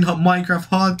 days in Minecraft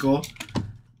hardcore.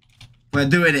 We're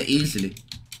doing it easily.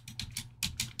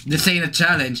 This ain't a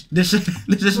challenge. This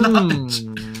is not.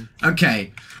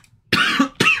 Okay.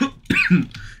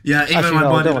 Yeah, even actually, my no,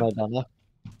 body. I don't want it down there.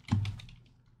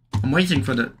 I'm waiting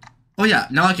for the. Oh yeah,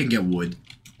 now I can get wood.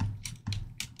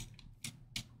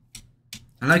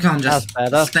 I like how I'm just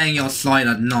staying outside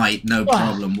at night, no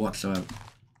problem whatsoever.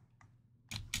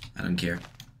 I don't care.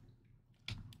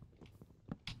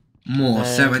 More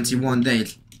 71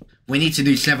 days. We need to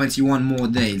do 71 more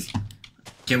days.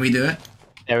 Can we do it?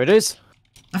 There it is.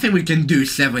 I think we can do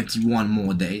 71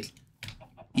 more days.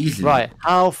 Easily. Right,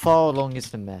 how far along is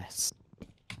the mess?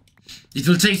 It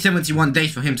will take 71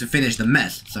 days for him to finish the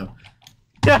mess, so...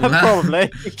 Yeah, probably.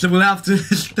 So we'll have to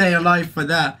stay alive for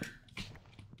that.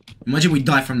 Imagine we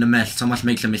die from the mess, someone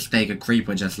makes a mistake, a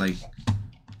creeper just like...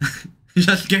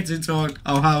 just gets into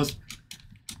our house.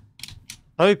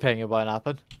 Hoping it won't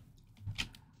happen.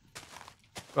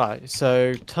 Right,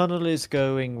 so tunnel is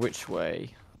going which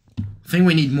way? I think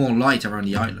we need more light around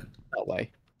the island. That way.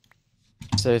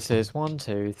 So this is 1,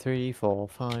 2, 3, 4,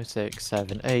 5, 6,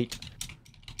 7, 8.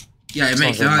 Yeah, it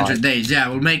makes 100 days. Yeah,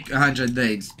 we'll make 100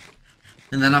 days.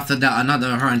 And then after that,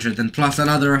 another 100, and plus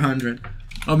another 100.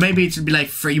 Or maybe it should be like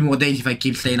 3 more days if I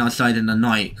keep staying outside in the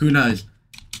night. Who knows?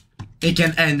 It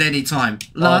can end any time.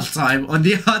 Last time, on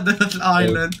the other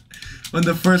island, on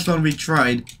the first one we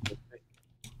tried,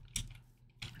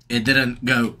 it didn't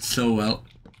go so well.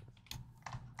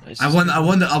 I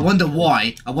wonder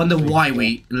why. I wonder why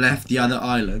we left the other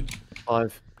island.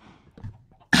 5,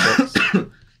 6.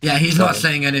 Yeah, he's not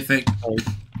saying anything. 8,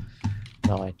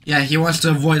 9. Yeah, he wants to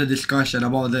avoid a discussion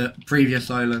about the previous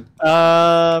island.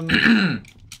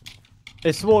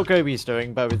 It's what Gobi's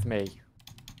doing, but with me.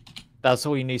 That's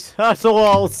all you need. That's all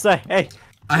I'll say.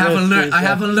 I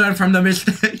haven't learned from the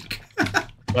mistake.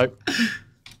 Nope.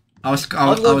 I was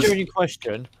wondering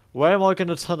question. Where am I going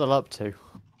to tunnel up to?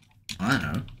 I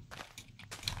don't know.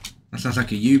 That sounds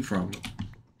like a you problem.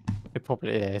 It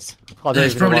probably is.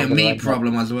 It's probably a me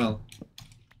problem as well.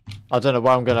 I don't know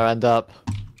where I'm going to end up.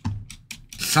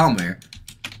 Somewhere.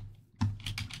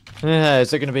 Yeah,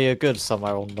 is it going to be a good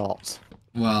somewhere or not?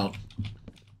 Well.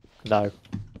 No.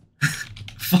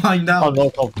 Find out. I'm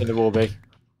not confident it will be.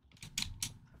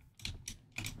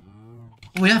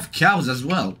 We have cows as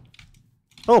well.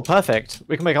 Oh, perfect.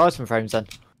 We can make item frames then.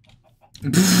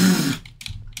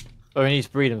 But we need to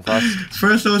breed them first.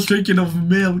 First I was thinking of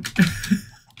milk.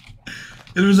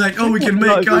 It was like, oh, we can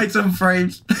make item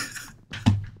frames.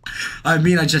 I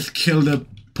mean, I just killed a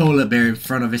polar bear in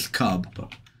front of his cub.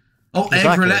 But... Oh, exactly.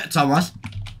 Egg roulette, Thomas.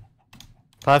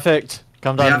 Perfect.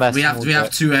 Come down. We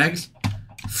have 2 eggs.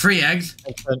 3 eggs.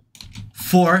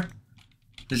 4.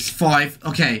 There's 5.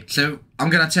 Okay, so I'm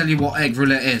gonna tell you what egg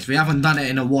roulette is. We haven't done it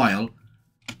in a while.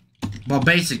 But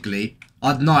basically,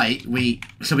 at night, we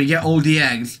get all the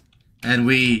eggs and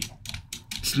we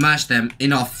smash them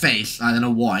in our face. I don't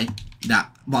know why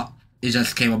but it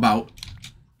just came about.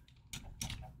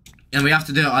 And we have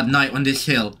to do it at night on this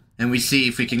hill, and we see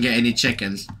if we can get any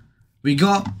chickens. We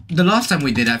got, the last time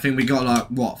we did, I think we got like,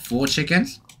 what, 4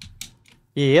 chickens?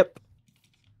 Yep.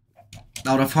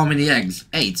 Out of how many eggs?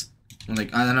 8.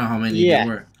 Like, I don't know how many there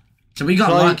were. So we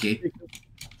got lucky.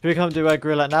 Should we come do egg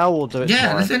roulette now or do it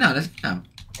tomorrow? Let's do it now, let's do it now.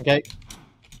 Okay.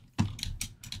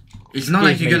 It's not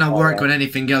like you're gonna work on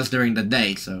anything else during the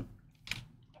day, so.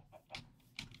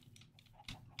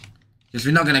 Because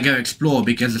we're not gonna go explore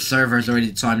because the server's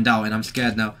already timed out and I'm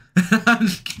scared now. I'm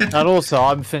scared. And also,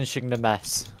 I'm finishing the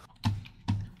mess.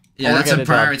 Yeah, that's a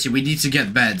priority. We need to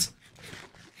get bed.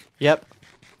 Yep.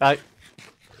 Right.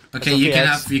 Okay, you can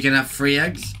have 3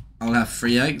 eggs. I'll have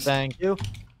 3 eggs. Thank you.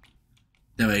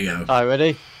 There we go. Alright,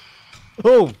 ready?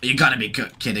 Oh! You gotta be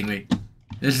kidding me.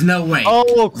 There's no way.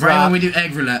 Oh, crap. Right when we do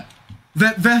egg roulette.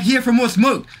 They're here for more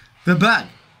smoke. They're back.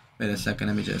 Wait a second,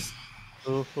 let me just...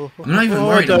 I'm not even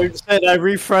worried. Don't say that.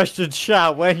 Refresh the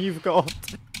chat when you've got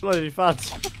bloody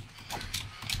fans.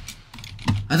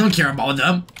 I don't care about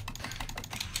them.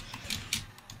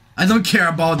 I don't care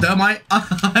about them.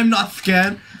 I'm not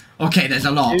scared. Okay, there's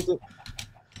a lot.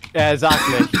 Yeah,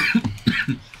 exactly.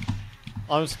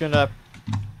 I'm just gonna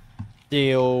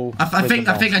deal. I think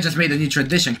I just made a new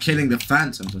tradition, killing the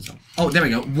phantoms or something. Oh, there we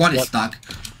go. One is stuck.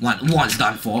 One's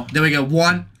done for. There we go.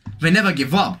 One. They never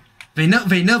give up. They know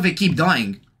they keep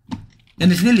dying,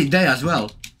 and it's nearly day as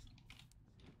well.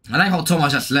 I like how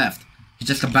Thomas just left. He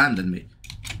just abandoned me.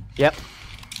 Yep.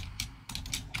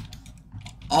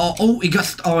 Oh, he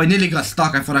nearly got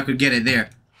stuck. I thought I could get it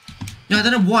there. Yeah, I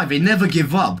don't know why they never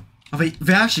give up.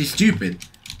 They're actually stupid.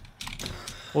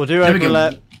 We'll do egg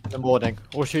roulette in the morning,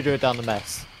 or should we do it down the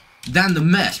mess? Down the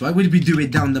mess? Why would we do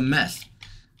it down the mess?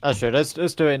 That's true. Let's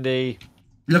do it in the.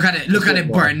 Look at it! Look at it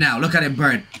burn now! Look at it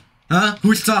burn! Huh?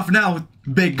 Who's tough now,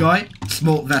 big guy?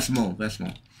 Small. That's small. That's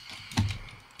small.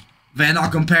 They're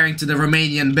not comparing to the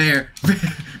Romanian bear.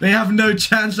 They have no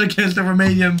chance against the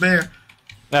Romanian bear.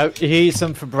 No, he eats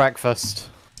them for breakfast.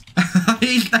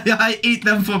 I eat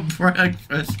them for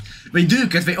breakfast. They do,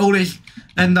 because they always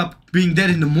end up being dead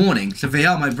in the morning, so they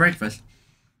are my breakfast.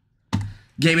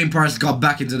 Gaming Parts got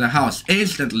back into the house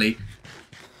instantly.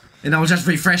 And I was just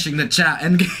refreshing the chat,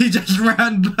 and he just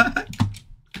ran back.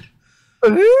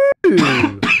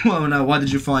 Oh no, what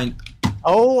did you find?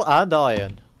 Oh, and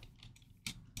iron.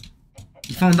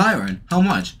 You found iron? How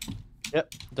much?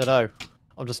 Yep, dunno.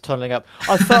 I'm just tunneling up.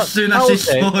 I thought, as soon as he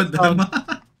saw them.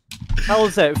 How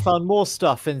was it? We found more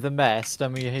stuff in the mess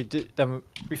than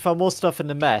we found more stuff in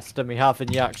the mess than we have in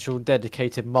the actual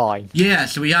dedicated mine. Yeah,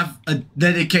 so we have a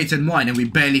dedicated mine and we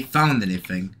barely found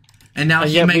anything. And now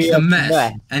he makes a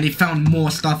mess and he found more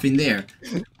stuff in there.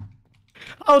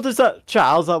 How does that chat?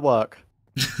 How's that work?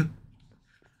 Oh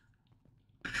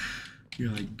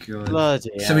my god.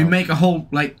 Bloody so we make a whole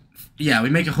we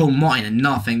make a whole mine and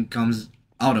nothing comes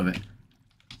out of it.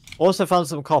 Also found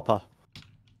some copper.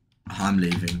 I'm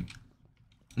leaving.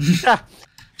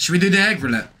 Should we do the egg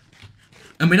roulette?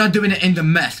 And we're not doing it in the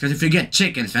mess, because if you get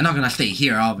chickens, they're not gonna stay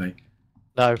here, are they?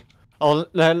 No. Oh,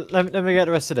 let me get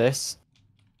the rest of this.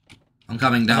 I'm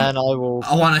coming down. And then I will.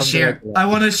 I want to share. I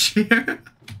want to share.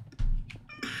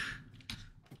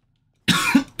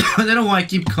 I don't know why I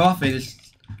keep coughing.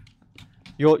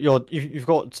 You've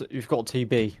got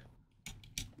TB.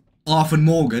 Arthur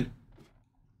Morgan.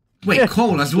 Wait, Yeah.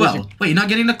 coal as well. Wait, you're not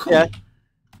getting the coal? Yeah.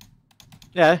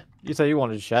 Yeah, you said you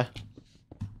wanted to share.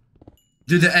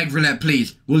 Do the egg roulette,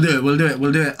 please. We'll do it. We'll do it.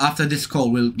 We'll do it after this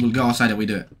call. We'll go outside and we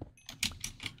do it.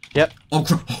 Yep. Oh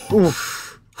crap!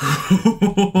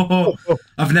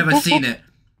 I've never seen it.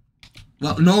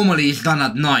 Well, normally it's done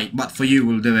at night, but for you,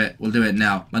 we'll do it. We'll do it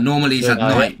now. But normally it's at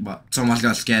night, but Thomas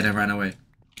got scared and ran away.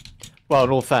 Well,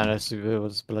 in all fairness, it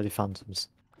was bloody phantoms.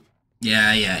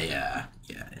 Yeah.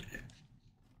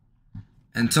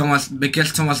 And Thomas,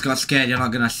 because Thomas got scared, you're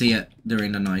not gonna see it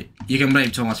during the night. You can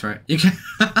blame Thomas for it. You can.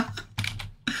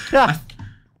 Yeah.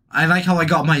 I like how I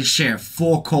got my share.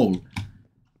 4 coal.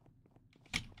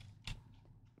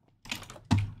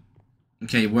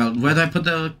 Okay, well, where do I put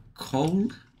the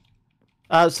coal?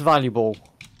 That's valuable.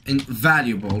 In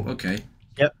valuable, okay.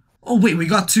 Yep. Oh wait, we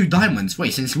got 2 diamonds.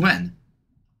 Wait, since when?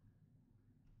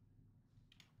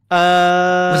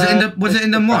 Was it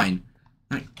in the mine?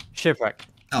 Shipwreck.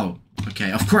 Oh,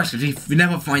 okay. Of course, we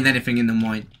never find anything in the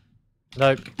mine.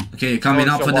 Nope. Okay, coming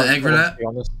up for the egg roulette.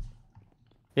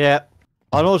 Yeah.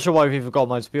 I'm not sure why we've got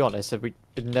mine, to be honest.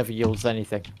 It never yields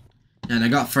anything. And I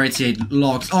got 38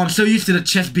 logs. Oh, I'm so used to the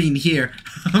chest being here.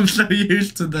 I'm so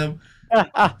used to them.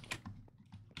 I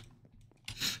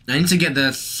need to get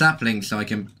the saplings so I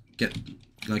can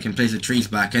place the trees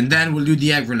back, and then we'll do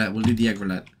the egg roulette. We'll do the egg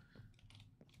roulette.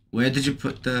 Where did you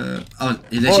put the? Oh,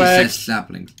 it actually says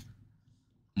saplings.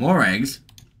 More eggs.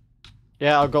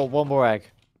 Yeah, I got one more egg.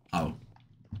 Oh.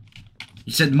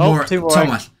 You said more, two more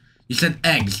Thomas. eggs. You said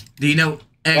eggs. Do you know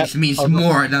eggs means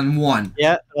more than one?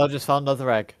 Yeah, I just found another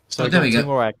egg. So there we go. Two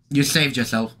more eggs. You saved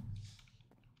yourself.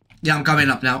 Yeah, I'm coming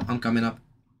up now. I'm coming up.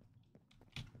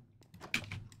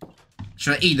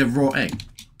 Should I eat the raw egg?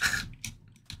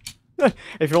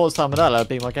 If you want salmonella,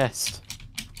 be my guest.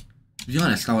 To be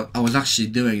honest, I was actually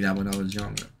doing that when I was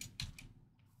younger.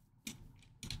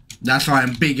 That's why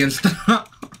I'm big and stuff.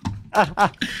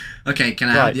 Okay, can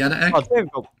I have the other egg? Oh, there you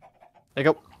go. There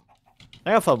you go.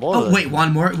 I got 5 more. Oh wait,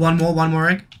 one more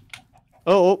egg.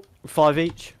 Oh, 5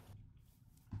 each.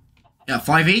 Yeah,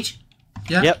 5 each.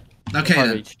 Yeah. Yep. Okay 5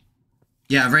 then. each.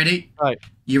 Yeah, ready? Right.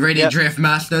 You ready, Yep. Drift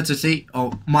Master, to see?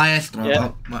 Oh, Maestro.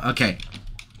 Yep. Oh, okay.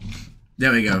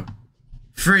 There we go.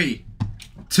 3,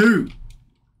 2,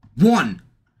 1.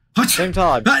 Same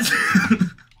time.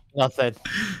 Nothing.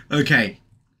 Okay.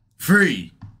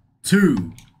 3,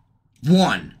 2,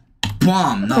 1.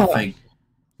 Bomb. Nothing.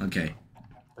 Okay.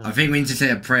 I think we need to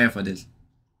say a prayer for this.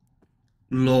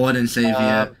 Lord and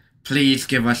Savior, please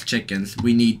give us chickens.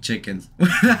 We need chickens.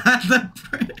 That's the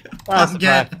prayer. That's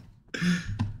Again.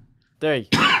 3.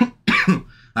 I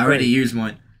already used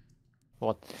mine.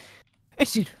 What?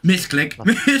 Misclick. Misclick.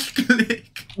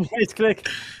 Misclick.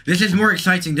 This is more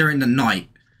exciting during the night.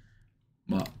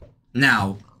 But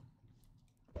now.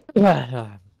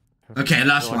 Okay,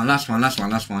 last one.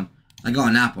 I got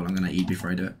an apple I'm gonna eat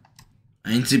before I do it.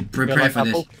 I need to prepare for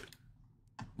apple? this.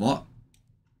 What?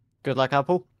 Good luck,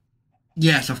 apple.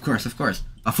 Yes, of course.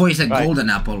 I thought you said golden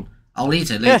apple. I'll eat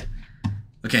it later.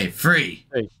 Okay, 3,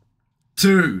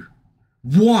 2,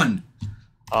 1.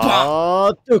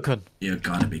 Dukin. You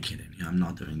gotta be kidding me. I'm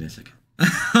not doing this again.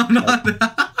 I'm not.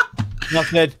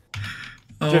 Nothing.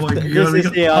 Oh my god, we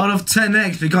got, out of 10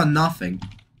 eggs, we got nothing.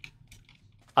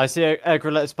 I see egg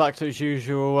roulette's back to its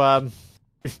usual,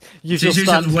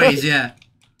 usual ways, yeah.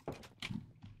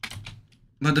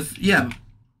 But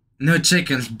no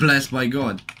chickens, blessed by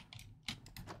God.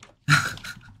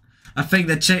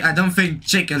 I don't think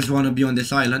chickens want to be on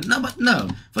this island. No,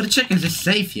 for the chickens, it's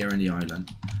safe here in the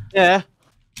island. Yeah.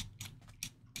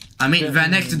 I mean, they're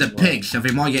next to the pigs, so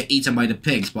they might get eaten by the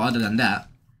pigs. But other than that,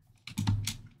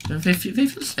 they feel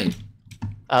safe.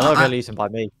 They'll get eaten by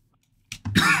me.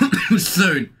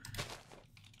 Soon.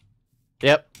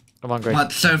 Yep. I'm hungry.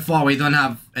 But so far, we don't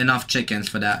have enough chickens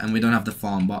for that, and we don't have the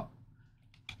farm. But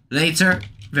later,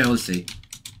 we'll see.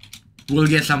 We'll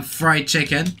get some fried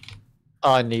chicken.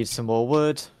 I need some more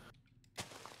wood.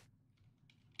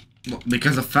 Well,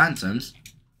 because of phantoms.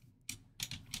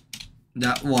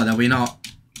 Are we not?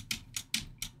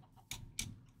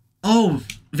 Oh,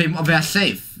 they're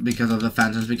safe because of the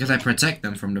phantoms, because I protect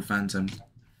them from the phantoms.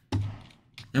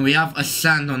 And we have a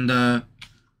sand on the...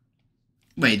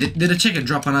 Wait, did the chicken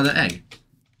drop another egg?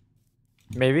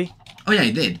 Maybe. Oh yeah,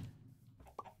 it did.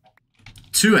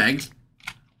 2 eggs.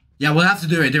 Yeah, we'll have to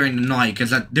do it during the night,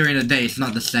 because during the day it's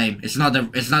not the same. It's not a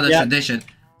tradition.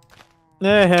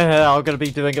 I'm gonna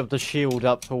be doing up the shield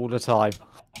up all the time.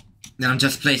 Now I'm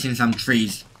just placing some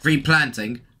trees.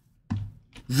 Replanting.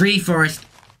 Reforest.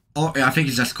 Oh, I think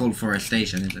it's just called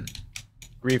forestation, isn't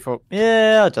it?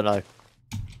 Yeah, I don't know.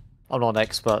 I'm not an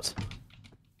expert.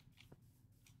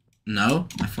 No?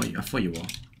 I thought you were.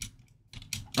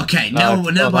 Okay,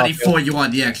 nobody thought you are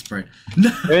the expert. No.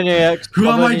 Who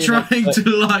am I trying to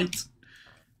light?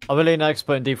 I'm really an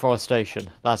expert in deforestation.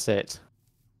 That's it.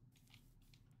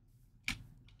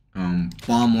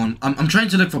 Bomb one. I'm trying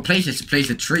to look for places to place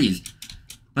the trees.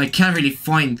 I can't really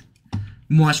find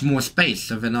much more space.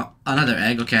 So then another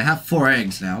egg. Okay, I have 4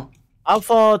 eggs now. How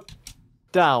far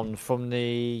down from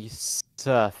the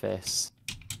surface?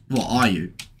 What are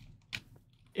you?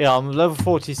 Yeah, I'm level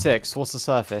 46. What's the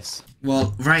surface?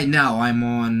 Well, right now I'm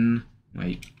on...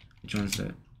 Wait, which one's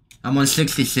that? I'm on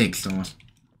 66, Thomas.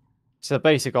 So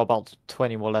basically got about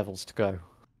 20 more levels to go.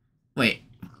 Wait,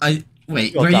 where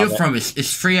are you from?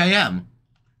 It's 3 AM.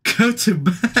 Go to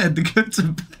bed, go to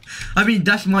bed. I mean,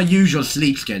 that's my usual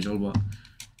sleep schedule, but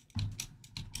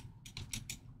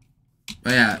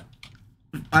yeah.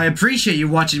 I appreciate you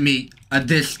watching me at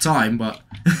this time, but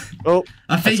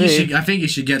I think you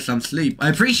should get some sleep. I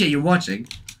appreciate you watching.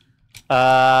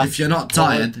 If you're not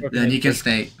tired, then you can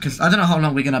stay. Because I don't know how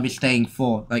long we're gonna be staying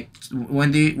for. Like,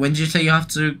 when did you say you have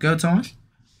to go, Thomas?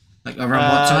 Like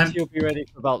around what time? You'll be ready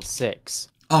for about 6.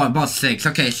 Oh, about 6.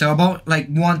 Okay, so about like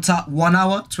 1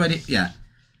 hour, 20. Yeah.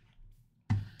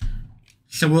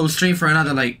 So we'll stream for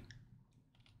another like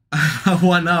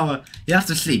 1 hour. You have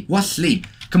to sleep. What sleep?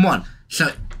 Come on.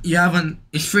 So you haven't.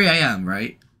 It's 3 a.m.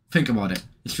 right? Think about it.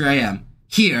 It's 3 a.m.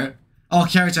 Here, our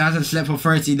character hasn't slept for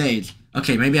 30 days.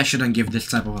 Okay, maybe I shouldn't give this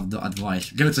type of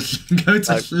advice. Go to sleep. Go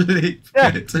to sleep.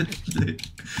 Go to sleep.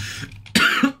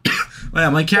 Well, yeah,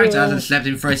 my character hasn't slept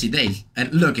in 30 days,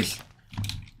 and look, it's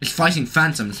fighting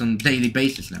phantoms on a daily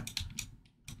basis now.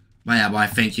 But yeah, but I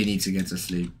think you need to get to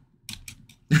sleep.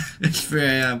 It's 3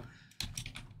 a.m.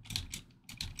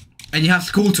 And you have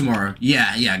school tomorrow.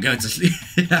 Yeah, go to sleep.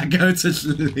 Yeah, go to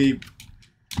sleep.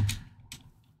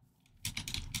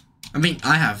 I mean,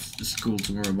 I have school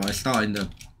tomorrow, but I start in the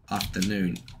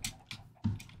afternoon.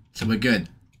 So we're good.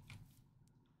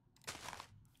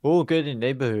 All good in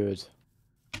neighborhood.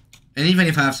 And even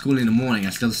if I have school in the morning,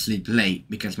 I still sleep late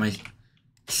because my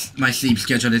sleep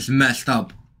schedule is messed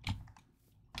up.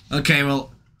 Okay,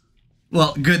 well,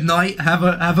 good night. Have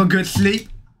a good sleep,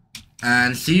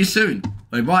 and see you soon.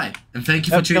 Bye, and thank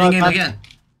you for tuning in again.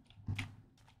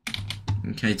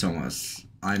 Okay, Thomas,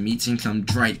 I'm eating some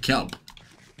dried kelp.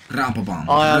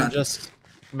 I am just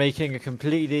making a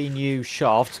completely new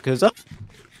shaft because.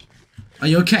 Are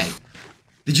you okay?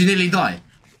 Did you nearly die?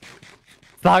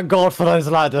 Thank God for those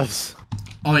ladders.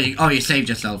 Oh, you saved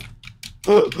yourself.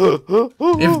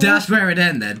 If that's where it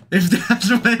ended,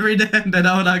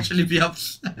 I would actually be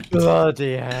upset.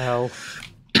 Bloody hell.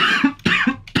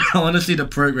 I want to see the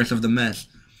progress of the mess.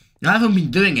 I haven't been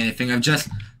doing anything, I've just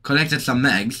collected some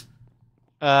eggs.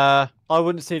 I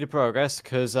wouldn't see the progress,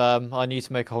 because I need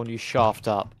to make a whole new shaft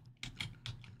up.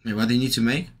 Wait, what do you need to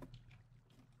make?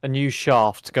 A new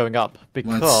shaft going up,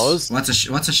 because... What's a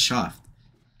shaft?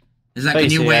 It's like a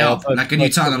new way up, like a new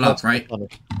tunnel up, right? Tunnel.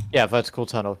 Yeah, vertical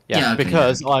tunnel. Yeah, okay,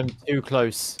 because I'm too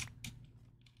close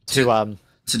to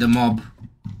the mob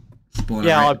spawner.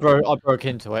 Yeah, right? I broke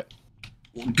into it.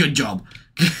 Good job.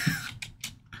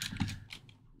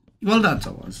 Well done,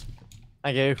 Thomas.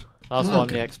 Thank you. That's why I'm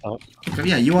the expert. Okay,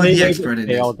 yeah, you are the expert in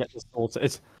this. I'll get this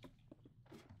sorted.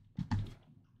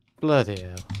 Bloody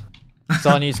hell. So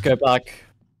I need to go back.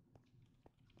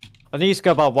 I need to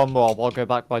go back 1 more. I'll go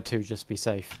back by 2 just to be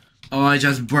safe. Oh, I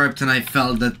just burped and I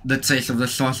felt the taste of the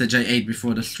sausage I ate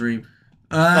before the stream.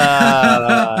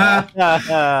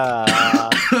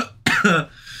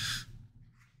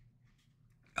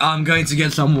 I'm going to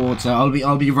get some water.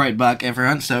 I'll be right back,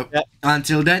 everyone. So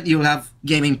until then, you'll have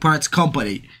Gaming Parts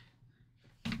company.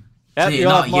 So you're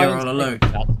not here all alone.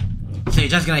 So you're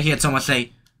just gonna hear Thomas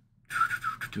say,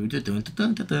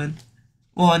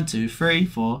 1, 2, 3,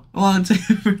 4. 1, 2,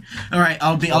 3. All right,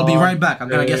 I'll be right back. I'm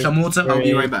gonna get some water. I'll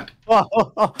be right back.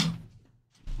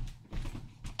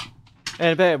 In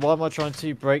a bit, why am I trying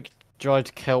to break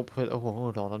dried kelp with... Oh,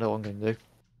 hold on, I know what I'm gonna do.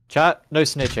 Chat, no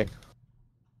snitching.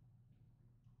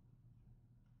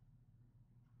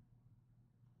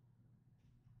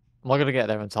 Am I gonna get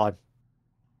there in time?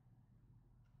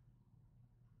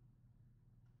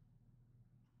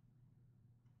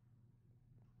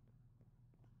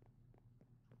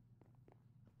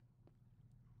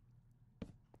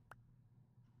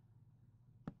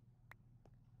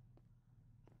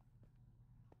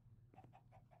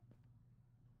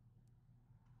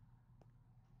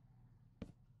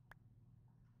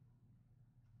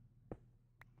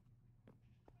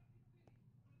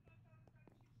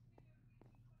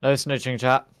 No snitching,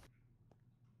 chat.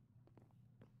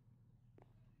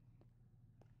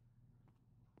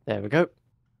 There we go.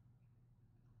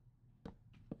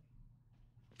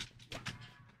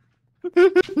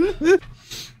 I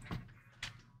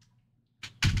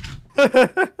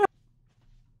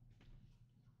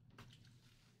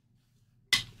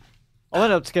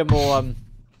went up to get more,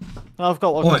 I've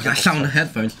got one. Oh, I got sound on the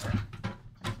headphones.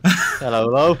 Hello,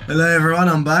 hello. Hello, everyone,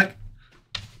 I'm back.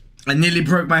 I nearly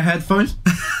broke my headphones.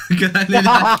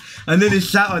 I nearly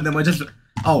sat on them.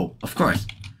 Oh, of course.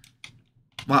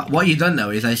 What you don't know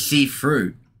is I see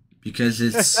through. Because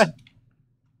it's...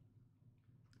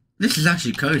 This is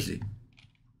actually cozy.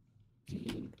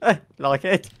 Like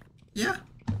it? Yeah.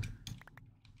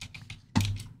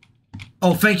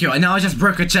 Oh, thank you. Now I just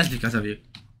broke a chest because of you.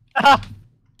 And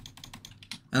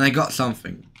I got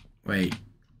something. Wait.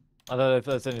 I don't know if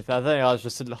there's anything. I think I was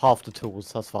just half the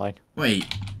tools. That's fine. Wait.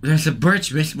 There's a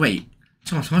birch miss. Wait.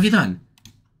 Thomas, what have you done?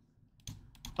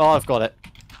 Oh, I've got it.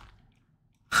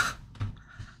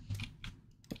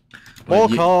 More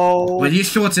coal. Well, you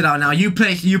sort it out now. You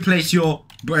place your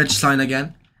birch sign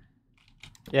again.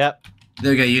 Yep.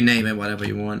 There you go. You name it whatever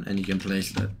you want, and you can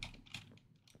place it.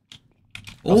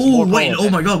 Oh wait! Oh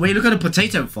my God! Wait! Look at the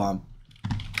potato farm.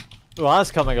 Well,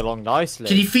 that's coming along nicely.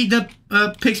 Can you feed the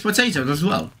pigs potatoes as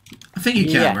well? I think you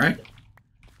can, Yeah. right?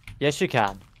 Yes, you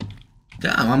can.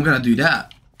 Damn, I'm gonna do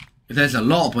that. If there's a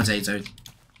lot of potatoes.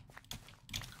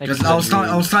 Because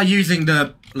I'll start using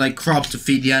the like crops to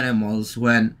feed the animals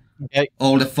when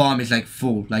all the farm is like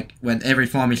full. Like when every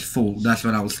farm is full, that's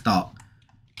when I will start.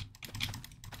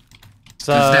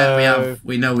 So Because then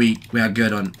we know we are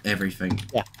good on everything.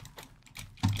 Yeah.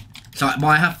 So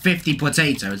I have 50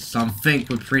 potatoes, so I think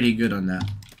we're pretty good on that.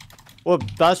 Well,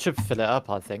 that should fill it up,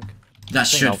 I think. That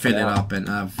should fill it up and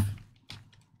have.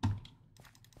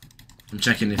 I'm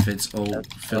checking if it's all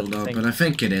filled up, and I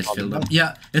think it is filled up.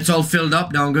 Yeah, it's all filled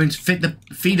up. Now I'm going to feed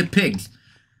the pigs.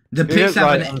 The pigs have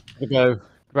right, I'm gonna go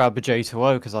grab a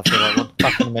J2O because I feel like we'll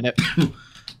back in a minute.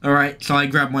 Alright, so I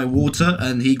grabbed my water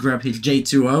and he grabbed his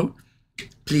J2O.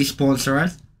 Please sponsor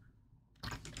us.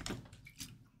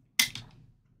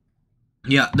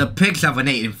 Yeah, the pigs haven't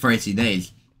ate in 30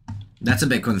 days. That's a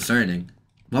bit concerning.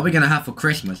 What are we gonna have for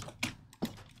Christmas?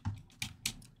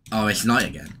 Oh, it's night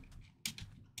again.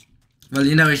 Well,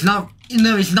 it's not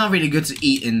really good to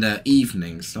eat in the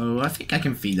evening, so I think I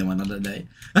can feed them another day.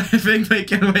 I think they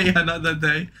can wait another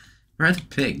day. Where are the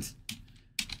pigs?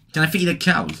 Can I feed the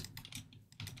cows?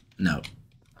 No.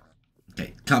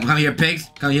 Okay, come here, pigs.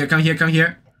 Come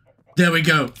here. There we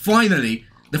go. Finally,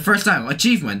 the first time.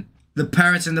 Achievement. The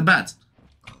parrots and the bats.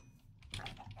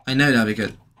 I know that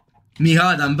because...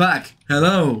 Mihad, I'm back.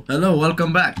 Hello,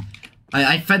 welcome back.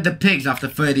 I fed the pigs after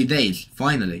 30 days,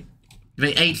 finally.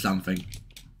 They ate something.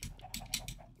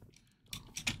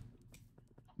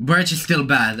 Birch is still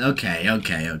bad. Okay.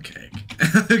 Okay.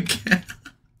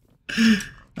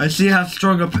 I see how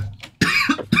strong up.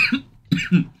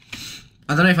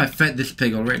 I don't know if I fed this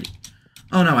pig already.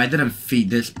 Oh no, I didn't feed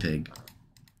this pig.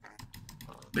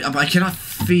 But I cannot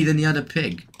feed any other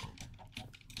pig.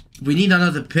 We need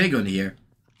another pig on here.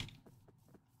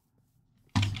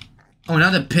 Oh, now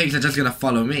the pigs are just gonna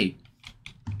follow me.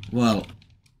 Well.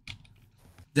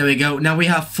 There we go. Now we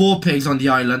have 4 pigs on the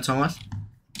island, Thomas.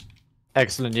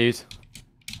 Excellent news.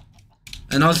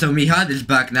 And also Mihad is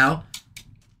back now.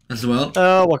 As well.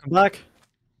 Welcome back.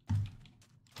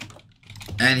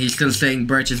 And he's still saying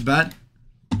Birch is bad.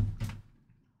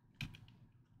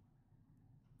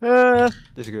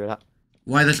 Disagree with that.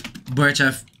 Why does Birch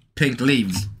have pink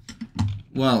leaves?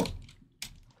 Well,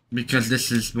 because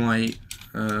this is my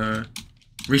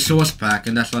resource pack,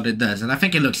 and that's what it does. And I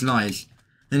think it looks nice.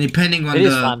 And depending on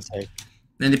fancy.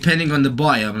 And depending on the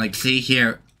biome, like see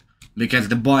here, because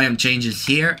the biome changes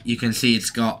here, you can see it's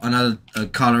got another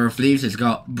color of leaves. It's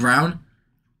got brown,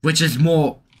 which is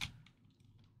more.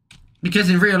 Because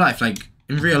in real life,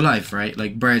 right?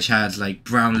 Like birch has like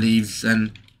brown leaves,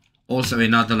 and also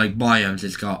in other like biomes,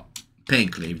 it's got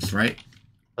pink leaves, right?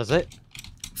 Does it?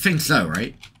 Think so,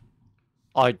 right?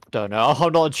 I don't know.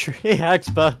 I'm not a tree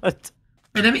expert.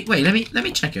 Wait, let me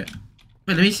check it.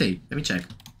 Wait, let me see. Let me check.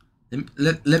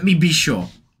 Let me be sure.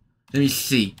 Let me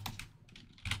see.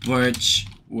 Birch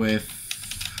with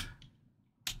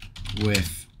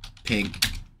pink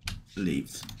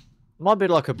leaves. Might be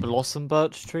like a blossom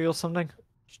birch tree or something.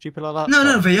 Stupid like that.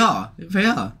 No, they are. They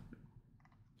are.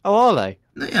 Oh, are they?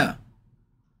 No, yeah.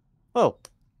 Oh.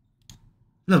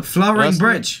 Look, flowering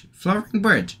birch. Flowering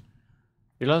birch.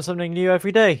 You learn something new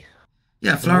every day.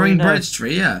 Yeah, flowering birch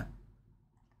tree, yeah.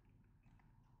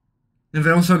 And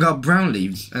they also got brown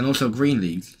leaves and also green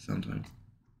leaves sometimes.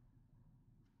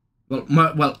 Well,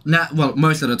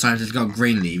 most of the times it's got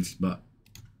green leaves, but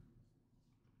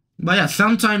yeah,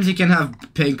 sometimes you can have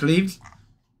pink leaves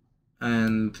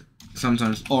and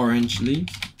sometimes orange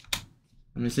leaves.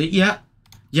 Let me see. Yeah,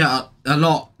 a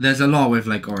lot. There's a lot with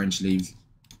like orange leaves.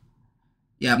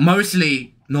 Yeah,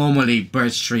 normally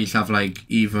birch trees have like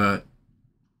either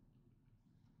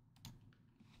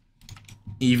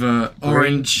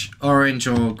orange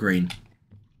or green.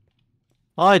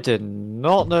 I did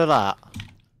not know that.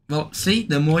 Well, see,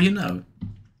 the more you know.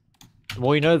 The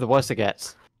more you know, the worse it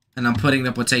gets. And I'm putting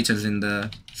the potatoes in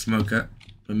the smoker.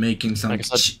 We're making some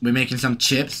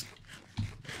chips.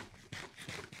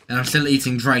 And I'm still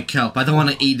eating dry kelp. I don't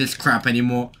want to eat this crap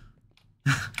anymore.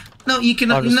 No, you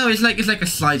cannot. No, it's like a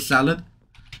side salad.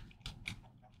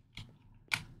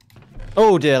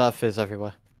 Oh dear, that fizz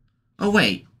everywhere. Oh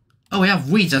wait. Oh, we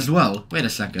have wheat as well. Wait a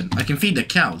second. I can feed the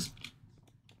cows.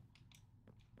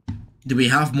 Do we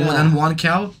have more than one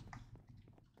cow?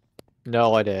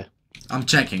 No idea. I'm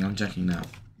checking now.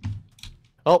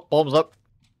 Oh, bombs up.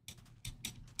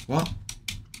 What?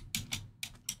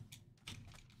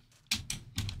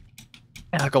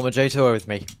 I got my J2O with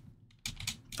me.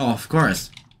 Oh, of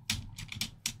course.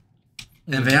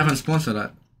 And they haven't sponsored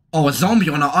that. Oh, a zombie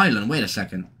on an island. Wait a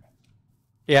second.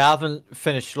 Yeah, I haven't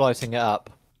finished lighting it up.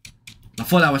 I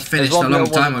thought that was finished There's a one long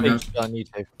little time one ago. feature I need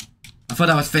to. I thought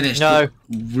that was finished No,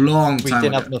 long we time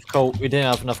didn't ago. have enough coal. We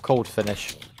didn't have enough coal to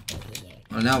finish.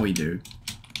 Well, now we do.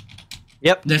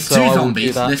 Yep. There's so two I will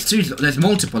zombies. do that. There's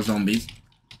multiple zombies.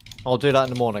 I'll do that in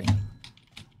the morning.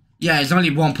 Yeah, it's only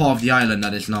one part of the island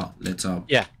that is not lit up.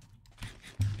 Yeah.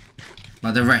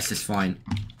 But the rest is fine.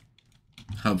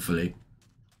 Hopefully.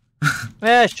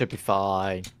 Yeah, it should be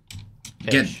fine.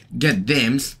 Get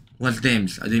dims. What's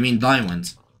dims? Do you mean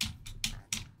diamonds?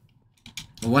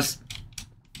 Or what's?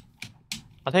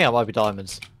 I think it might be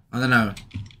diamonds. I don't know.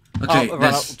 Okay, Oh,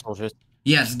 run up the torches.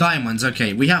 yes, diamonds.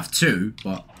 Okay, we have two,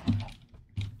 but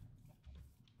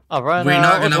Oh, right. we're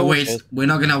not gonna waste. We're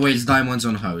not gonna waste diamonds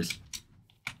on hose.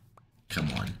 Come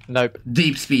on. Nope.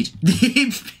 Deep speech.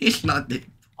 Deep speech, not deep.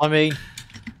 I mean,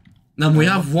 Now we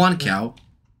have one cow.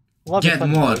 Get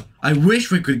more. I wish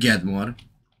we could get more.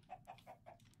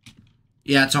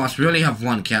 Yeah, Thomas, we only have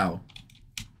one cow.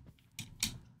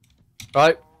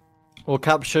 Right. We'll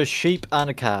capture sheep and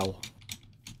a cow.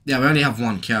 Yeah, we only have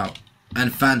one cow.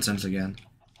 And phantoms again.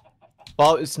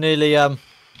 Well, it's nearly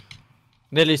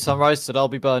sunrise, so they'll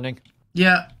be burning.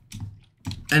 Yeah.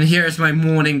 And here's my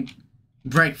morning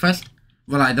breakfast.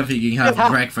 Well, I don't think you can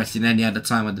have breakfast in any other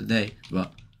time of the day,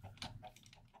 but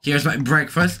here's my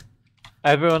breakfast.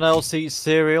 Everyone else eats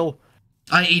cereal.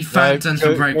 I eat phantoms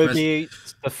for breakfast. Ruby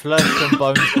eats the flesh and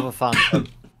bones of a phantom.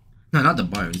 No, not the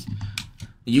bones. I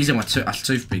use them as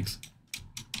toothpicks.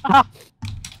 Ah.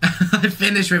 I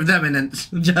finish with them and then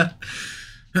just...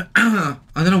 I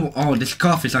don't know. Oh, this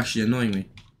cough is actually annoying me.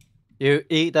 You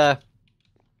eat their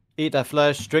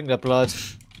flesh, drink their blood.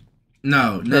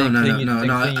 No.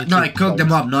 I cook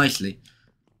them up nicely.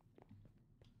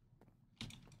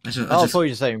 I thought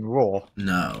you were saying raw.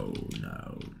 No.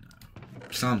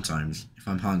 Sometimes, if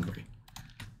I'm hungry.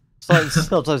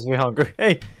 Sometimes we're hungry.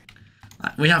 Hey.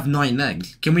 We have 9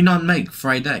 eggs. Can we not make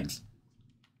fried eggs?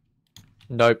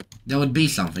 Nope. There would be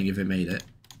something if it made it.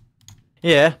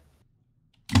 Yeah.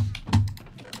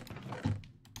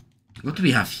 What do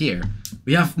we have here?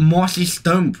 We have mossy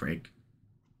stone brick.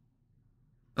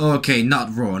 Okay,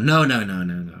 not raw. No.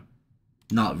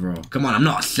 Not raw. Come on, I'm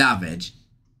not a savage.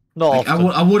 Not like,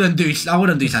 I wouldn't do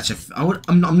such a.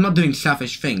 I'm not doing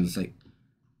selfish things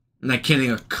like killing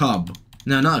a cub.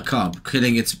 No, not a cub.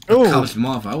 Killing its cub's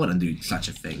mother. I wouldn't do such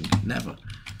a thing. Never.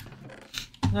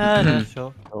 No,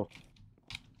 sure.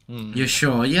 You're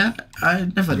sure? Yeah,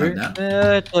 I never done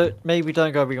that. Maybe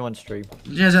don't go everyone stream.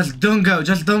 Yeah, just don't go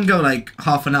like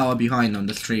half an hour behind on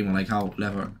the stream or like how.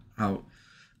 No.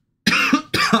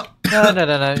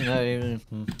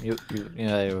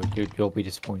 You'll be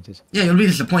disappointed. Yeah, you'll be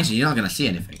disappointed. You're not gonna see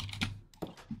anything.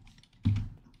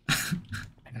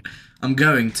 I'm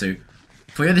going to.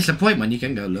 For your disappointment, you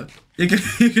can go look. You can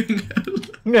go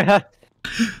look. Yeah.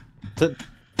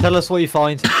 Tell us what you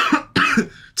find.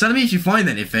 Tell me if you find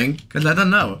anything, because I don't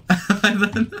know.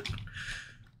 I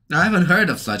haven't heard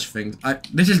of such things.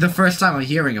 This is the first time I'm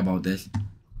hearing about this.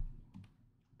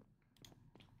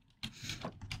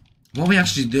 What are we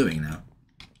actually doing now?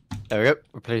 There we go.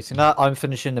 Replacing that. I'm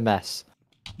finishing the mess.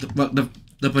 The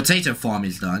potato farm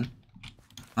is done.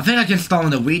 I think I can start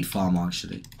on the wheat farm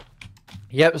actually.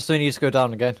 Yep, still needs to go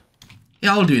down again.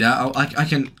 Yeah, I'll do that. I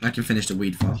can finish the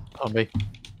wheat farm. On me.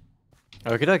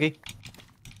 Okie dokie.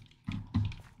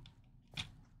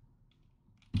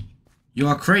 You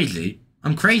are crazy.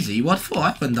 I'm crazy. What for?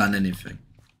 I haven't done anything.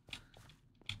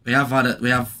 We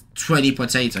have 20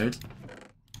 potatoes.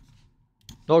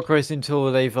 Not crazy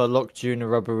until they've locked you in a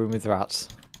rubber room with rats.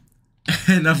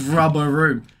 In a rubber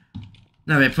room.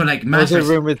 No, they put like mattresses. There's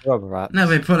a room with rubber rats. No,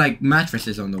 they put like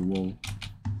mattresses on the wall.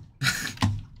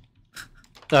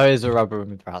 There is a rubber room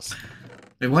with rats.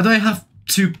 Wait, why do I have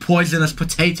 2 poisonous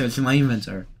potatoes in my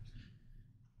inventory?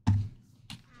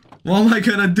 What am I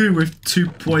gonna do with 2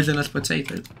 poisonous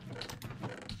potatoes?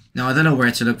 Now I don't know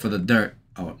where to look for the dirt.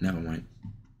 Oh, never mind.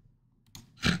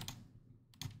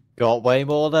 Got way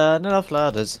more than enough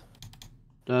ladders.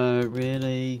 Don't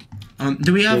really.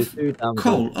 Do we have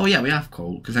coal? Oh yeah, we have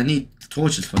coal because I need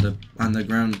torches for the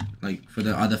underground, like for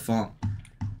the other farm.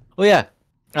 Oh yeah,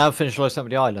 I've finished lighting up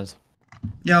the islands.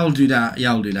 Yeah, I'll do that.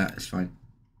 Yeah, I'll do that. It's fine.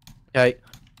 Okay.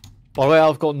 By the way,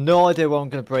 I've got no idea what I'm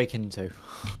going to break into. It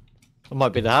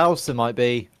might be the house. It might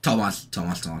be Thomas.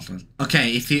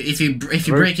 Okay, if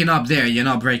you're breaking up there, you're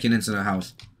not breaking into the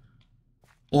house.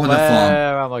 Or the farm.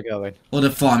 Where am I going? Or the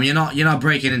farm. You're not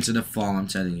breaking into the farm. I'm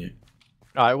telling you.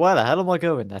 Alright, where the hell am I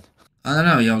going then? I don't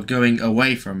know. You're going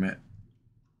away from it.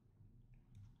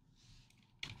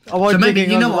 So maybe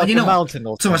you know what?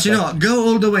 Thomas, you know what? Go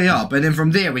all the way up, and then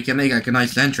from there we can make like a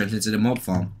nice entrance into the mob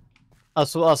farm.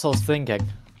 That's what I was thinking.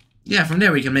 Yeah, from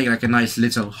there we can make like a nice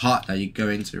little hut that you go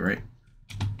into, right?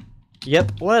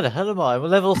 Yep. Where the hell am I? I'm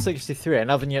level 63 and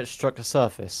haven't yet struck the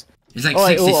surface. It's like Oh,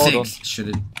 wait, 66. Should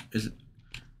it? Is it?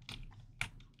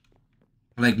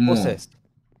 Like more. What's this?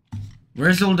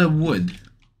 Where's all the wood?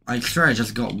 I swear I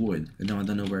just got wood. I don't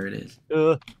know where it is.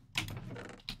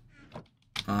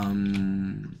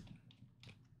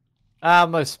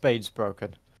 My spade's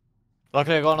broken.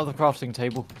 Luckily I got another crafting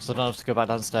table, so I don't have to go back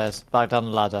downstairs. Back down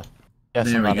the ladder.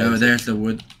 Yes, there we go, there's the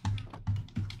wood.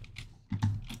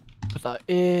 Put that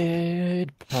in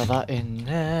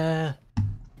there.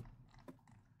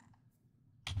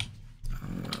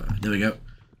 There we go.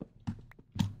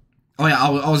 Oh yeah,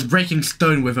 I was breaking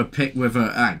stone with a pick, with an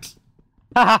axe.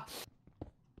 Haha!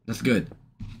 That's good.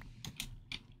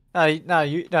 No,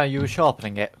 you were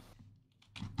sharpening it.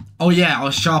 Oh yeah, I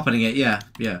was sharpening it, yeah.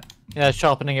 Yeah,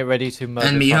 sharpening it ready to murder.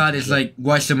 And me heart is like,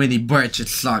 why so many birch? It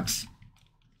sucks.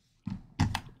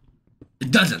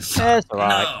 It doesn't suck. Yeah, it's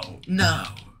alright. No,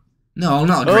 I'll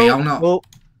not agree, I'll not. Oh.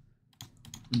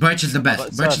 Birch is the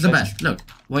best. Birch is the best. Look,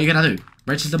 what are you gonna do?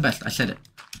 Birch is the best, I said it.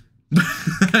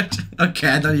 Okay,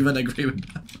 I don't even agree with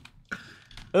that.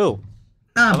 Oh.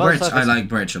 Nah, birch, I like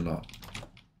birch a lot.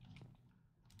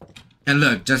 And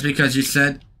look, just because you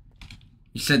said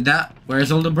that,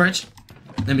 where's all the birch?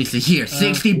 Let me see, here,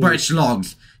 60 birch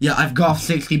logs. Yeah, I've got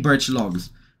 60 birch logs.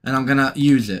 And I'm gonna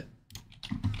use it.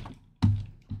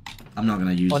 I'm not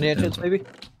gonna use it. On the entrance, maybe?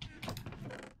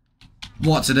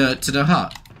 What, to the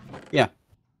hut? Yeah.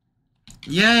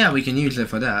 Yeah, we can use it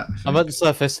for that. I'm at the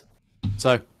surface.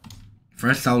 So.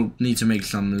 First, I'll need to make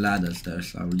some ladders though,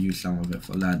 so I'll use some of it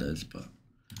for ladders, but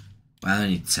I only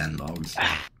need 10 logs.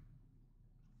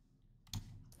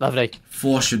 Lovely.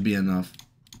 4 should be enough.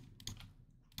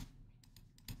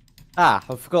 I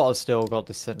forgot I still got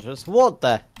this entrance. What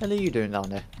the hell are you doing down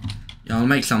there? Yeah, I'll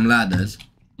make some ladders.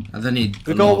 I don't need.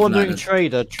 We got a wandering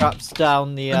trader traps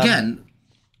down the. Again.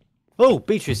 Oh,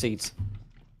 beetroot seeds.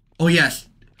 Oh yes.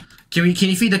 Can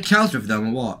you feed the cows with them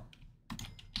or what?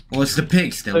 Or it's the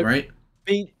pigs still, So, right?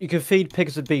 You can feed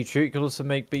pigs with beetroot. You can also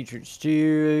make beetroot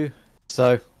stew.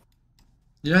 So.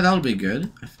 Yeah, that'll be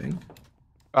good, I think.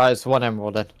 Alright, it's 1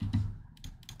 emerald then.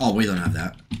 Oh, we don't have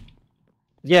that.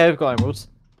 Yeah, we've got emeralds.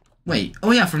 Wait.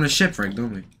 Oh yeah, from the shipwreck,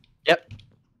 don't we? Yep.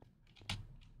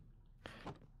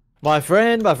 My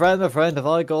friend, have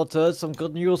I got some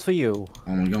good news for you?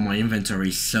 Oh my god, my inventory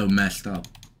is so messed up.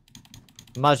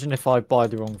 Imagine if I buy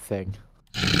the wrong thing.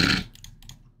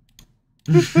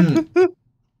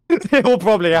 It will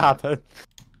probably happen.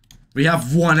 We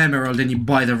have 1 emerald and you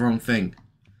buy the wrong thing.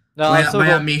 No,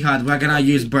 Mihad, we're gonna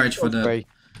use birch for the...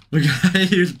 We're gonna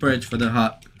use birch for the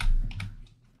hut.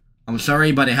 I'm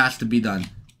sorry, but it has to be done.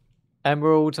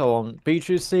 Emerald, I want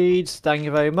beetroot seeds. Thank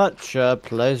you very much.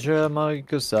 Pleasure, my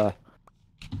good sir.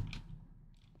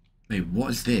 Wait, what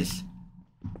is this?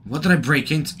 What did I break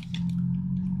into?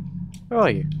 Where are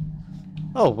you?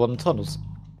 Oh, one tunnels.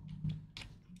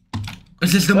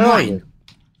 Is this the Where mine?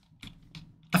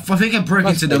 I think I broke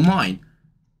into the mine.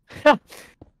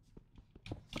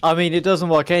 I mean, it doesn't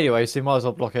work anyway, so you might as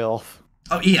well block it off.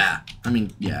 Oh, yeah. I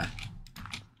mean, yeah.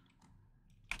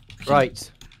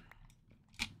 Right.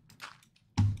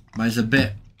 But it's a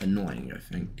bit annoying, I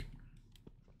think.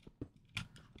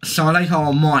 So I like how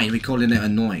our mine, we're calling it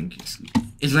annoying.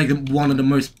 It's like one of the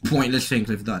most pointless things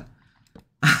we've done.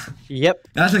 Yep.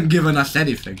 It hasn't given us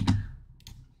anything.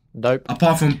 Nope.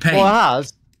 Apart from pain. Well, it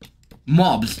has.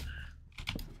 Mobs.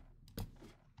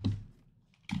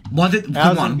 What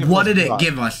did it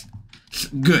give us?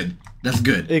 Good. That's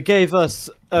good. It gave us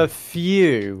a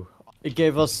few. It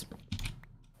gave us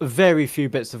very few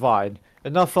bits of iron.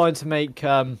 Enough iron to make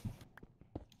some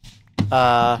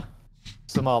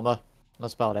armor.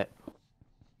 That's about it.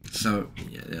 So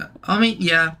yeah. I mean,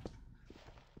 yeah.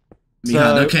 So,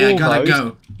 Yeah, okay, I gotta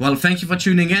go. Well, thank you for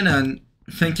tuning in, and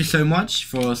thank you so much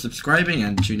for subscribing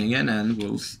and tuning in, and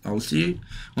I'll see you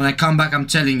when I come back. I'm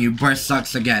telling you, birch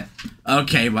sucks again.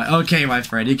 Okay, my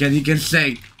friend, you can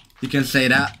say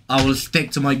that. I will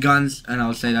stick to my guns, and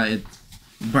I'll say that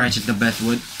birch is the best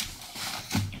wood,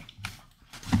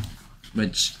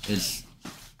 which is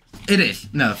it is.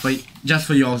 No, just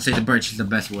for you, I'll say the birch is the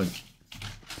best wood.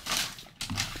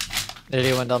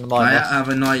 Nearly went down the mine. Have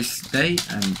a nice day,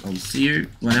 and I'll see you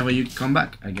whenever you come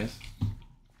back, I guess.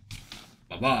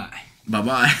 Bye-bye.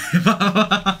 Bye-bye.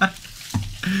 Bye-bye.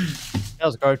 That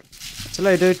was good. See you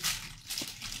later, dude.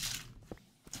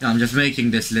 I'm just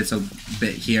making this little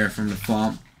bit here from the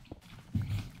farm.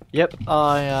 Yep,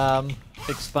 I am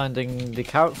expanding the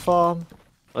carrot farm.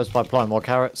 That's by planting more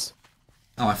carrots.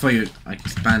 Oh, I thought you were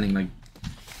expanding, like...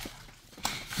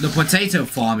 The potato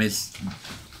farm is...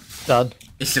 Done.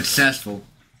 It's successful.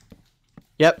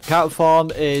 Yep, cattle farm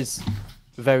is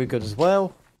very good as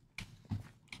well.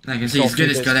 I can see it's good.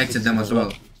 It's collected them as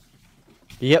well.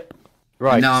 Yep.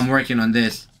 Right. And now I'm working on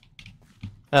this.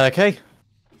 Okay. Can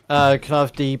I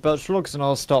have the birch logs and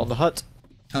I'll start on the hut?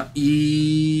 They're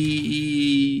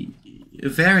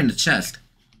in the chest.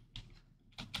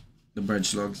 The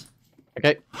birch logs.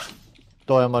 Okay.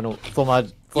 I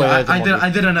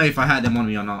didn't know if I had them on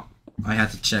me or not. I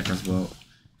had to check as well.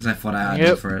 Because I thought I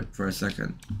had them for a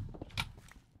second.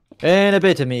 In a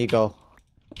bit, amigo.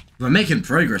 We're making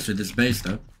progress with this base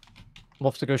though. I'm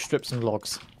off to go strip some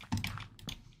logs.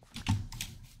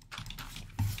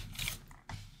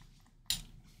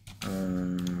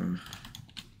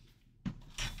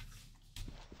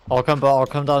 I'll come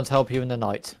down to help you in the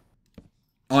night.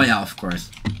 Oh yeah, of course.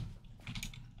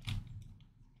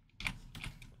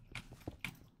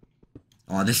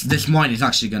 Oh, this mine is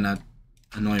actually gonna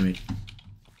annoy me.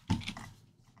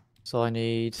 So I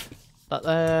need that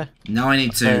there. Now I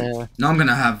need to. Now I'm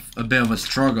gonna have a bit of a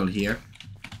struggle here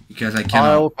because I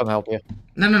cannot. I'll come help you.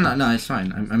 No, it's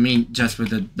fine. I mean, just with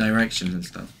the directions and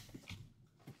stuff.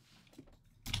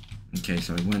 Okay,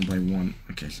 so I went by one.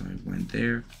 Okay, so I went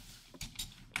there.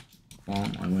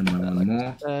 Bomb. I went by one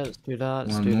more. Let's do that.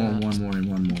 One more, and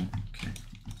one more. Okay.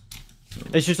 So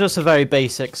it's just a very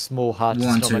basic small hut.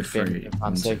 One, two, three.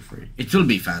 One, two, three. It will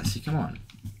be fancy. Come on.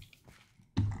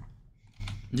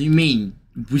 What do you mean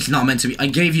it's not meant to be? I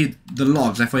gave you the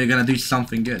logs. I thought you were gonna do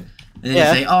something good. And then you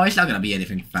say, "Oh, it's not gonna be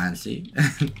anything fancy."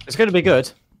 It's gonna be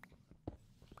good.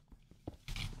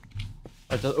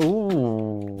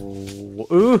 Ooh,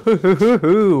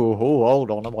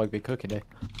 hold on, I might be cooking it.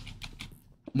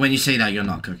 When you say that, you're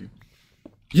not cooking.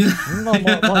 No,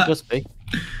 might just be.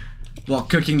 What,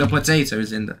 cooking the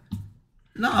potatoes in the?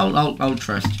 No, I'll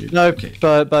trust you. No, okay.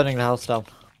 Burning the house down.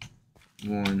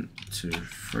 1, 2,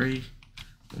 3.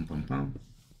 Boom, boom, boom.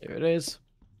 Here it is.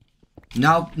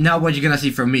 Now what you're gonna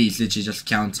see from me is literally just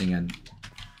counting and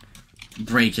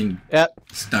breaking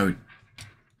stone.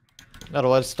 In other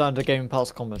words, standard gaming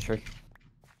parts commentary.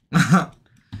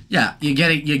 Yeah,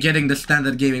 you're getting the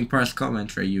standard gaming parts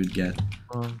commentary you'd get.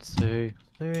 1, 2,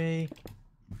 3.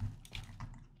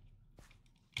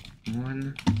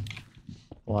 1.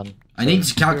 1. I need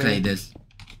to calculate this.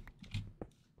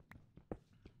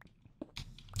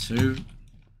 2.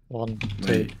 1,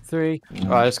 2, 3.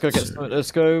 Alright,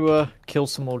 let's go kill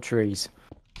some more trees.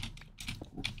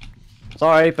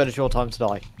 Sorry, but it's your time to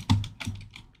die.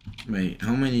 Wait,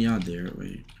 how many are there?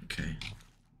 Wait, okay.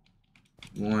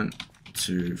 1,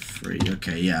 2, 3.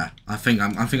 Okay, yeah. I think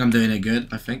I'm doing it good.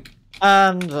 I think.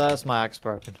 And that's my axe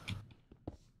broken.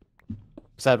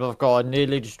 Except I've got a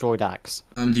nearly destroyed axe.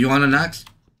 Do you want an axe?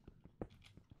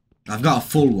 I've got a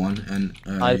full one and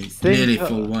nearly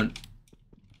full one.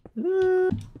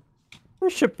 It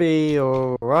should be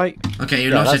alright. Okay, you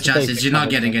lost your chances. You're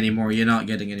not getting any more. You're not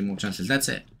getting any more chances. That's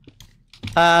it.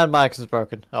 And my axe is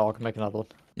broken. Oh, I can make another one.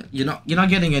 You're not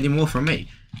getting any more from me.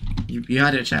 You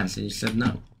had your chance and you said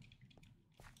no.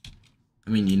 I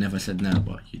mean, you never said no,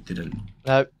 but you didn't.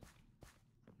 No.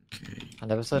 Okay. I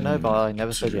never said no, but I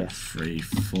never said yes. 3,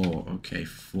 4. Okay,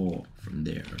 4 from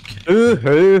there. Okay.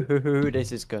 Ooh,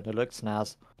 this is gonna look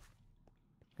snaz.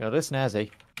 Gonna look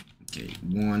snazzy. Okay,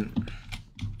 1.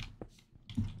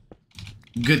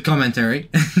 Good commentary.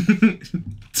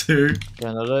 2.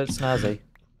 Gonna look snazzy.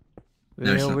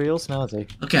 Real snazzy.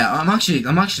 Okay, I'm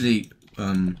actually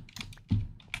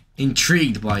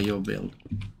intrigued by your build.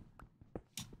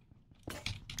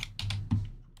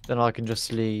 Then I can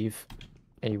just leave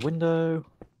a window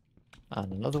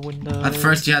and another window. At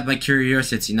first you had my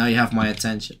curiosity, now you have my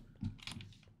attention.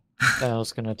 Then I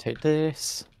was gonna take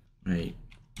this. Right.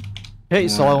 Okay,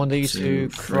 so I want these to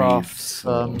craft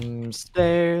some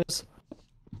stairs.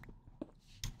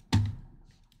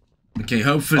 Okay,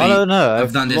 hopefully I don't know.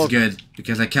 I've done this good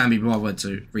because I can't be bothered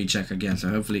to recheck again. So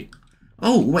hopefully.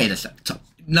 Oh wait a sec.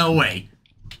 No way.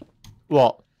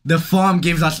 What? The farm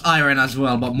gives us iron as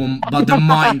well, but the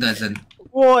mine doesn't.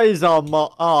 What is our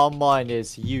mine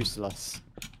is useless.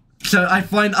 So I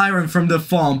find iron from the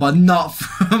farm, but not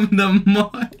from the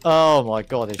mine. Oh my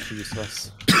god, it's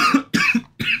useless.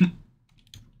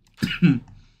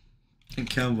 I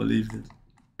can't believe this.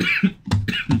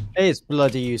 It's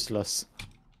bloody useless.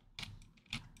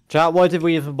 Chat, why did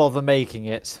we even bother making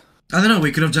it? I don't know,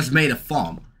 we could have just made a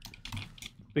farm.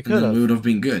 We could have. We would have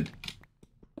been good.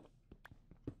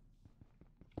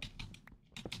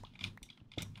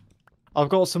 I've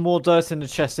got some more dirt in the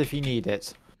chest if you need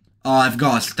it. Oh, I've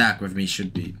got a stack with me,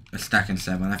 should be. A stack and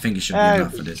 7. I think it should be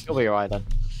enough for this. You'll be alright then.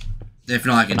 If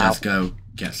not, I can just go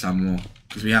get some more.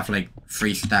 Because we have like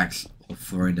 3 stacks of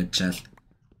 4 in the chest.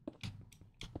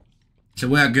 So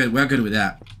we're good. We're good with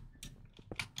that.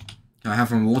 Do I have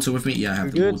some water with me? Yeah, I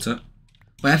have the water.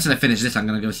 Wait, until I finish this, I'm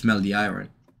gonna go smell the iron.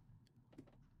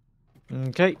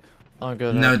 Okay. I'm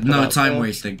gonna. No time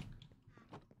wasting.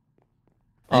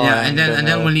 Yeah, and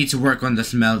then we'll need to work on the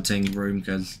smelting room,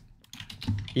 because.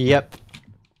 Yep.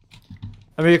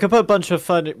 I mean, you could put a bunch of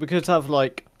we could have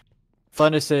like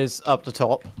furnaces up the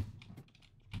top.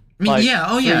 I mean, like,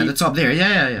 yeah, the top there,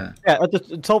 yeah. Yeah, at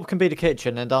the top can be the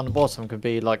kitchen, and down the bottom can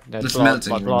be like the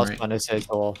smelting room, blast right? furnaces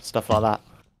or stuff like that.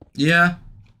 Yeah,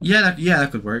 that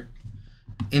could work.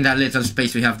 In that little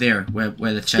space we have there, where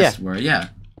the chests were, yeah,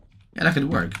 that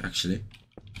could work actually.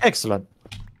 Excellent.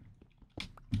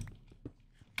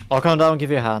 I'll come down and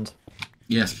give you a hand.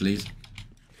 Yes, please.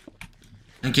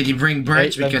 And can you bring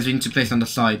birch, because we need to place on the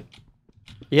side?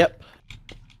 Yep.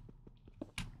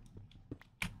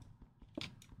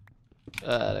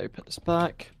 Let me put this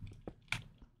back.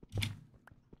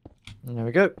 And there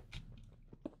we go.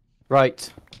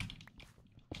 Right.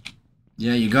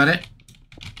 Yeah, you got it?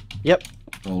 Yep.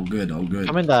 All good, all good.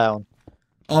 Coming down.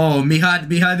 Oh,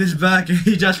 Mihad is back.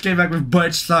 He just came back with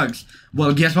birch slugs.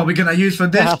 Well, guess what we're gonna use for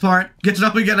this part? Guess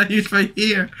what we're gonna use for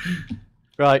here?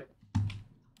 Right.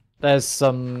 There's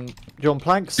some. Do you want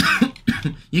planks?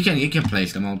 you can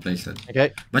place them. I'll place it.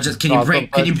 Okay. But just can you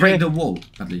break the wall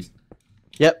at least?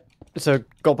 Yep. So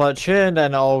got birch here, and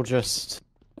then I'll just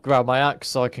grab my axe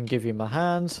so I can give you my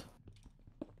hand.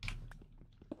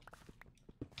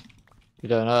 You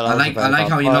don't know. I like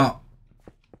how you're not.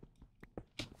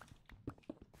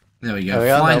 There we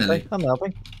go. Finally. I'm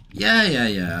helping.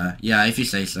 Yeah. If you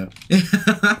say so.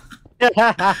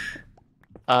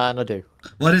 And I do.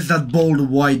 What is that bold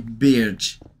white beard?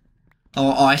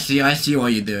 Oh, I see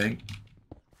what you're doing.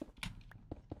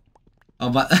 Oh,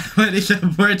 but when it's a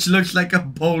birch looks like a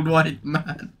bold white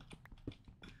man.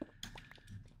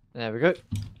 There we go.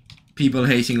 People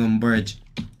hating on birch.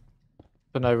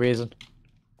 For no reason.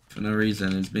 For no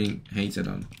reason, it's being hated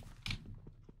on.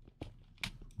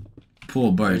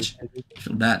 Poor birch.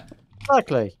 Feel bad.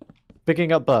 Exactly.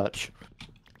 Picking up birch.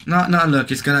 No,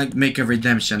 look, it's gonna make a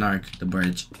redemption arc, the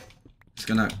birch. It's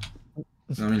gonna...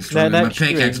 I mean, my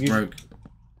pickaxe broke.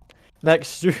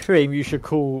 Next stream, we should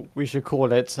call it, we should call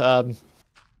the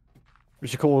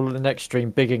next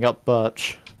stream Bigging Up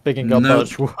Birch. Bigging Up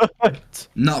Birch Wood.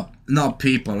 Not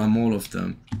people, I'm all of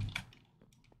them.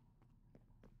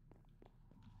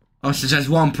 Oh, so just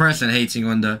one person hating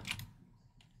on the...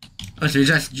 Oh, so it's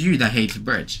just you that hates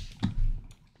birch.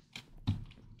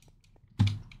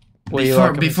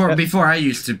 Before I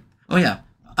used to... Oh yeah,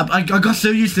 I got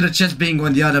so used to the chest being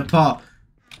on the other part.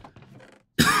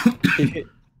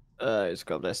 Let's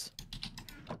grab this.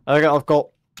 Okay, I've got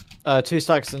 2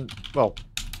 stacks of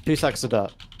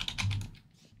dirt.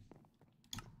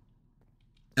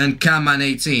 And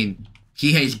Camman18,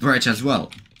 he hates birch as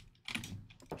well.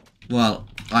 Well,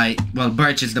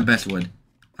 birch is the best wood.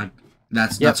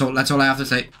 That's all I have to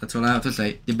say. That's all I have to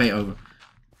say. Debate over.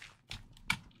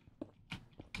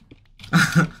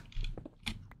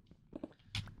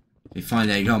 Okay,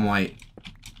 finally I got my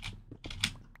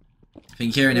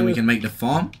thing here, and then we can make the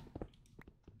farm.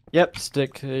 Yep,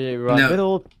 stick right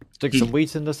middle. Stick some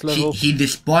wheat in this level. He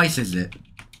despises it.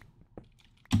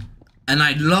 And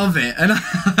I love it. And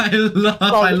I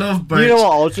love birch. You know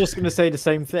what? I was just gonna say the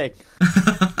same thing.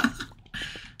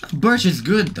 Birch is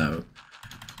good though.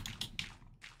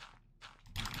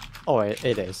 Oh, it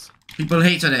is. People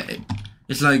hate on it.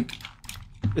 It's like,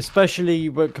 especially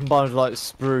when combined with like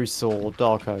spruce or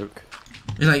dark oak.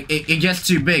 It's like it gets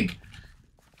too big,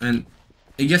 and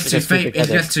it gets too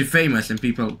famous, and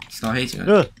people start hating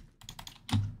it.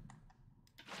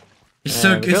 It's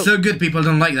so good. People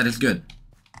don't like that. It's good.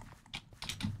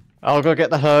 I'll go get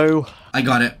the hoe. I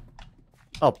got it.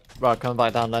 Oh, right, come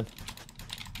back down then.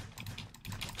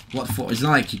 What for? It's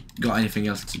not like you got anything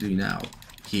else to do now.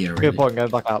 Here, really. Good point. Go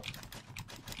back up.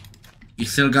 You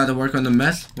still got to work on the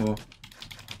mess, or?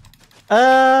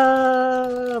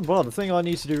 Well, the thing I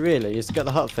need to do really is to get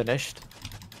the hut finished,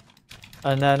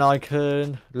 and then I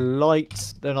can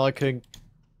light. Then I can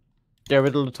get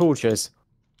rid of the torches.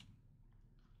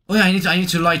 Oh yeah, I need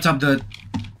to light up the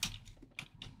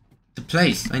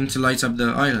place. I need to light up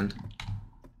the island.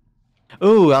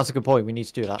 Oh, that's a good point. We need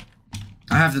to do that.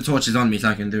 I have the torches on me, so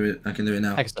I can do it. I can do it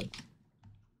now. Excellent.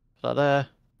 So there.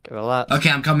 Get rid of that.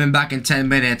 Okay, I'm coming back in 10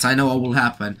 minutes. I know what will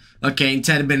happen. Okay, in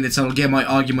 10 minutes, I'll get my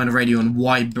argument ready on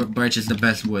why birch is the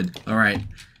best wood. Alright.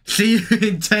 See you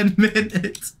in 10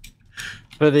 minutes.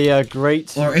 For the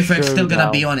great. Or if I'm still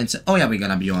gonna be on in... Oh yeah, we're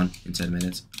gonna be on in 10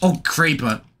 minutes. Oh,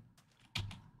 creeper.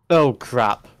 Oh,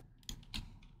 crap.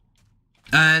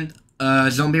 And,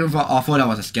 zombie with... I thought that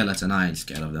was a skeleton. I ain't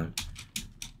scared of them.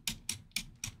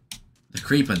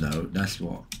 creeper though. That's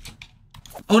what.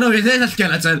 Oh no, it is a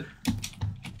skeleton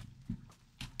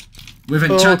with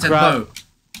enchanted bow.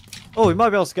 Oh, we might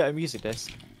be able to get a music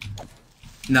disc.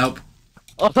 Nope.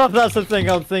 Oh, that's the thing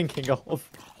I'm thinking of.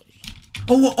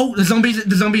 Oh, the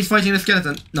zombies fighting the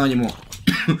skeleton. Not anymore.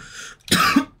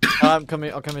 I'm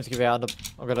coming to give you a hand.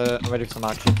 I'm ready for some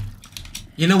action.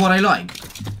 You know what I like?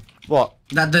 What?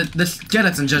 That the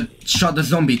skeleton just shot the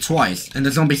zombie twice, and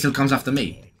the zombie still comes after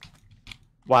me.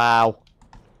 Wow.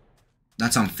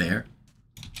 That's unfair.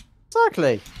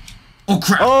 Exactly. Oh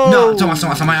crap! Oh! No, Thomas,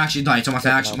 I might actually die. Thomas,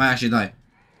 I might actually die.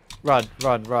 Run.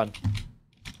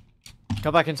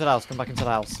 Come back into the house.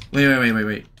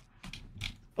 Wait.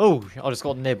 Oh, I just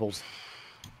got nibbles.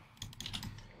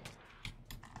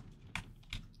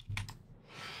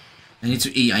 I need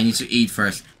to eat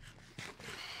first.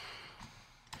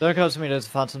 Don't come to me, there's a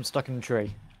phantom stuck in the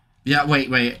tree. Yeah,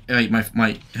 wait, my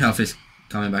health is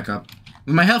coming back up.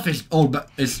 My health is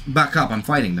back up, I'm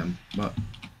fighting them, but...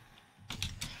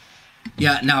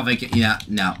 Yeah, now they can, yeah,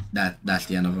 now, that's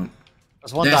the end of them.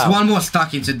 There's one more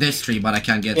stuck into this tree, but I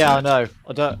can't get to it. Yeah, I know.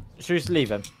 Should we just leave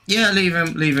him? Yeah, leave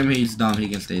him, he's dumb, he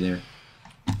can stay there.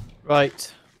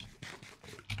 Right.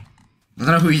 I don't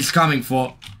know who he's coming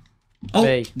for. Oh,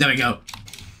 Me. There we go.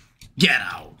 Get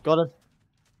out. Got him.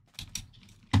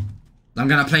 I'm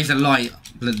gonna place a light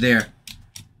there.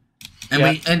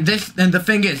 And and the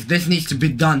thing is, this needs to be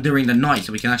done during the night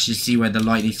so we can actually see where the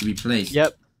light needs to be placed.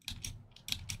 Yep.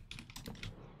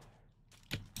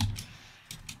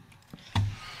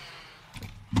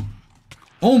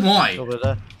 Oh my! Over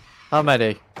there. How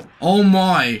many? Oh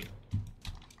my!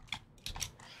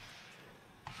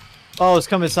 Oh, it's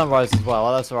coming sunrise as well.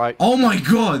 Oh, that's alright. Oh my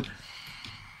god!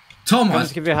 Thomas!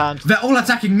 Just give you a hand. They're all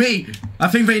attacking me! I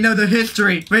think they know the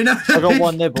history! They know the I got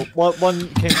one nibble. One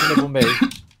came to nibble me.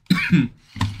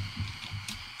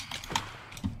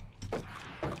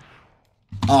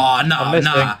 Oh,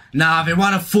 nah, they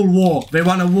want a full war. They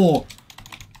want a war.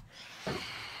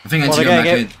 I think I need to go back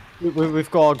in. We've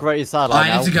got a great satellite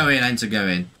now. I need to go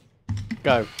in.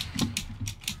 Go.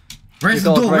 Where's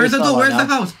the door? Where's the door? Where's the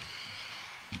house?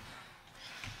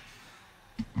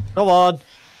 Come on.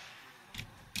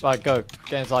 Right, go.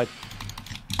 Get inside.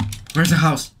 Where's the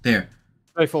house? There.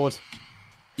 Go forward.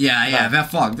 Yeah, they're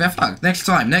fucked. They're fucked. Next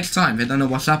time. They don't know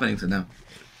what's happening to them.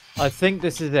 I think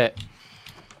this is it.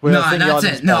 No, that's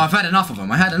it. No, I've had enough of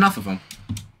them. I had enough of them.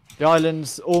 The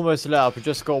island's almost lit up. We've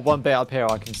just got one bit up here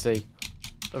I can see.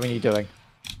 What are you doing?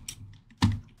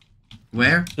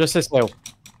 Where? Just this hill.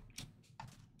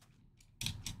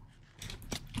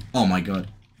 Oh my god.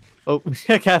 Oh,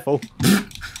 careful.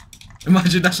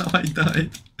 Imagine that's how I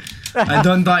died. I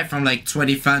don't die from like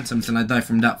 20 phantoms and I die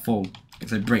from that fall.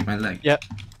 Because I break my leg. Yep.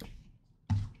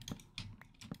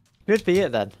 Could be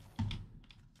it then.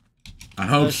 I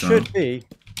hope so. Should be.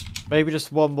 Maybe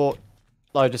just one more.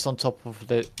 Like just on top of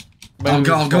the. I'll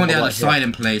go on the other side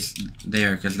and place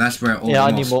there, because that's where all the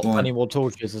mobs spawn. I need more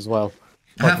torches as well.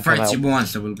 I have 31,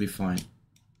 so we'll be fine.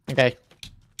 Okay.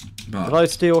 But Can I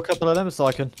steal a couple of them so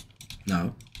I can?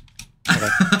 No. Okay.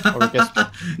 Or I guess...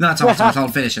 No, Thomas, I'll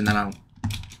finish and then I'll...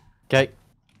 Okay.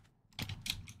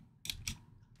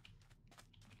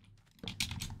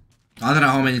 I don't know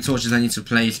how many torches I need to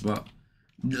place, but...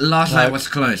 Last night was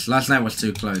close. Last night was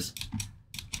too close.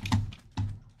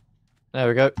 There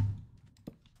we go.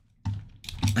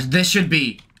 This should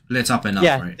be lit up enough,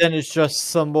 yeah, right? then it's just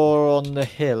some more on the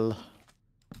hill.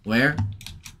 Where?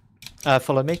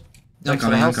 Follow me. I'm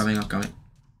coming.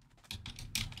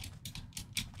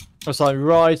 It's like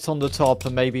right on the top,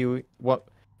 and maybe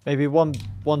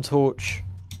one torch,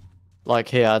 like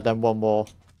here, then one more.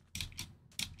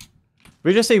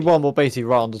 We just need one more basically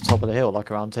right on the top of the hill, like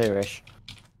around here-ish.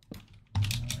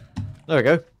 There we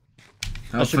go.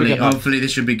 Hopefully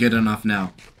this should be good enough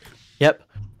now. Yep.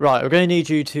 Right, we're going to need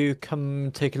you to come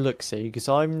take a look-see, because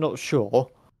I'm not sure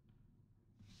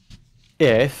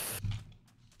if...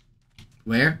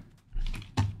 Where?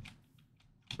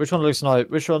 Which one looks nice?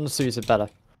 Which one suits it better?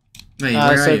 Wait,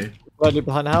 where are you? Right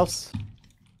behind the house.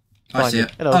 I see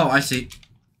it. Oh, I see.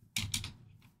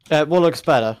 What looks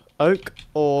better? Oak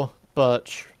or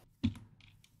birch?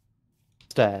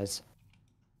 Stairs.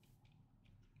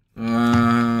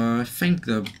 I think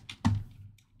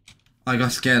I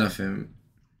got scared of him.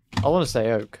 I want to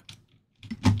say oak.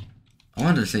 I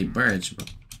wanted to say birch,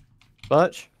 but...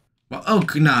 Birch? Well,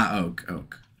 oak. Nah, oak.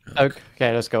 Oak.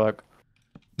 Okay, let's go oak.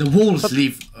 The walls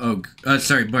leave oak.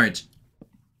 Sorry, birch.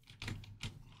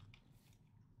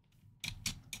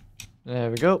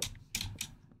 There we go.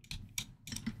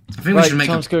 I think we should make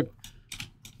a... Good.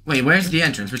 Wait, where's the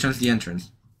entrance? Which one's the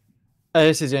entrance?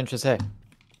 This is the entrance here.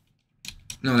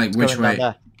 No, like which way?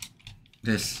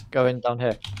 This. Going down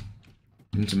here.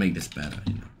 I need to make this better,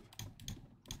 you know.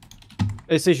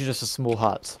 It's literally just a small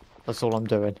hut. That's all I'm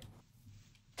doing.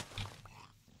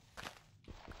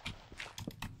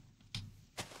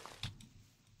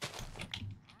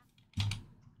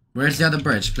 Where's the other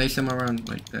bridge? Place them around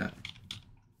like that.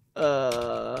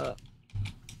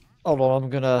 Hold on, I'm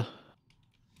gonna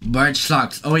Bridge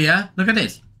sucks. Oh yeah? Look at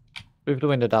this. move the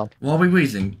window down. What are we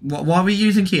using? What are we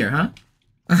using here, huh?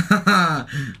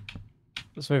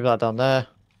 Let's move that down there.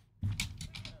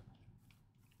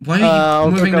 Why are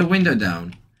you moving go the window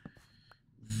down?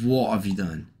 What have you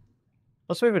done?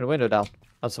 Let's move the window down.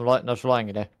 That's some light, natural lighting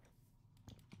in here.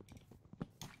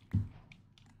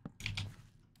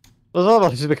 There's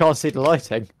otherwise we can't see the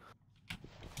lighting.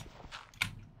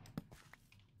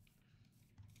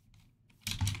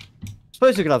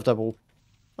 Suppose you could have double.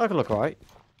 That could look alright.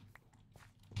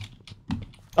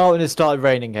 Oh, and it started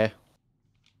raining here.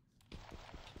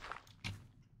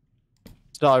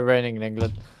 Started raining in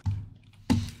England.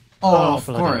 Oh, of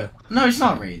course. No, it's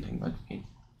not raining. But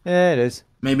Yeah, it is.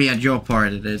 maybe at your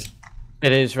part it is.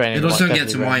 It is raining. It'll like, soon get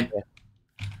to definitely mine. raining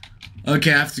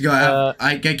Okay, I have to go.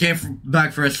 I came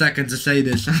back for a second to say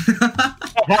this.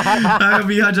 I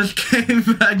mean, I just came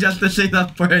back just to say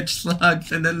that birch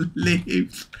slugs and then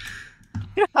leaves.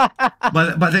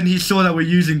 but then he saw that we're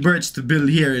using birch to build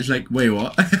here. It's like, wait,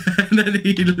 what? And then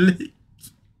he leaves.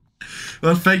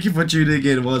 Well, thank you for tuning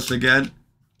in once again.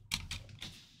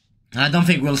 I don't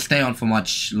think we'll stay on for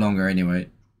much longer anyway.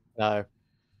 No.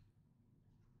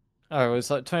 Oh,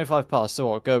 it's like 25 past, so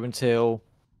what? Go until...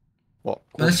 What?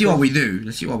 But let's see what we do.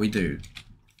 Let's see what we do.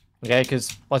 Okay,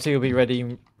 because my tea will be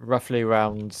ready roughly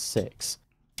around 6.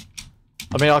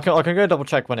 I mean, I can go double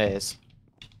check when it is.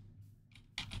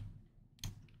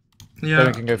 Yeah, Then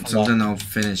we can go from so there. then I'll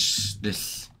finish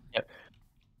this. Yep.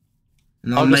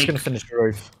 And I'm just going to finish the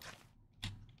roof.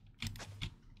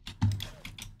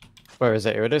 Where is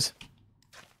it? Here it is.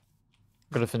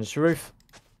 I'm going to finish the roof.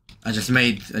 I just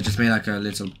made like a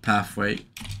little pathway.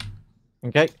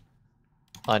 Okay.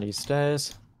 I need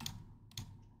stairs.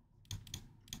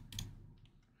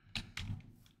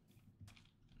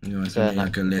 You know, I Then made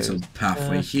like a little goes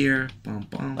pathway there. here. Bum,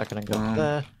 bum, That can go bum,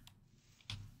 there.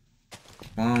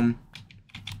 bum.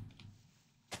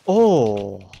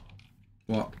 Oh.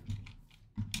 What?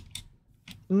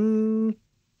 No,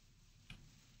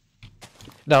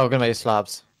 we're gonna make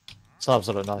slabs. Slabs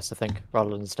will look nice, I think,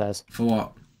 rather than stairs. For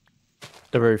what?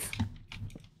 The roof.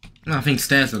 No, I think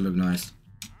stairs will look nice.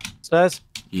 Stairs?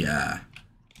 Yeah.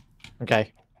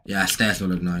 Okay. Yeah, stairs will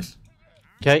look nice.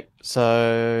 Okay,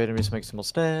 so let me just make some more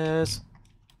stairs.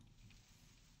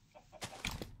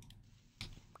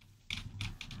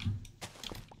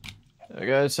 There we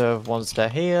go, so one stair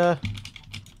here.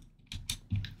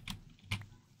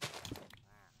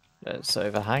 Let's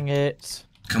overhang it.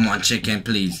 Come on, chicken,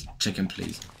 please. Chicken,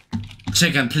 please.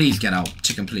 Chicken, please get out.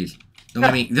 Chicken, please.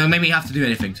 Don't make me have to do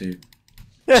anything to you.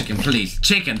 Chicken, please.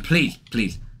 Chicken, please,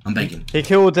 please. I'm begging. He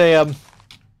killed a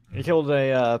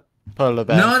polar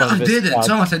bear. No, in front I of his didn't. dad.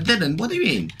 Thomas, I didn't. What do you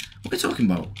mean? What are you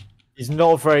talking about? He's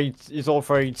not afraid. He's not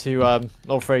afraid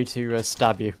to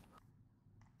stab you.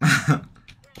 I'm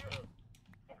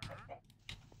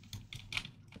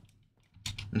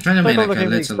trying to I'm make not like a looking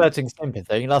little... expecting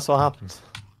sympathy. That's what happens.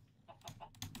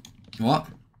 What?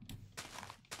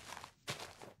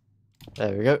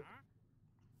 There we go.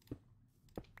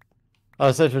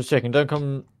 I said to the chicken, don't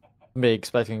come me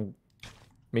expecting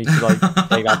me to like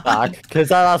take that back, because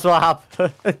that's what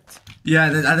happened. Yeah,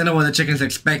 I don't know what the chicken's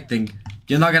expecting.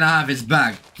 You're not gonna have his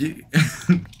bag.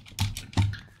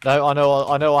 No, I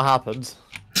know what happened.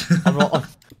 I'm not.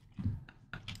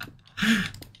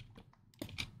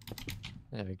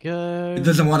 There we go. It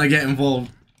doesn't want to get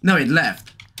involved. No, it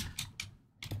left.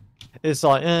 It's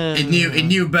like It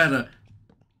knew better.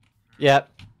 Yep.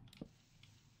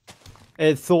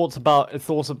 It thought about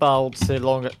it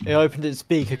longer. It opened its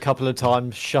beak a couple of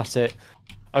times, shut it,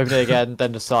 opened it again,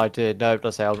 then decided no.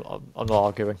 Let's say I'm not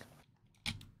arguing.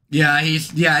 Yeah,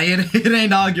 it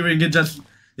ain't arguing. It just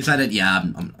decided, yeah,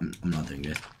 I'm not doing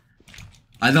this.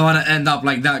 I don't want to end up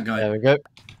like that guy. There we go.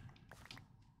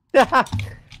 Yeah.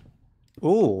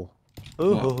 Ooh.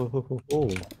 Ooh.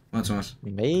 What's else?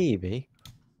 Maybe.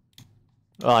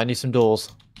 Oh, I need some doors.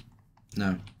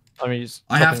 No. I mean,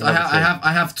 I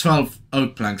have 12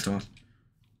 oak planks, Thomas.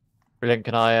 Brilliant.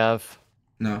 Can I have?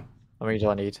 No. How many do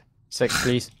I need? 6,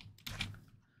 please.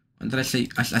 When did I say?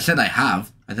 I said I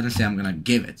have. I didn't say I'm gonna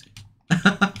give it.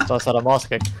 So I said I'm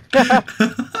asking.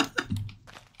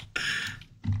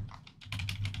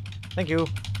 Thank you.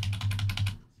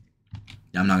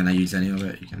 Yeah, I'm not gonna use any of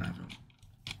it. You can have it.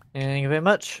 Thank you very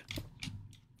much.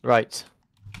 Right.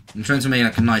 I'm trying to make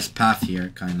like a nice path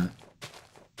here, kind of.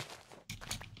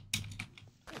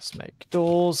 Let's make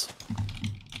doors.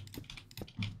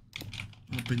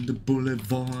 Up in the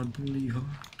boulevard.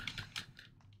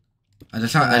 I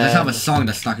just have a song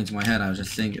that's stuck into my head. I was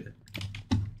just singing it.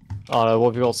 Oh no, what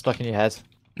have you got stuck in your head?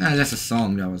 Nah, that's a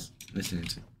song that I was listening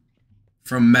to.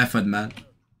 From Method Man.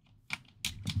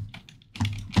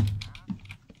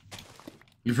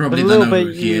 You probably don't know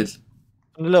who he is.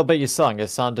 A little bit you sung, it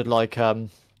sounded like the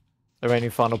Reigning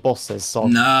Final Boss's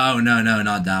song. No,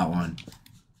 not that one.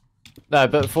 No,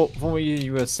 but from what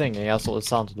you were singing, that's what it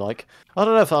sounded like. I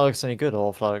don't know if that looks any good or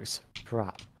if that looks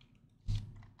crap.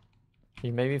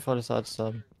 Maybe if I decide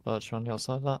to search around the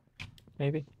outside of that,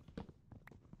 maybe.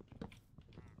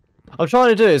 I'm trying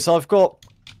to do is I've got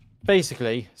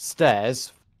basically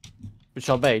stairs, which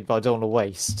I made, but I don't want to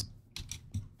waste.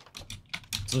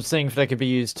 So I'm seeing if they could be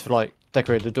used to like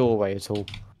decorate the doorway at all.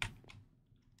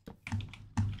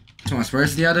 Thomas,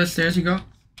 where's the other stairs you got?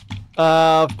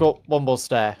 I've got one more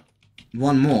stair.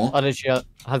 One more? I literally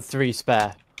had 3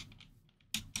 spare.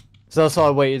 So that's why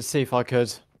I waited to see if I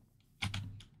could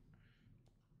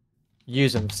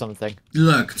use them for something.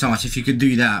 Look, Thomas, if you could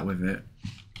do that with it.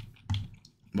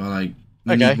 Well, like,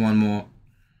 we need one more.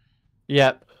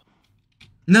 Yep.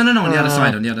 No, on the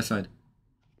other side,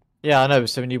 Yeah, I know,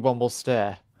 so we need one more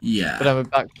stair. Yeah. But then we're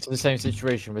back to the same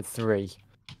situation with 3.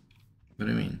 What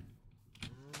do you mean?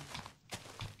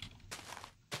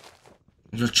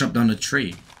 I'll just chop down the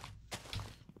tree.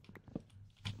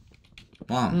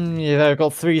 Wow. Yeah, I've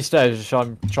got 3 stairs which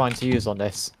I'm trying to use on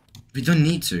this. We don't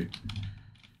need to.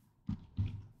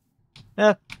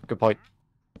 Yeah, good point.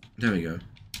 There we go.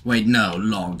 Wait, no,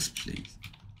 logs, please.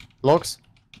 Logs?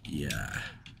 Yeah.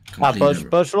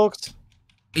 Birch logs?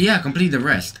 Yeah, complete the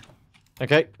rest.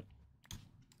 Okay.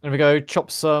 There we go, chop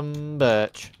some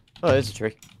birch. Oh, there's a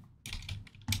tree.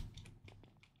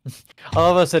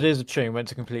 I said it is a tree and went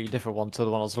to a completely different one to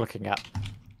the one I was looking at.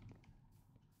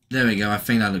 There we go, I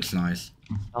think that looks nice.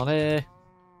 Down here.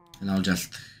 And I'll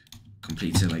just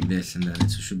complete it like this and then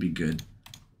it should be good.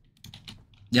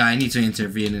 Yeah, I need to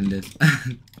intervene in this.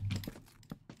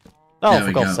 Oh,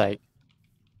 for God's sake.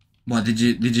 What, did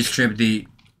you strip the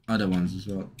other ones as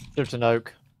well? Stripped an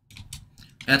oak.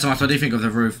 Yeah, Thomas, what do you think of the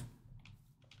roof?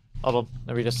 Hold on,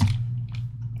 let me just...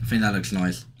 I think that looks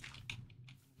nice.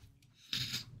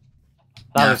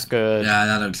 That looks good. Yeah,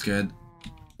 that looks good.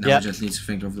 Now we just need to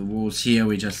think of the walls here,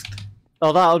 we just...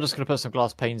 Oh, that I'm just going to put some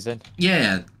glass panes in.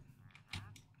 Yeah.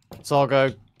 So I'll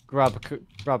go grab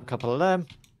a couple of them.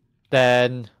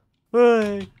 Then...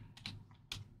 Hey!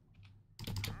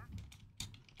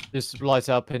 Just light it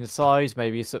up inside,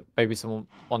 maybe someone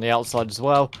on the outside as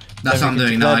well. That's what I'm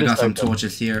doing now, I got some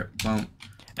torches here. Boom.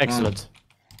 Excellent.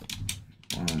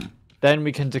 Then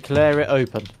we can declare it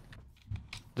open.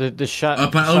 The shack...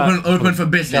 Open for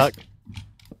business. Shack.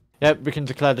 Yep, we can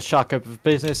declare the shack open for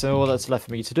business, and all that's left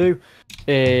for me to do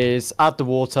is add the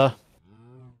water.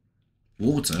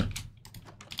 Water?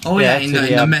 Oh yeah, in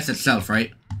the mess itself,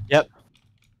 right? Yep.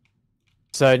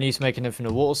 So it needs to make an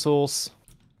infinite water source.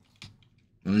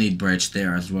 We'll need bridge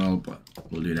there as well, but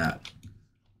we'll do that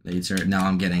later. Now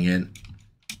I'm getting in.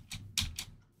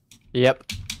 Yep.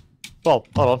 Well,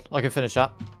 hold on, I can finish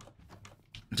that.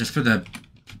 Just put the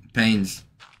panes.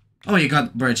 Oh, you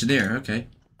got bridge there, okay.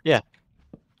 Yeah.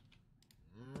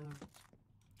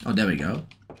 Oh, there we go.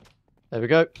 There we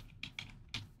go.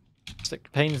 Stick the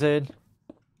panes in.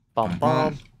 Bum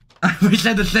bum. We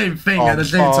said the same thing at the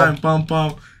same time. Bum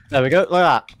bum. There we go. Look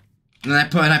at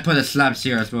that. And I put the slabs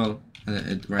here as well.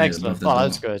 Excellent. Oh,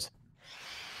 that's good.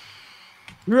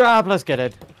 Grab. Let's get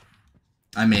in.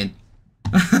 I'm in.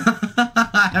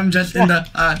 I'm just in the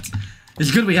hut. It's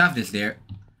good we have this there.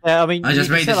 Yeah, I mean, I just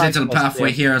made this little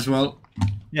pathway here as well.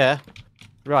 Yeah.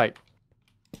 Right.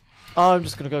 I'm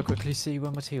just gonna go quickly see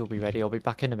when my tea will be ready. I'll be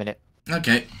back in a minute.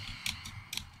 Okay.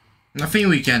 I think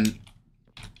we can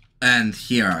end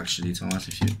here actually, Thomas,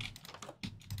 if you...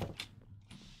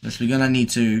 Yes, we're gonna need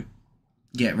to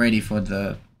get ready for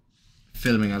the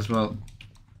filming as well.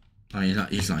 Oh,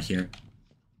 he's not here.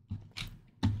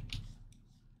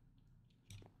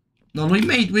 No, we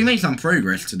made some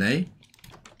progress today.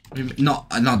 Not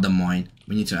the mine.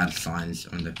 We need to add signs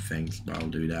on the things, but I'll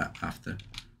do that after.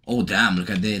 Oh damn, look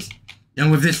at this. And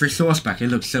with this resource pack, it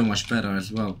looks so much better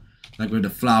as well. Like with the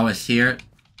flowers here.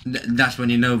 That's when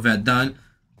you know they're done.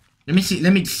 Let me see,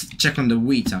 let me check on the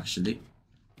wheat actually.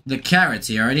 The carrots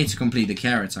here, I need to complete the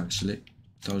carrots actually.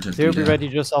 So I'll just He'll be ready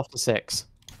just after 6.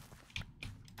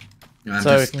 Yeah,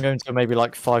 so we can go into maybe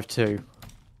like 5-2.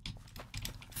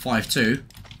 5-2?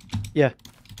 Yeah.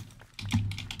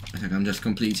 I think I'm just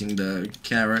completing the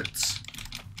carrots.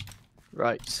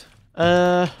 Right.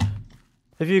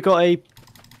 Have you got a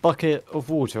bucket of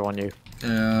water on you?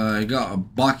 I got a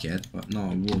bucket, but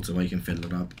not water where you can fill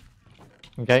it up.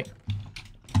 Okay.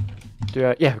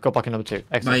 Yeah, we've got bucket number 2.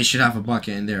 But Excellent. you should have a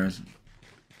bucket in there.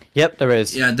 Yep, there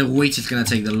is. Yeah, the wheat is gonna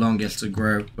take the longest to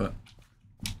grow, but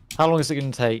How long is it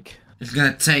going to take? it's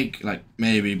gonna take like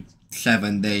maybe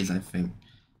 7 days, I think,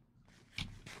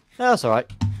 Yeah, that's alright.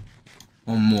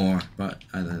 or more. But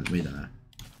we don't know.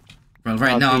 Well,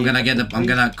 right now I'm gonna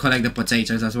collect the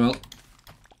potatoes as well.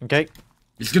 Okay.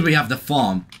 It's good we have the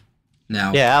farm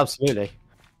now. Yeah, absolutely.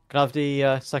 Can I have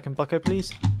the second bucket,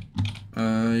 please?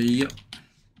 Yep.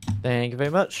 Thank you very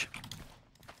much.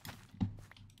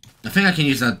 I think I can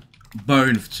use that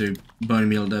bone to bone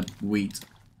meal the wheat.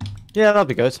 Yeah, that'd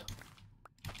be good.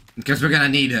 Because we're gonna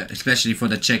need it, especially for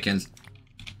the chickens.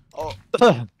 Oh.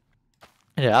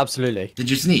 Yeah, absolutely. Did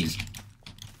you sneeze?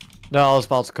 No, I was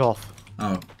about to cough.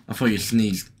 Oh, I thought you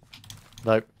sneezed.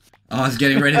 Nope. I was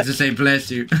getting ready to say bless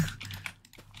you.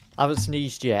 I haven't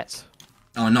sneezed yet.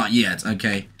 Oh, not yet.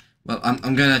 Okay. Well,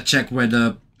 I'm gonna check where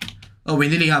the. Oh, we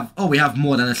nearly have. Oh, we have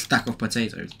more than a stack of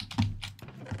potatoes.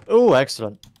 Oh,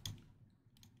 excellent.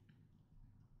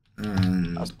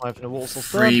 That's 5 in the water.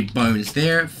 3 bones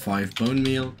there. 5 bone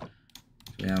meal.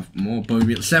 We have more bone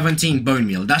meal. 17 bone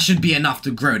meal. That should be enough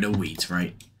to grow the wheat,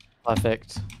 right?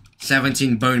 Perfect.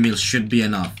 17 bone meal should be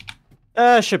enough.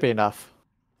 Should be enough.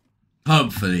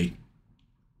 Hopefully.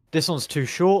 This one's too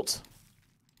short.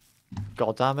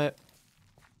 God damn it.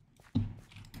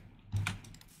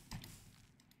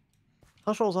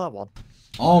 How short was that one?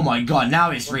 Oh my god, now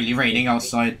it's really raining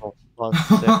outside. 1, 6,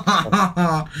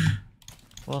 7.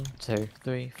 1, 2,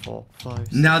 3, 4, 5.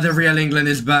 6. Now the real England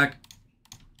is back.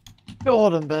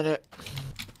 Gordon Bennett.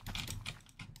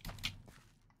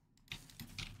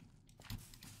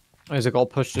 I got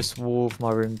to push this wall of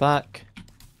my room back.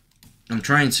 I'm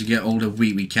trying to get all the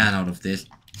wheat we can out of this,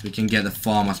 so we can get the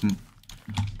farm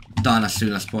done as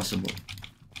soon as possible.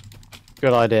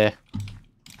 Good idea.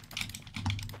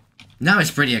 Now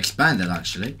it's pretty expanded,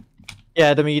 actually.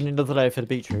 Yeah, then we need another layer for the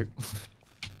beetroot.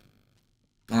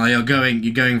 Oh, you're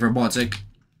going robotic.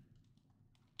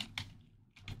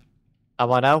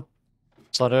 Am I now?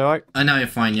 Is that alright? Oh, now you're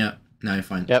fine, yeah. Now you're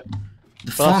fine. Yep.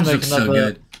 The farms look so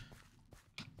good.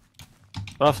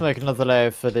 We'll have to make another layer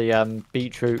for the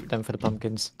beetroot, then for the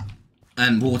pumpkins.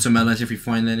 And watermelons if we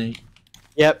find any.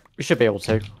 Yep, we should be able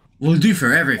to. We'll do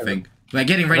for everything. We're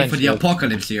getting ready for the Eventually.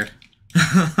 apocalypse here.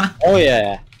 Oh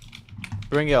yeah.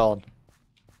 Bring it on.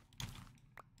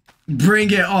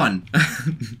 Bring it on.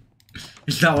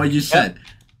 Is that what you said? Yep.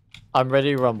 I'm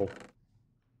ready to rumble.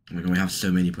 Oh my god, we have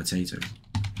so many potatoes.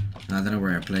 And I don't know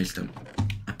where I placed them.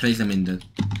 I placed them in the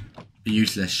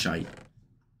useless shite.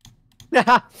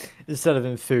 Instead of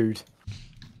in food.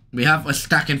 We have a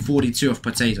stack and 42 of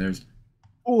potatoes.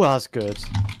 Oh, that's good.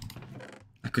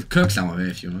 I could cook some of it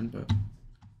if you want, but...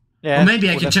 Yeah. Or maybe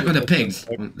I we'll can check on the definitely pigs.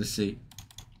 cook. Let's see.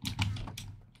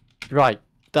 Right,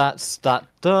 that's that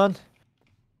done.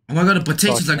 Oh my god, the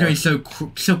potatoes are Okay. going so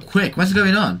quick. What's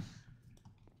going on?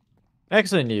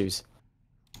 Excellent news.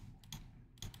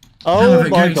 How Oh are they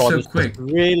my going god, so it's quick?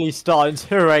 really starting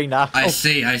to rain now. I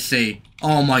see.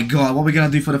 Oh my god, what are we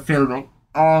gonna do for the filming?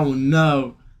 Oh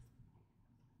no.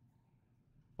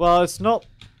 Well, it's not.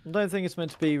 I don't think it's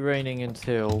meant to be raining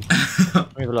until.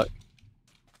 Let me have a look.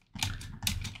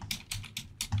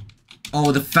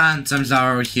 Oh, the phantoms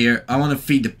are over here. I want to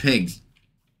feed the pigs.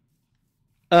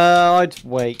 I'd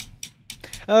wait.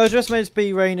 It's just meant to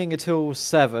be raining until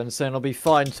 7, so it'll be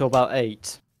fine until about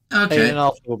 8. 8 Okay. and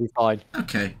after will be fine.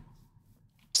 Okay.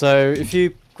 So if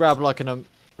you grab like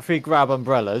if we grab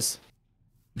umbrellas,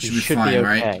 We you should be should fine, be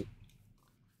right? okay.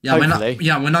 Yeah, we're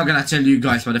Hopefully. not gonna tell you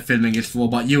guys what the filming is for,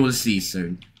 but you will see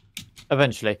soon.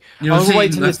 Eventually. You'll I'll see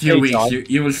wait in till a it's few weeks. daytime.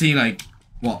 You will see like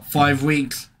what, 5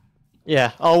 weeks?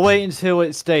 Yeah, I'll wait until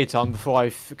it's daytime before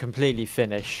I completely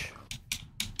finish.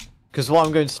 Because what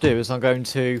I'm going to do is I'm going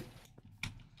to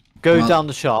go down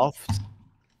the shaft.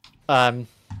 Well,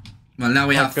 now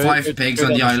we have go- 5 go- pigs go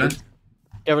on the down the island.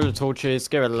 Get rid of the torches,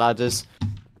 get rid of the ladders.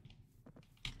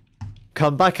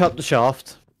 Come back up the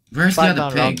shaft. Where's the Back other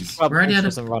down around, pigs? grab Where are the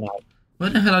torches other? and run out. Where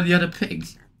the hell are the other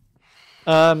pigs?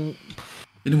 Um,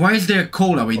 And why is there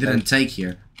cola we didn't take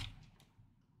here?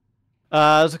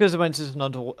 it's because I went to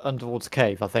an underwater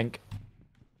cave, I think.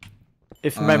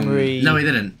 If memory... No, he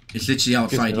didn't. It's literally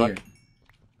outside me, here.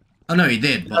 Oh no, he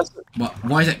did. But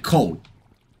why is it coal?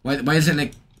 Why isn't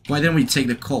it? Why didn't we take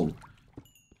the coal?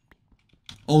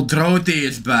 Oh, Droti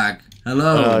is back.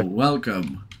 Hello,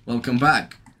 welcome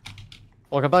back.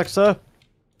 Welcome back, sir.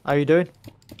 How you doing?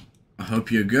 I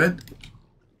hope you're good.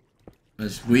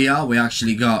 As we are, we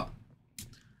actually got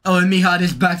Oh, and Mihad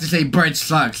is back to say bridge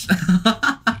sucks.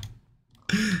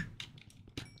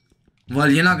 Well,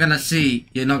 you're not gonna see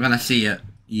it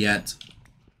yet.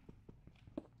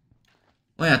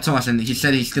 Oh yeah, Thomas, and he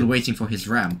said he's still waiting for his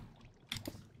RAM.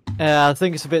 Yeah, I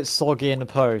think it's a bit soggy in the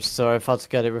post, so I've had to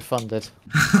get it refunded.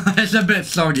 It's a bit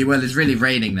soggy. Well, it's really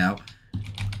raining now.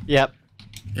 Yep.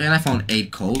 Yeah, and I found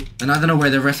 8 coal, and I don't know where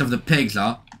the rest of the pigs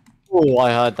are. Oh,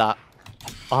 I heard that.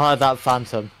 I heard that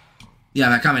phantom. Yeah,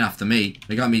 they're coming after me.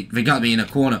 They got me in a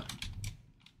corner.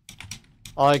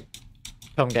 I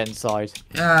come get inside.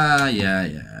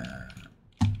 Yeah.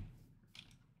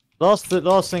 Last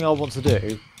thing I want to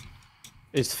do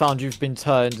is found you've been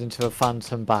turned into a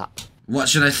phantom bat. What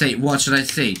should I say? What should I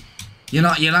say? You're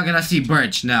not gonna see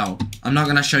Burge now. I'm not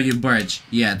gonna show you Burge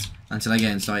yet until I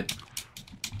get inside.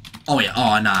 Oh yeah.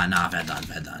 Oh nah. They're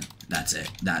done. That's it.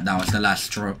 That was the last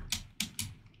straw.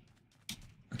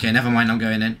 Okay, never mind. I'm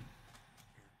going in.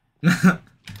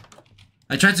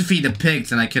 I tried to feed the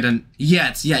pigs and I couldn't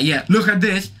yet. Yeah. Look at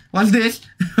this. What's this?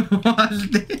 What's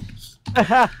this?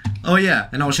 Oh yeah,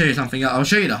 and I'll show you something else. I'll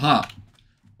show you the heart.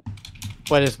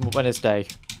 When is day?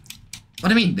 What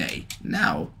do you mean day?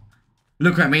 Now.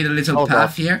 Look, I made a little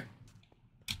path here.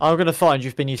 I'm gonna find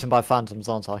you've been eaten by phantoms,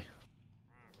 aren't I?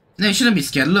 No, you shouldn't be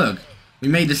scared. Look, we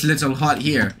made this little hut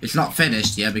here. It's not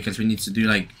finished yet because we need to do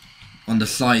like on the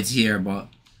sides here, but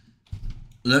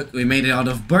look, we made it out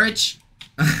of birch.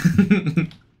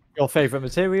 Your favorite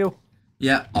material?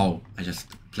 Yeah. Oh,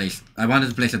 I wanted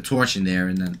to place a torch in there,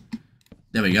 and then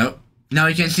there we go. Now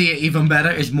you can see it even better.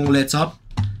 It's more lit up.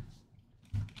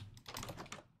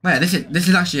 Man, this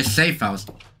is actually a safe house.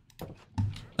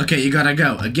 Okay, you gotta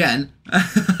go again.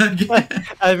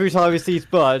 Every time he sees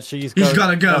birds, he's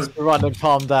gotta go. Has to run and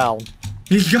calm down.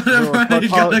 He's gotta run.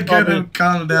 He's gotta go and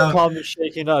calm down. Calm and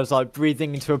shaking nose, like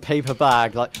breathing into a paper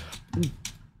bag, like.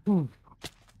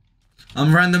 I'm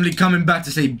randomly coming back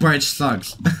to say birch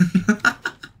sucks.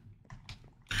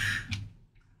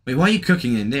 Wait, why are you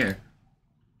cooking in there?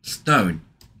 Stone.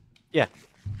 Yeah.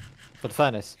 For the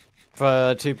furnace.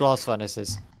 For 2 blast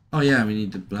furnaces. Oh yeah, we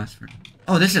need the blast furnace.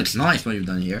 Oh, this looks nice what you've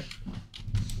done here.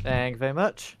 Thank you very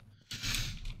much.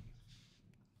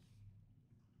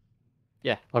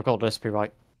 Yeah, I've got the recipe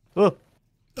right. Oh.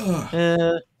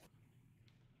 I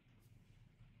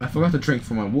forgot to drink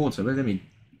from my water. Let me.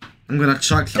 I'm gonna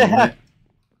chug some of it.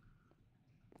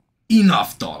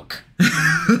 Enough talk.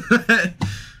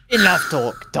 Enough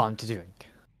talk. Time to drink.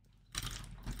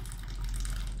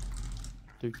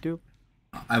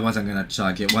 I wasn't gonna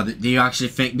chug it. What do you actually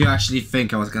think? Do you actually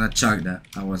think I was gonna chug that?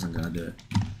 I wasn't gonna do it.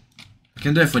 I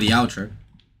can do it for the outro.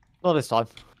 Not this time.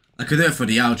 I could do it for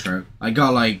the outro. I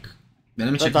got like.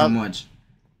 Let me check how much.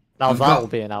 Now that will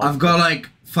be an outro. I've got like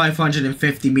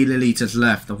 550 milliliters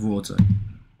left of water.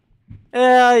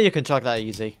 Yeah, you can chug that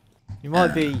easy. You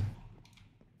might be.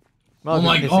 Oh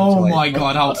my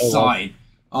god! Outside.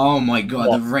 Oh my god!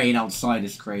 What? The rain outside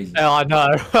is crazy. Yeah, I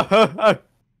know.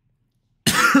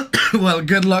 Well,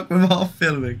 good luck with our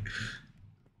filming.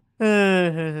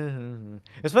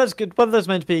 It's good. Weather's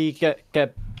meant to be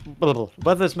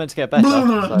weather's meant to get better.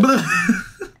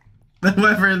 The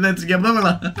weather is meant to get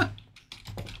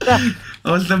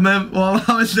How is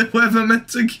the weather meant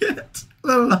to get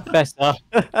better?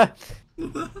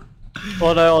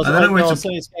 Well, no, I was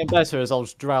saying it's getting better as I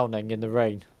was drowning in the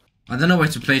rain. I don't know where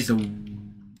to place the.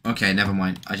 Okay, never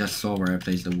mind. I just saw where I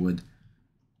placed the wood.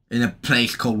 In a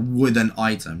place called wooden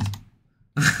items.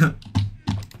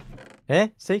 Yeah,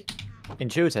 see?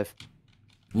 Intuitive.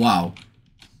 Wow.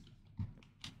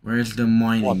 Where's the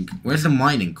mining? Where's the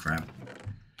mining crap?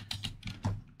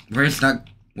 Where's that?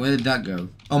 Where did that go?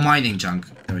 Oh, mining junk.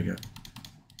 There we go.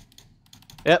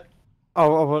 Yep.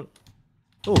 Oh,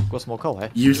 got some more coal here.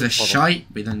 Use a shite.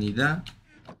 We don't need that.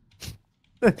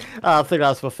 I think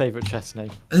that's my favourite chest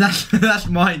name. That's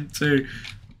mine too.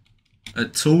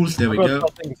 Tools, there we go. I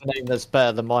think it's a name that's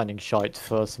better than mining shite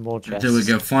for some more chests. There we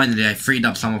go, finally I freed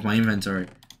up some of my inventory.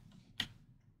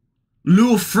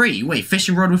 Lure free? Wait,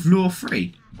 fishing rod with lure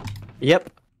free? Yep.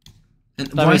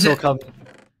 And why is it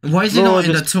not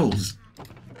in the tools?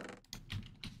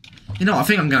 You know, I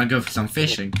think I'm gonna go for some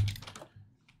fishing.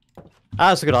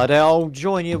 That's a good idea. I'll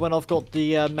join you when I've got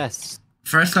the mess.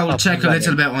 First I will check a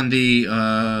little bit on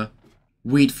the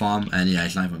wheat farm, and yeah,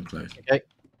 it's not even close. Okay.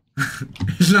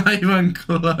 It's not even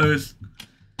close.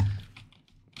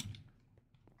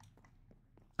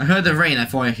 I heard the rain. I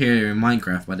thought I hear it in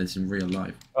Minecraft, but it's in real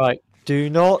life. Right. Do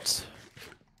not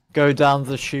go down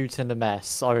the chute in the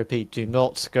mess. I repeat, do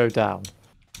not go down.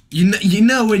 You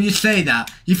know when you say that,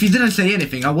 if you didn't say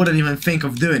anything, I wouldn't even think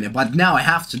of doing it. But now I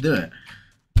have to do it.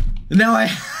 Now I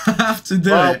have to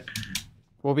do it.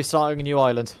 We'll be starting a new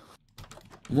island.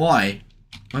 Why?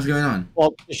 What's going on?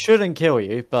 Well, it shouldn't kill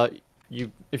you, but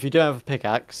if you don't have a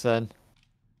pickaxe, then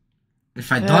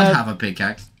If I don't have a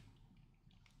pickaxe?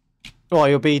 well,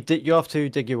 you have to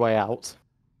dig your way out.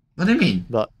 What do you mean?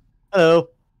 But hello,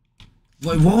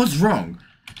 What was wrong?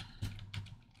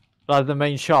 like the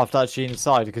main shaft actually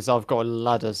inside because I've got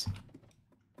ladders.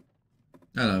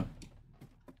 Hello.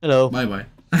 Hello. Bye bye.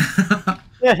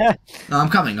 Yeah. No, I'm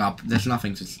coming up. There's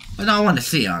nothing to... No, I want to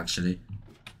see, actually.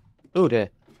 Oh dear.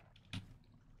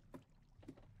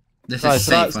 This Right, is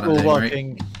so safe, that's what I'm all doing, working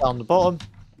right? down the bottom.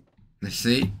 Let's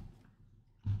see.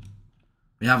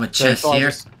 We have a So chest if I here.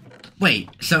 just- Wait,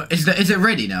 so is it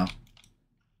ready now?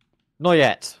 Not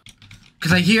yet.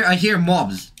 Because I hear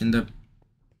mobs in the...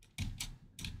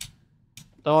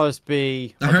 That must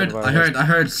be. I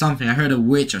heard something. I heard a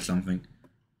witch or something.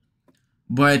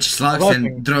 Which slugs working.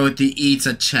 and throat eats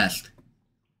a chest.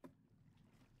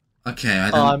 Okay,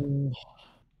 I don't...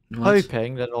 I'm What?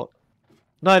 hoping they're not.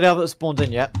 No, they haven't spawned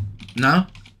in yet. No?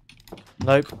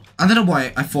 Nope. I don't know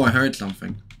why I thought I heard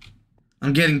something.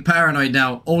 I'm getting paranoid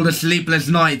now. All the sleepless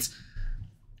nights.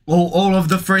 All of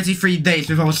the 33 days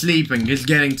without sleeping is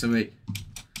getting to me.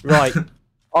 Right.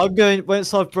 I'm going.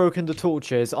 Once I've broken the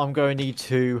torches, I'm going to need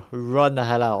to run the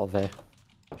hell out of here.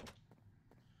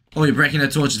 Oh, you're breaking the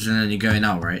torches and then you're going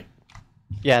out, right?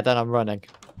 Yeah, then I'm running.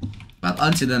 But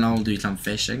until then, I'll do some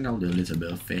fishing. I'll do a little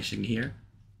bit of fishing here.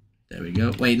 There we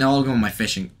go. Wait, now I'll go on my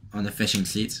fishing, on the fishing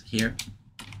seats here.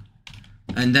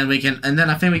 And then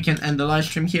I think we can end the live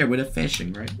stream here with the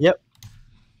fishing, right? Yep.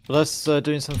 Let's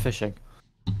doing some fishing.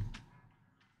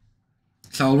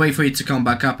 So I'll wait for you to come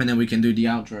back up and then we can do the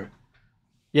outro.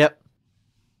 Yep.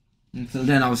 Until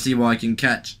then, I'll see what I can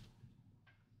catch.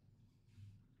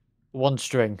 One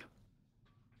string.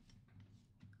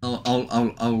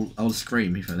 I'll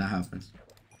scream if that happens.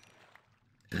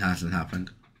 It hasn't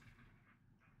happened.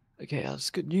 Okay, that's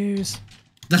good news.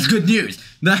 That's good news.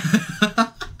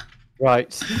 Right.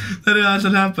 That it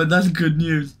hasn't happened. That's good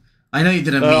news. I know you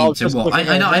didn't mean to what.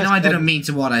 I know I didn't mean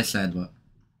to what I said, but.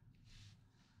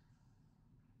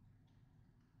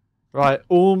 Right,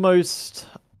 almost.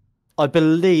 I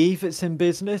believe it's in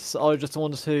business. I just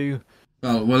want to.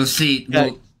 Well, we'll see.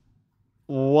 Yeah.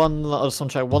 We'll... I just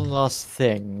want to check one last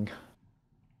thing.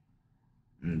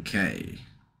 Okay.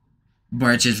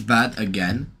 Birch is bad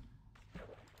again.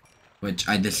 Which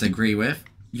I disagree with.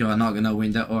 You're not gonna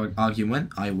win that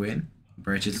argument. I win.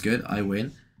 Birch is good. I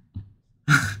win.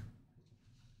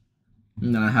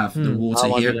 And then I have the water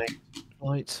here.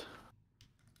 Right.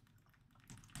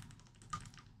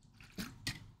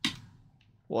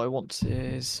 What I want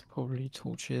is probably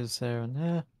torches there and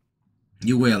there.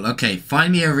 You will. Okay,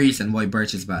 find me a reason why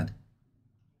Birch is bad.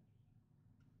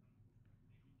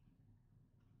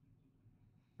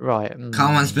 Right.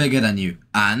 Commons bigger than you.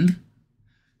 And?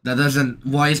 That doesn't...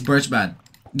 Why is Birch bad?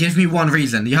 Give me one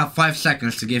reason. You have 5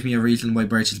 seconds to give me a reason why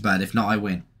Birch is bad. If not, I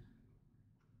win.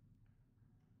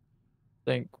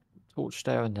 Think torch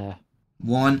there and there.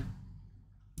 1,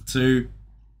 2,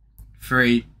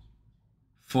 3,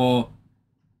 4,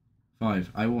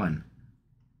 5. I won.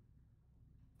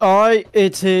 Alright,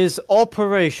 it is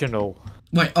operational.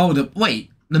 Wait,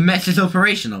 the mess is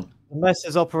operational. The mess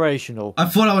is operational. I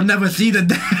thought I would never see the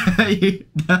day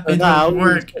that it Now would we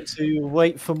work. get to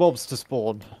wait for mobs to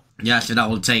spawn. Yeah, so that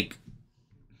will take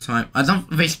time. I don't.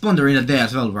 They spawn during the day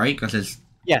as well, right? Because it's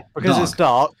because dark. it's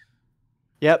dark.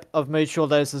 Yep, I've made sure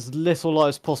there's as little light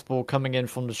as possible coming in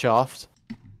from the shaft.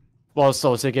 Whilst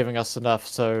obviously giving us enough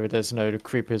so there's no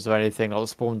creepers or anything that will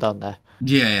spawn down there.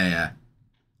 Yeah.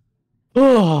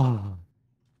 Oh,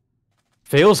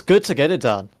 feels good to get it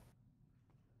done.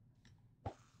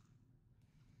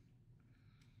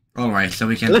 All right, so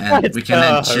we can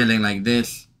end chilling like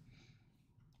this.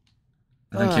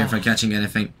 I don't care if I'm catching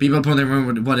anything. People probably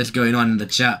remember what is going on in the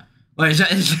chat. Wait,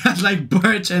 it's just like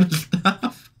Birch and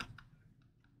stuff.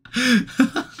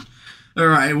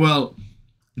 Alright, well,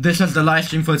 this was the live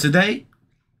stream for today.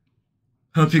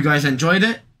 Hope you guys enjoyed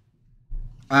it.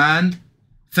 And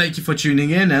thank you for tuning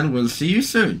in, and we'll see you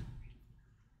soon.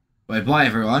 Bye-bye,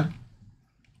 everyone.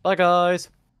 Bye, guys.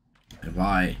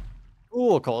 Bye-bye.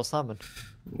 Ooh, I caught a salmon.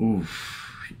 Ooh,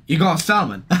 you got a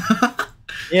salmon.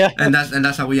 Yeah. And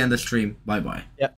that's how we end the stream. Bye-bye. Yep.